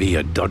mean to be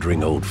a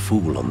doddering old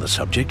fool on the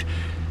subject,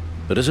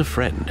 but as a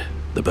friend,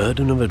 the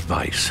burden of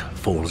advice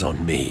falls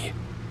on me.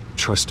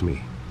 Trust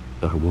me,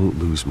 I won't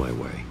lose my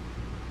way.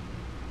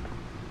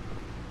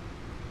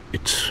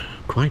 It's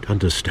quite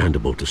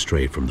understandable to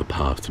stray from the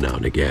path now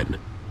and again,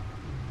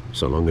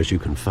 so long as you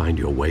can find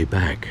your way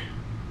back.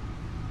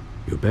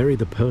 You bury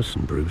the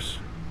person, Bruce,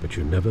 but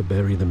you never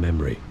bury the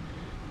memory.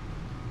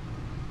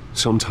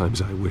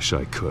 Sometimes I wish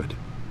I could.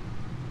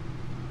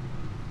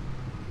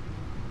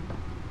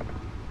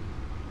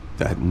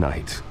 That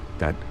night,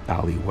 that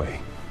alleyway,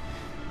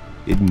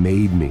 it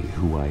made me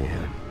who I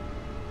am.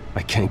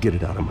 I can't get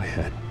it out of my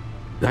head.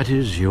 That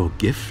is your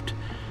gift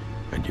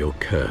and your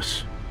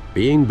curse.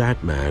 Being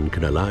Batman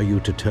can allow you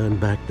to turn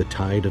back the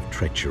tide of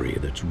treachery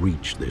that's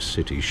reached this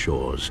city's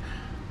shores,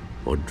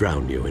 or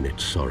drown you in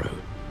its sorrow.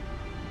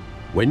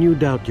 When you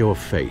doubt your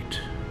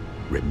fate,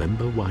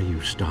 remember why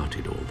you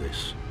started all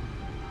this.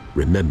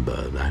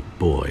 Remember that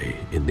boy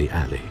in the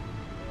alley.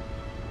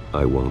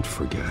 I won't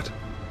forget.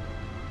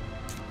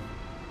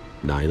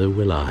 Neither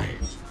will I.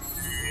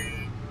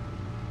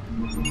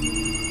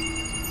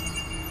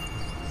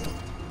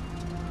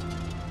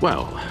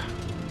 Well,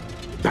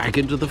 back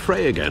into the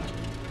fray again.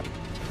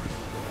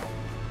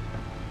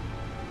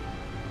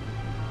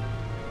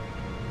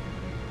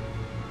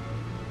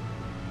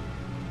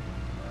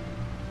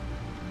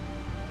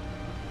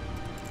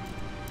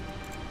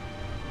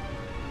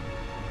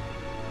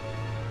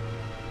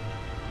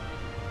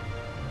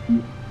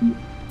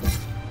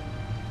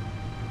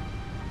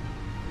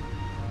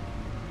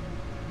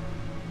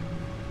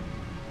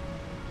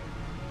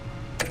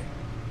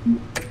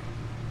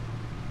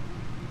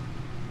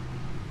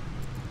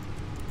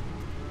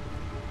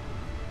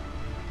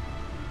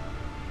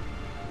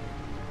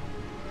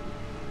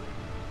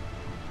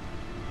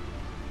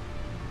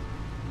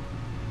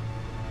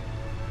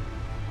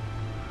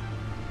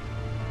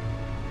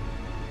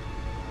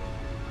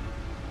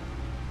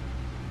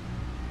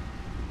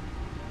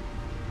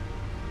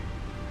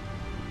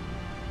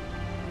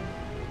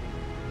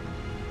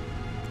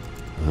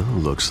 Well,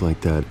 looks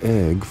like that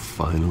egg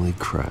finally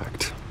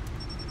cracked.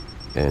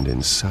 And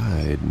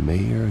inside,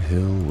 Mayor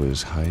Hill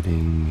was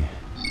hiding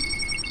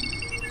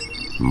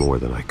more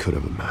than I could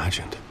have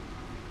imagined.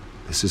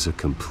 This is a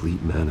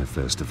complete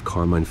manifest of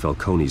Carmine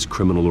Falcone's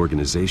criminal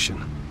organization.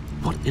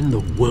 What in the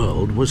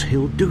world was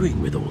Hill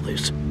doing with all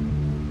this?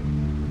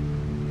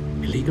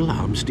 Illegal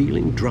arms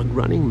dealing, drug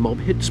running, mob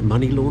hits,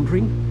 money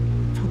laundering?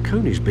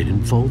 Falcone's been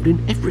involved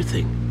in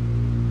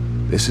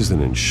everything. This is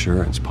an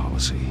insurance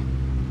policy.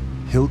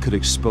 Hill could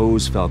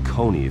expose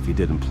Falcone if he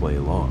didn't play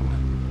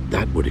along.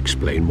 That would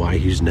explain why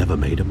he's never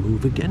made a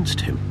move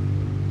against him.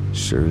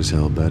 Sure as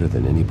hell better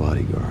than any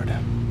bodyguard.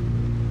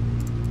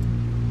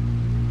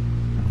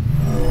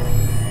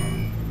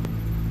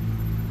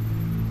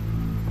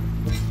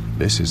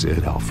 This is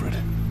it, Alfred.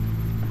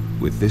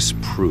 With this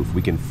proof,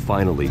 we can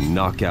finally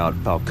knock out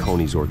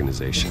Falcone's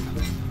organization.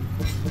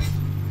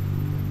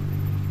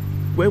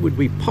 Where would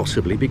we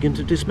possibly begin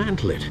to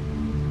dismantle it?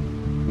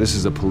 This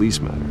is a police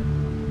matter.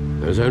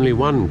 There's only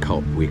one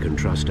cop we can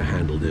trust to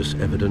handle this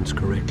evidence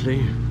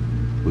correctly.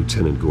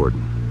 Lieutenant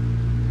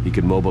Gordon. He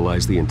could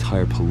mobilize the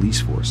entire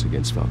police force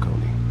against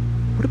Falcone.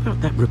 What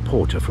about that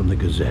reporter from the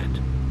Gazette?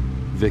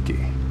 Vicky.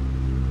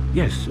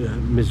 Yes,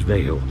 Miss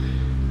Vale.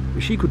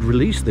 She could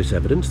release this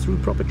evidence through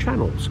proper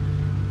channels.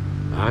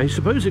 I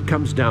suppose it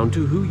comes down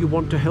to who you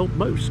want to help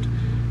most.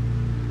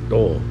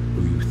 Or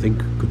who you think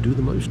could do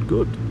the most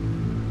good.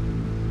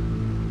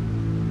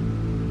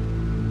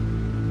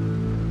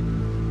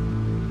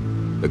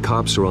 The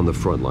cops are on the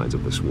front lines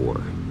of this war.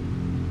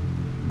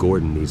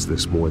 Gordon needs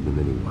this more than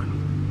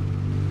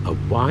anyone. A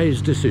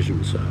wise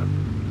decision, sir.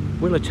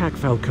 We'll attack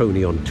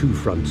Falcone on two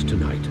fronts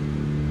tonight.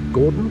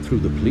 Gordon through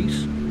the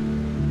police,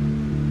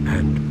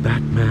 and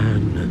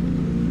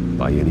Batman...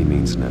 by any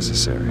means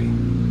necessary.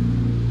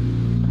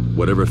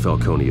 Whatever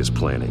Falcone is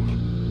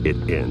planning, it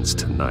ends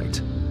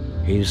tonight.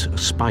 He's a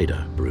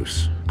spider,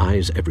 Bruce.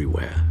 Eyes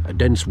everywhere. A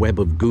dense web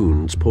of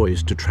goons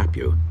poised to trap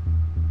you.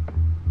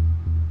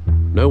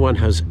 No one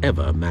has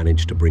ever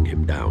managed to bring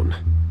him down.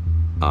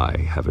 I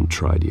haven't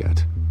tried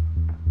yet.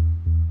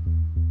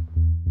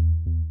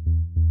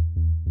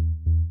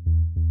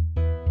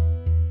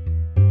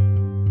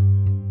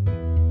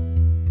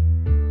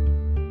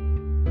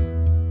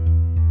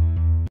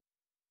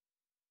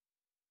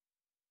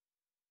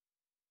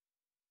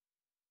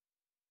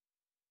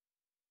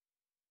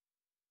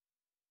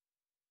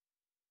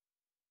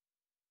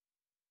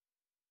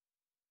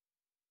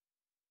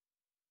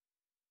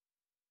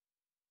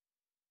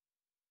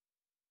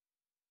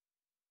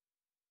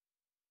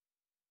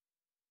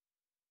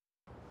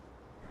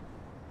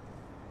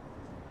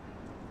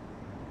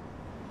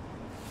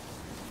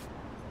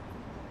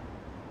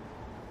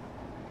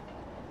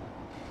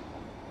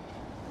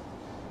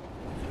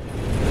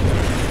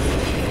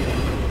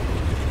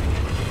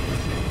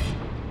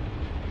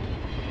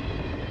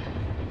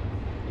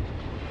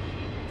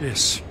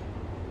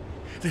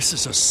 This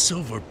is a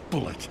silver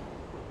bullet.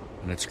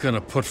 And it's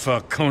gonna put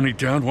Falcone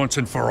down once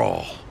and for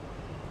all.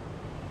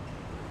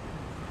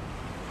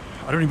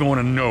 I don't even want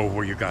to know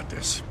where you got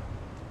this.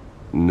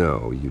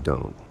 No, you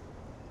don't.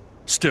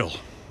 Still,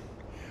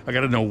 I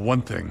gotta know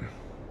one thing.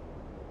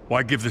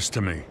 Why give this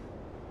to me?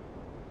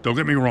 Don't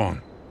get me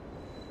wrong.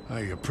 I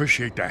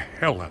appreciate the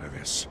hell out of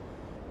this.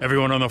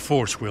 Everyone on the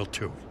force will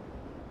too.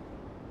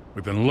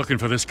 We've been looking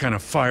for this kind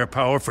of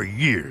firepower for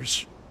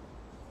years.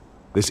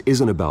 This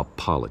isn't about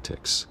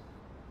politics.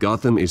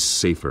 Gotham is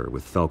safer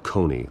with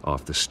Falcone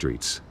off the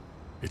streets.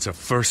 It's a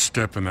first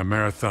step in the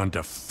marathon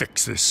to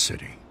fix this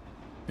city.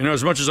 You know,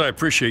 as much as I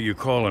appreciate you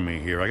calling me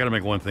here, I gotta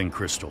make one thing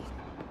crystal.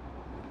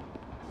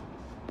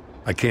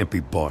 I can't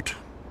be bought.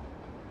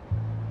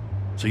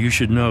 So you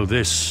should know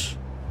this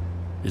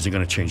isn't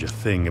gonna change a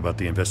thing about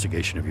the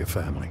investigation of your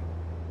family.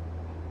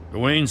 The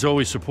Waynes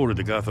always supported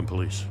the Gotham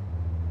police.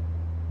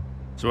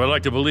 So I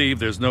like to believe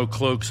there's no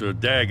cloaks or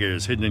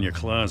daggers hidden in your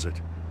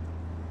closet.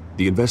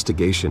 The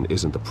investigation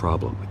isn't the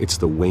problem. It's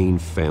the Wayne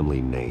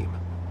family name.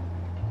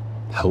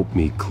 Help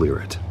me clear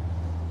it.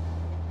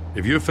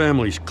 If your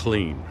family's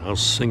clean, I'll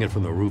sing it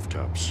from the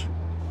rooftops.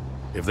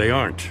 If they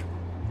aren't,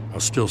 I'll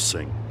still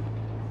sing.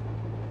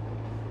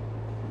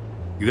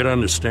 You gotta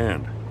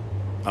understand,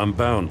 I'm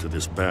bound to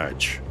this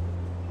badge.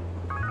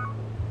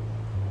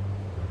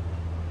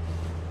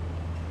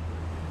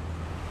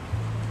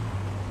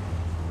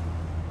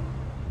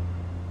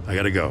 I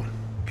gotta go.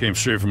 Came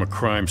straight from a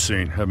crime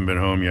scene, haven't been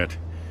home yet.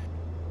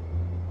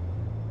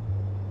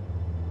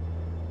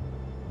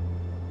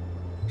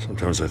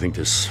 Sometimes I think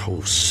this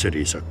whole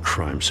city's a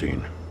crime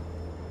scene.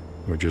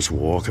 We're just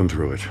walking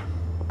through it.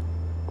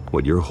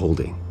 What you're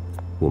holding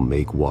will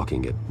make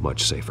walking it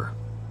much safer.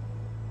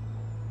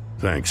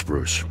 Thanks,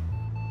 Bruce.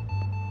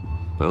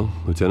 Well,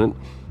 Lieutenant?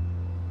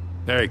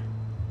 Hey,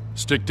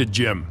 stick to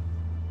Jim.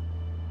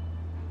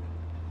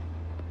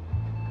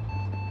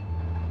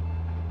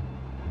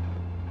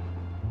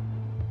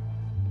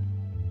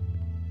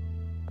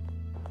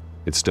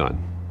 It's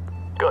done.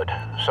 Good.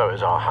 So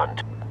is our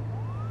hunt.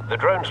 The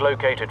drones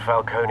located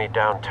Falcone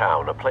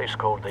downtown, a place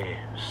called the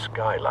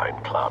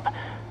Skyline Club.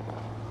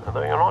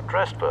 although you're not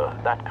dressed for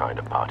that kind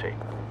of party.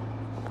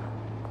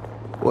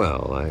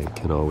 Well, I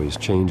can always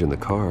change in the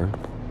car.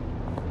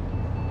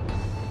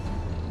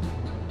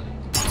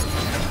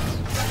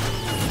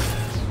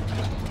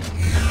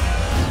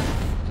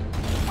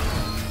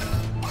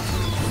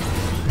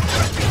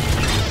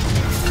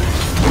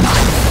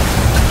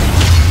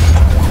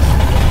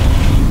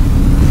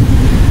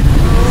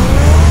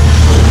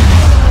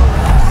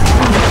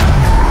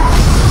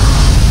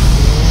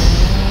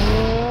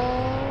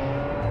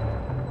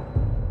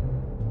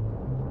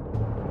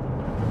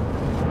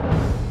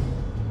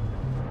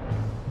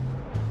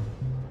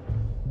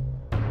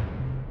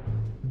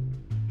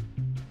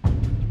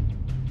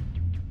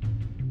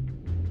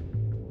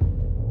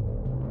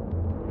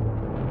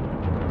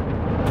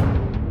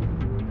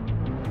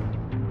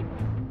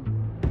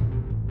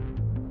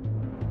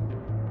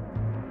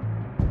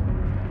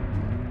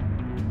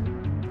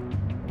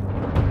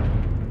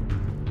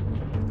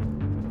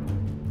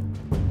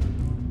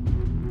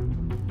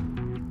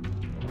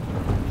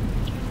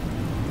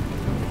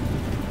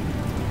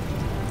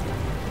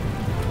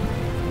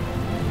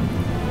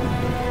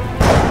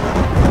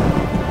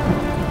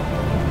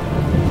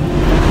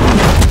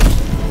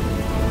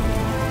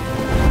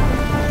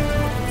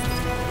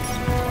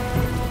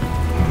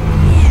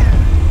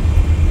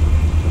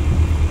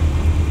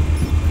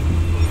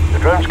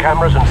 Drone's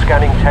cameras and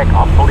scanning tech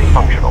are fully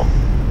functional.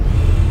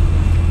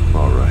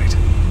 All right.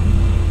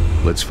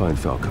 Let's find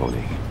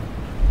Falcone.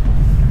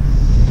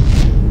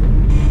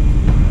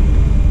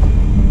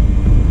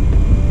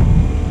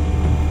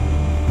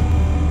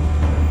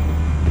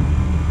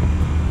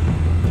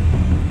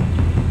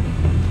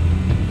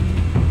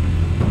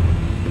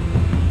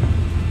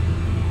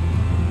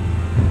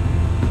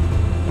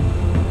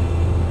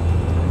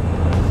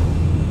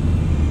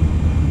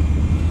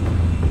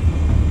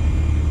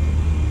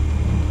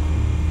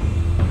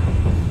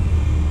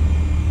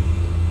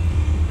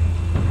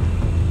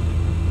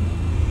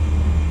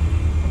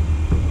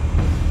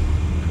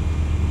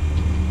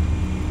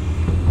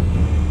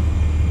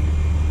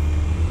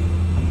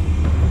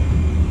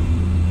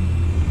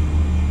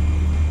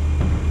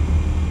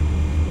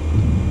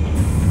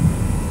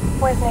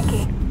 Where's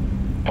Nikki?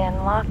 In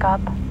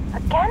lockup.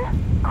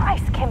 Again?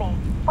 Christ, Kimmy.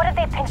 What did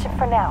they pinch him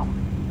for now?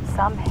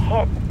 Some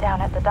hit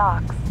down at the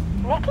docks.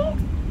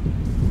 Nikki?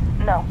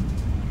 No.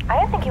 I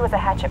didn't think he was a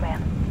hatchet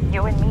man.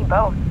 You and me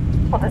both.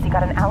 Well, does he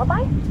got an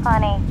alibi?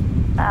 Honey,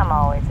 I'm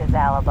always his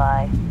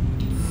alibi.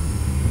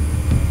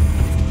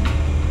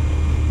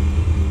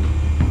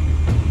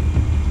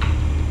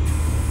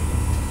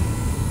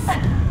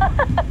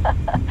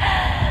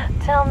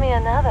 Tell me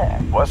another.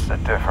 What's the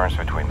difference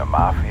between the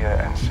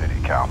Mafia and City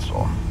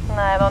Council?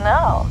 I don't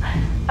know.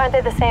 Aren't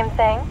they the same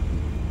thing?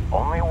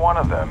 Only one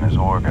of them is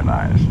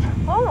organized.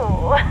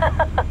 Ooh.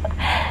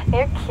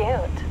 You're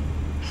cute.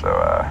 So,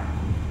 are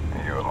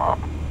you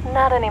alone?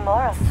 Not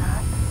anymore, I'm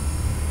not.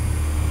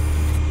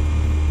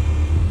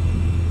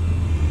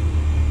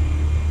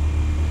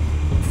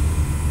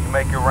 You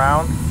make your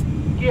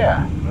round?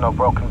 Yeah, no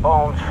broken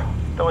bones.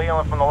 Still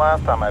healing from the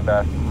last time, I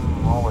bet.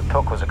 All it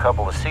took was a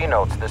couple of C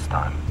notes this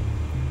time.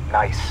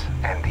 Nice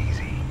and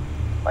easy.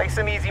 Nice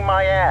and easy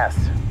my ass.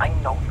 I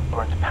know you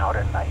burned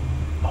powder tonight.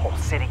 The whole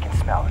city can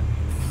smell it.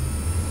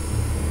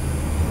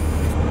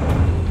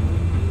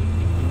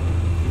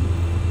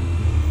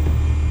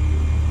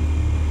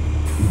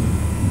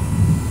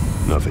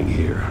 Nothing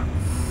here.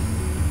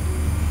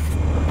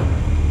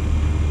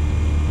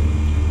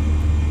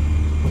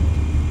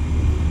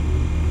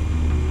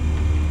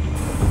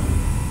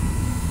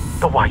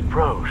 The white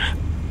rose.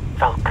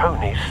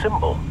 Falcone's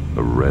symbol.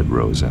 A red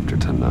rose after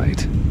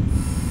tonight.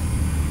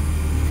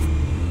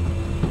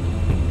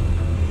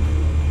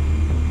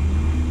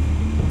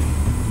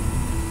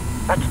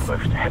 That's the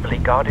most heavily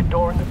guarded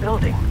door in the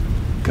building.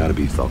 Gotta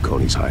be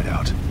Falcone's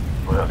hideout.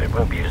 Well, it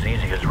won't be as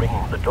easy as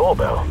ringing the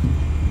doorbell.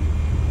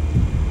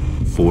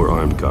 4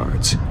 armed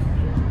guards.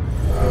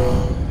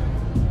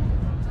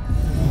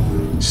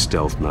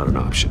 Stealth not an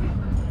option.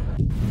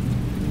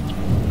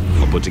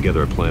 I'll put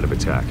together a plan of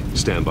attack.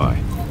 Stand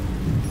by.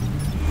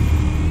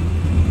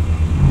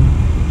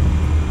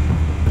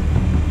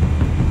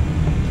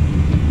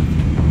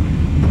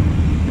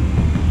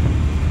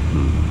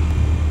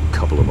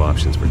 Couple of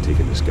options for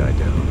taking this guy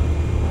down.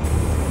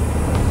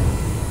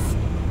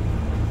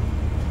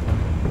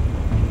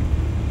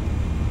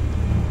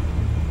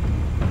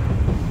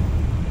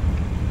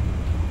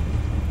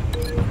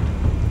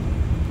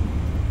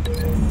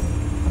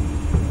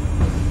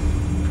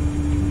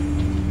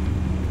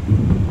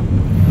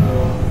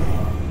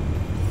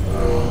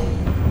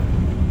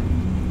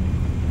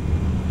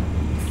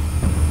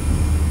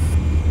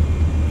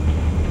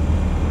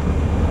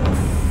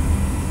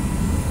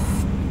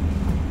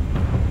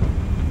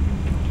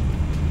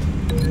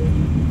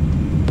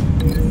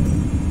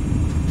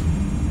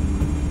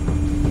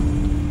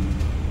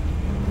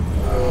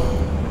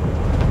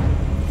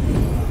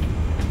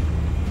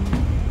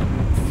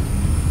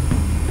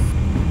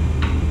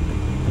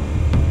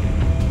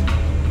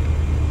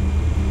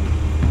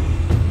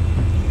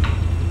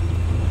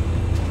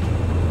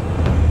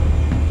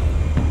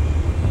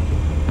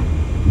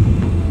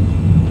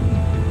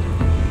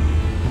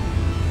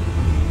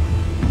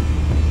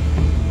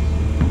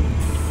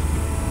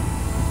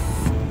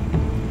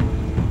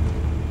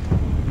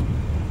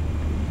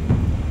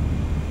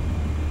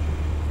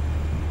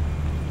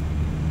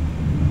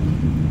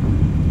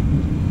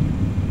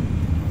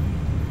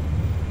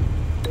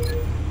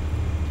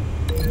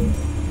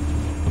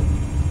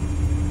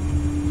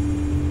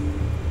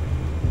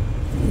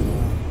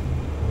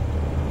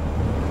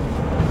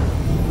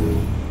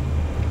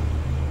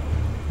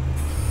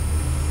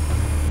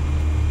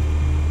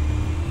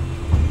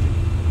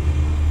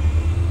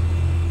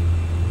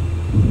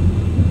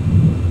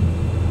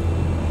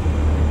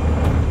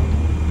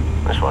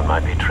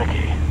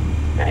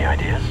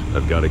 ideas?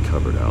 I've got it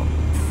covered, Al.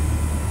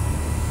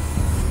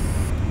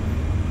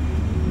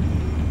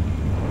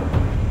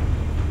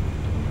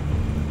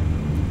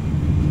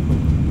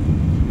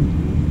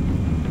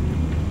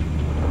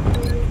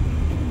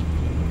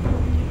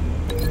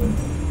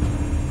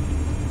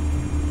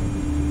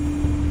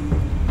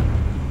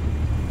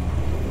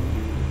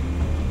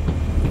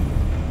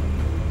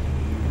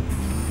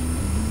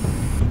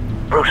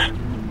 Bruce,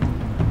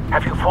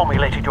 have you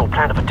formulated your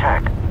plan of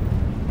attack?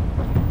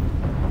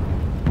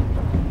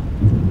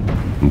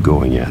 I'm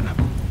going in.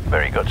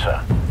 Very good,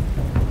 sir.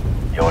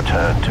 Your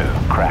turn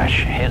to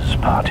crash his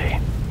party.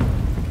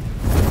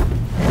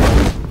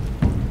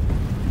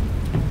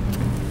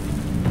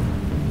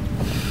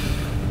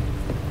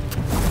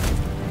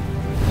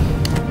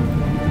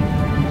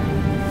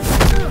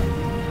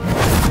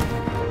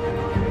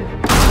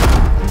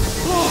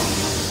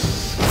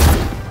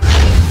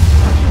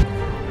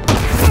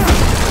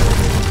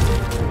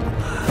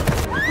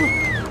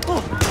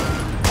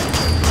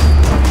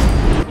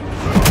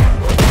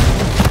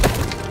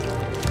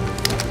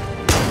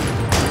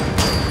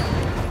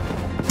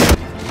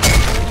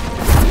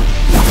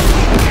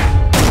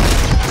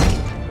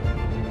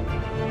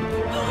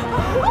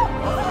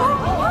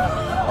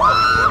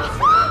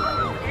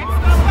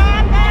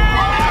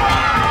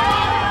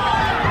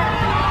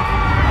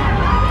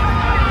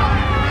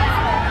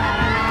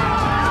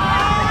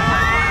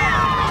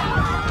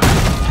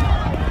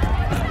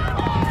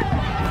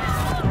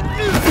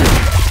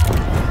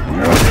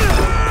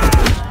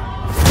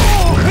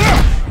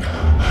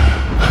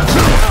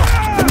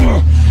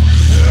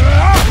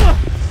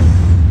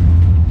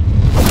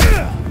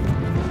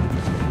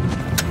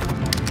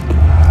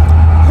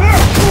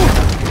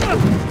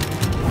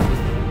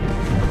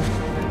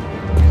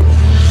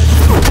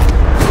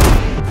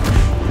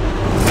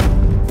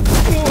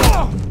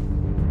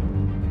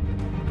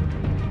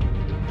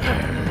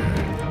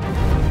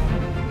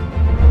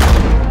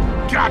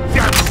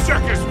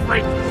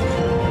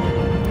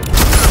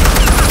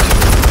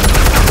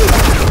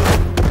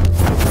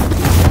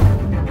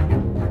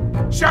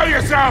 Show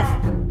yourself!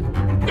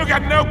 You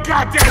got no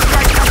goddamn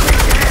right to be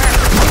here!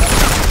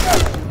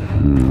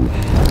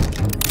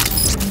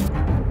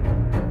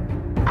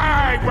 I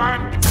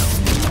run!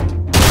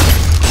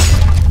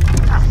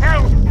 The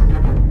hell?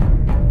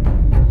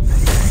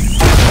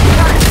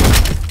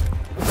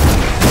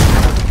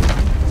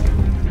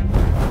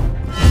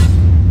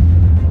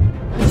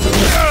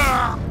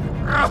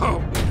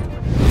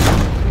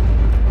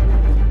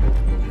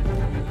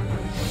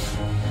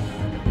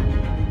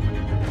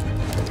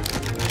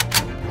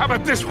 How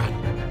about this one?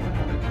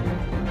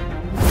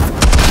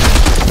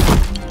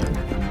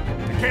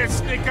 You can't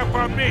sneak up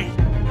on me.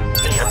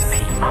 EMP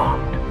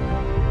armed.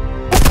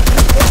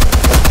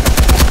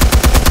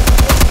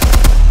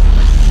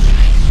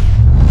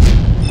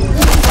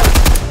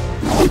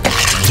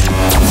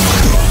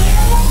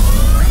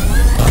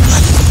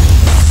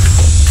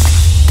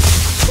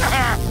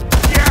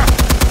 Yeah.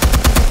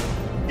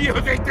 You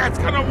think that's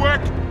gonna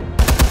work?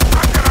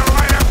 I'm gonna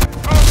light up.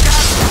 Oh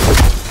God!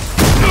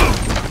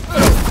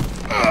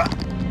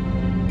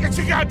 Get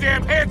your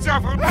goddamn hands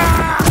off of me!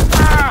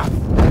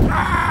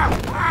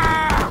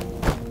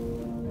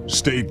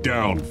 Stay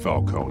down,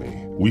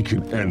 Falcone. We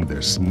can end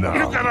this now.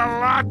 You got a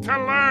lot to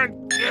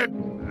learn, kid.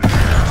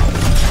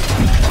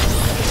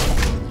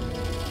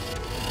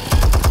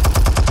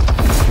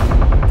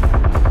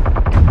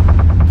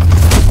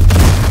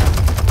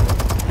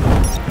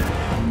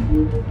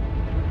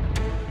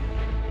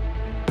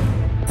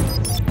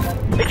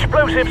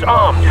 Explosives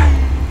armed.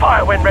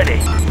 Fire when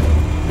ready.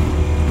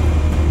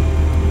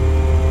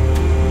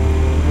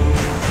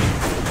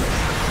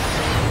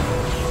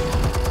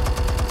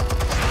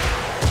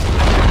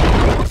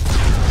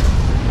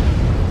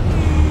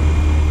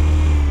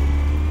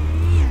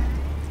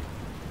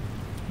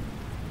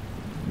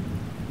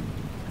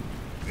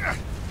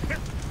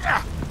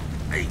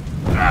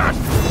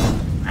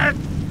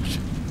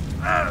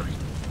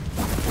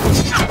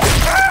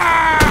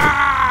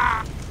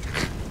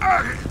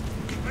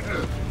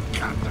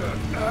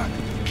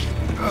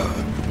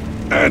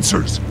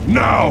 Answers,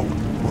 now!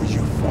 Or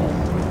you fall.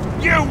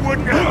 You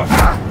wouldn't have...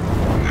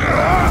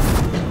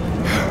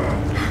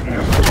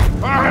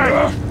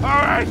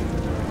 All right.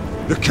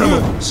 The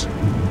chemicals.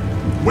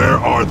 Where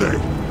are they?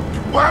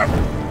 What?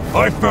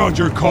 I found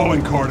your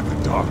calling card at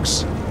the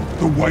docks.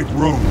 The White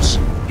Rose.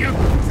 You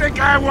think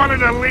I wanted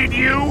to lead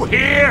you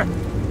here?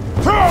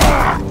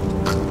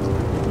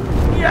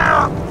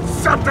 Yeah,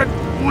 something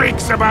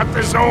reeks about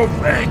this whole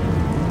thing.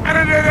 And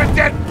it is a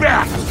dead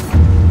bat.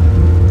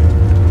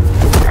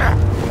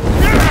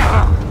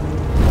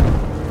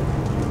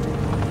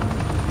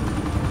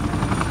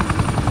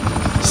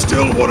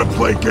 Still want to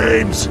play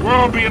games? We're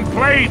all being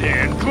played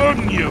here,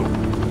 including you.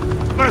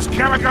 Those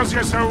chemicals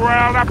you're so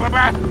riled up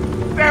about,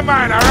 they're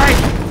mine, all right?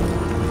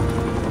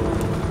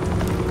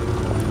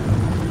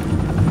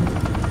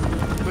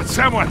 But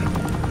someone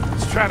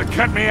is trying to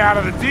cut me out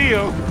of the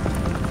deal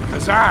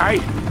because I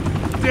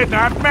did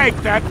not make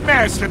that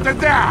mess at the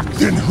docks.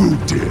 Then who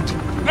did?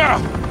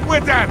 No, we're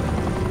done.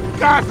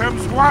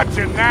 Gotham's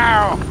watching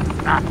now!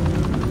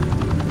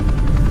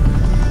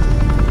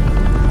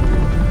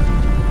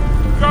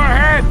 Go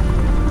ahead!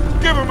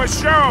 Give him a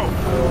show!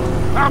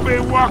 I'll be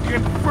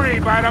walking free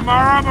by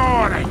tomorrow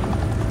morning!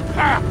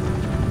 Ha!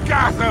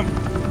 Gotham!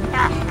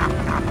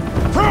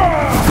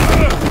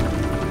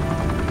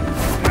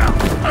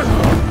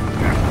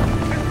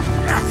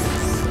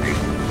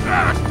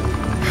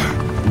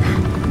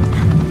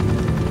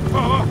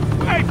 Oh,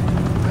 wait!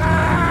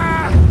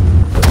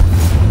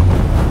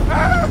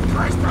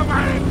 Christ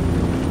almighty!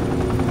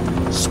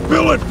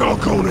 Spill it,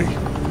 Falcone,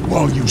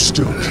 while you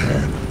still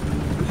can.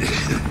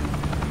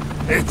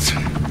 It's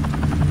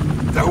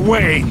the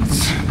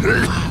Waynes.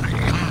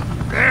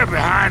 They're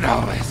behind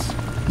all this.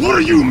 What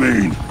do you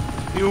mean?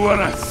 You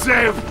wanna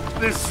save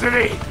this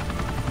city?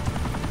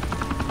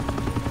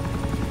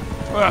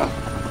 Well,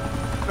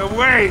 the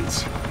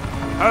Waynes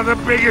are the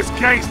biggest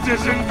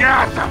gangsters in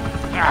Gotham.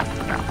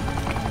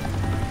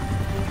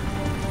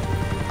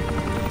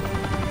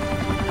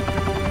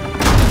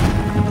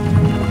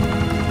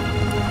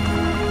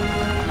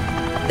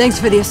 Thanks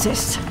for the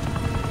assist.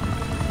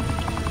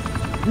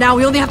 Now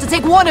we only have to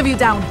take one of you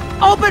down.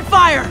 Open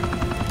fire!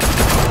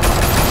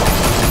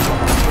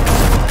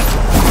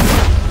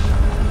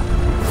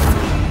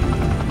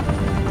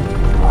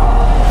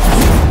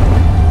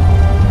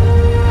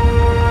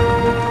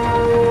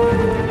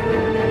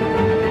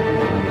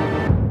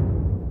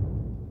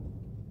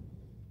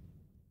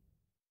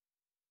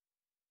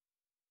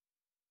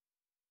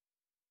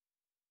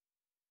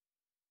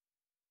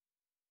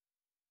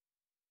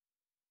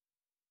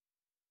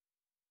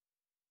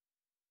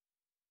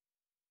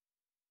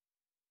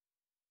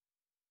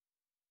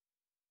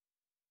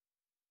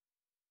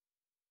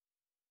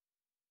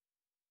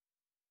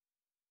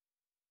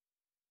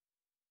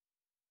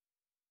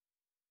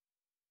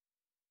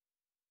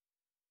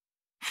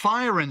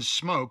 Fire and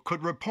smoke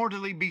could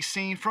reportedly be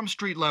seen from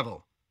street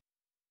level.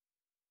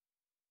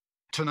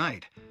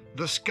 Tonight,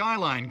 the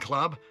Skyline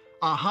Club,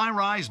 a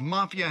high-rise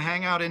mafia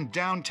hangout in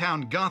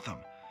downtown Gotham,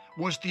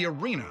 was the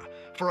arena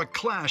for a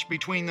clash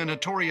between the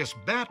notorious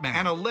Batman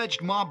and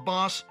alleged mob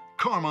boss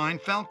Carmine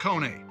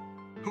Falcone,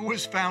 who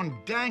was found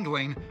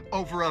dangling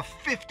over a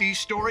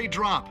 50-story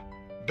drop.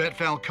 Bet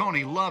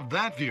Falcone loved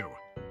that view.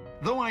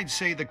 Though I'd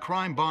say the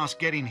crime boss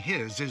getting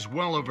his is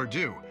well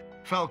overdue,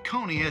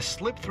 Falcone has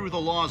slipped through the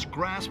law's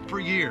grasp for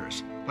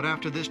years, but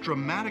after this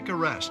dramatic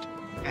arrest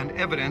and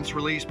evidence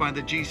released by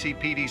the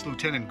GCPD's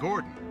Lieutenant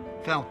Gordon,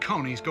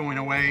 Falcone's going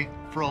away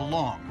for a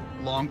long,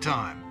 long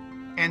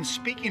time. And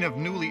speaking of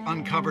newly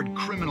uncovered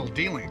criminal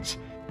dealings,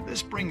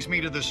 this brings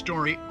me to the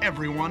story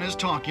everyone is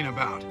talking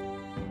about: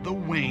 the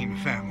Wayne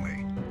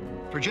family.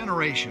 For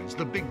generations,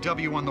 the big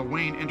W on the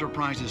Wayne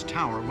Enterprises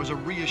Tower was a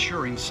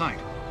reassuring sight.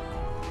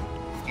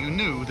 You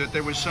knew that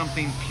there was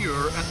something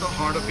pure at the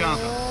heart of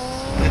Gotham,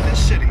 that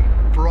this city,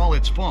 for all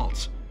its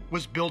faults,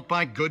 was built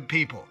by good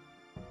people.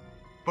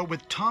 But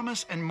with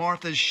Thomas and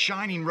Martha's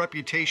shining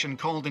reputation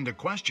called into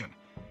question,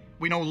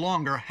 we no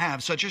longer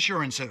have such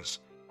assurances.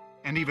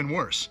 And even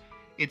worse,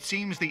 it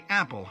seems the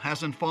apple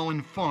hasn't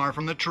fallen far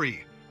from the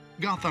tree.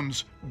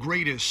 Gotham's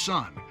greatest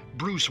son,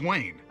 Bruce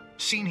Wayne,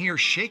 seen here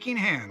shaking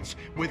hands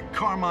with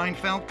Carmine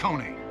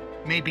Falcone,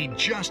 may be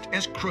just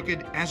as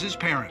crooked as his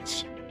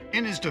parents.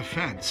 In his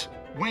defense,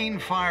 Wayne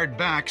fired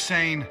back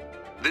saying,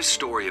 "This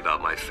story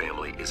about my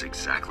family is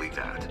exactly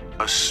that.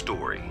 A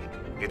story.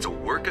 It's a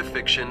work of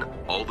fiction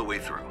all the way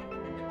through."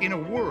 In a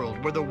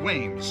world where the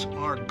Waynes,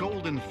 our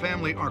golden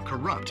family, are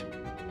corrupt,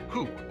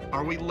 who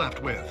are we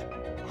left with?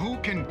 Who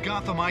can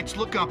Gothamites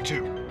look up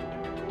to?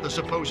 The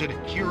supposed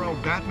hero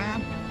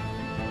Batman?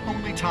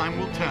 Only time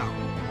will tell.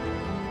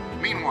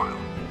 Meanwhile,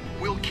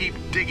 we'll keep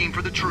digging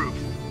for the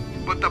truth.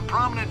 But the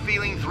prominent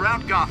feeling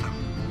throughout Gotham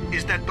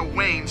is that the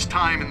Waynes'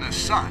 time in the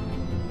sun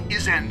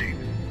is ending.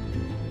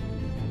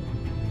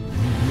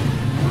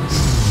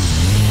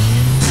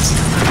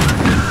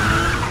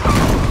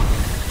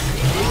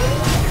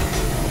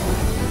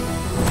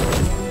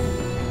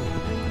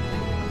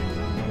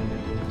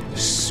 The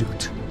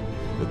suit,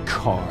 the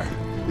car,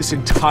 this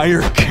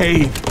entire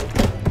cave.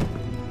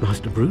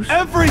 Master Bruce?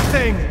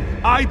 Everything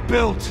I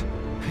built!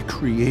 I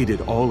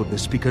created all of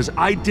this because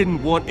I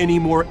didn't want any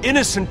more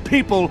innocent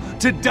people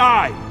to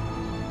die!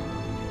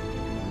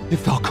 If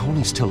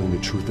Falcone's telling the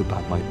truth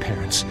about my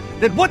parents,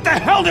 then what the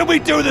hell did we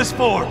do this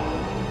for?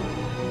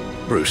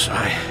 Bruce,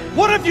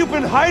 What have you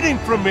been hiding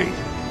from me?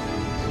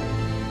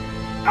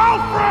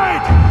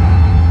 Alfred!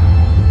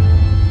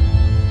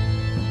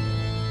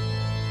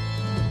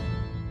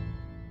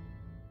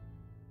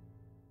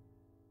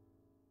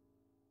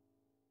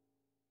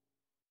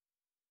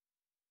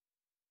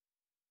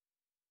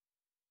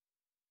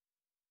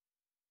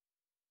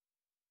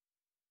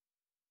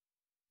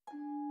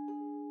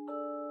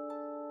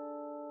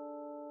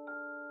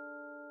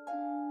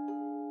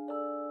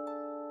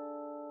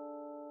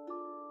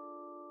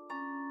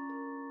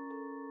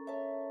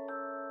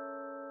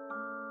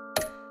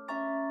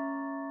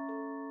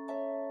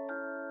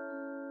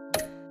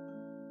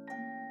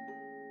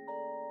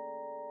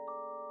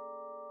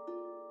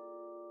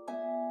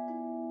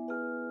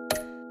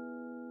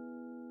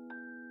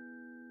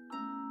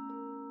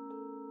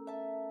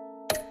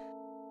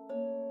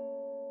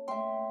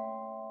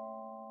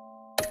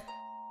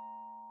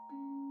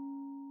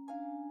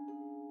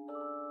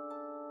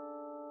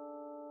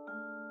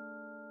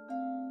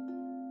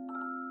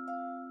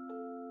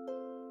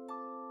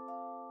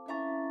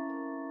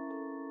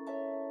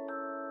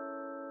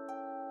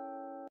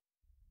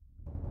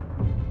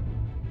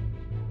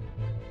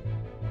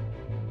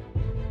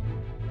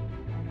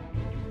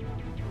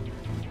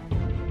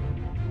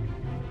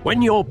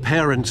 When your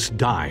parents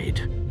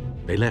died,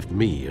 they left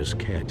me as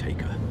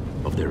caretaker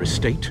of their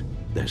estate,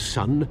 their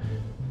son,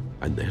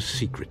 and their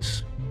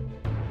secrets.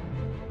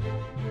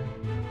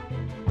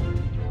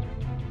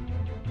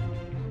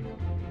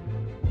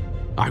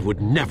 I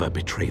would never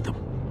betray them.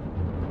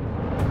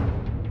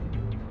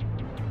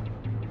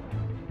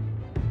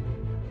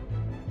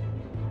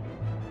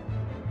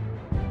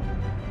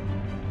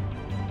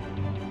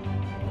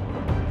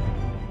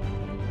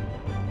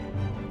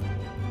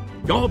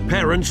 Your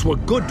parents were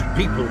good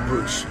people,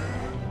 Bruce.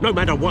 No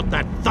matter what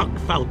that thug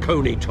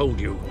Falcone told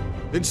you.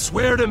 Then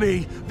swear to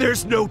me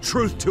there's no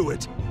truth to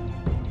it.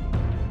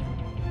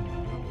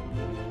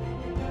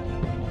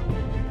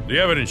 The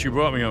evidence you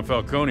brought me on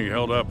Falcone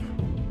held up.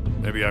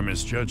 Maybe I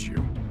misjudged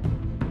you.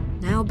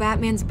 Now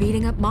Batman's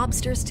beating up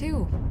mobsters,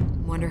 too.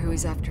 Wonder who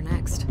he's after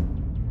next.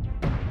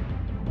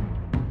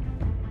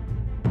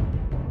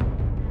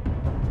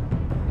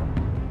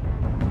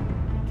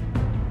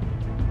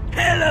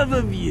 Hell of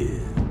a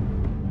view.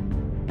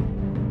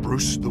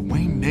 Bruce, the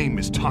Wayne name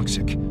is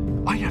toxic.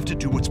 I have to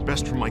do what's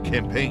best for my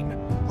campaign.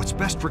 What's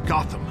best for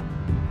Gotham.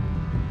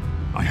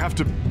 I have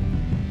to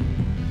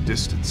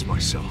distance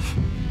myself.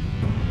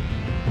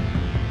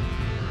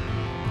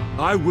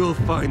 I will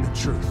find the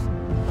truth.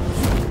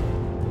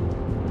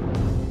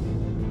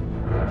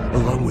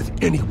 Along with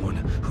anyone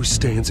who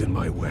stands in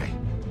my way.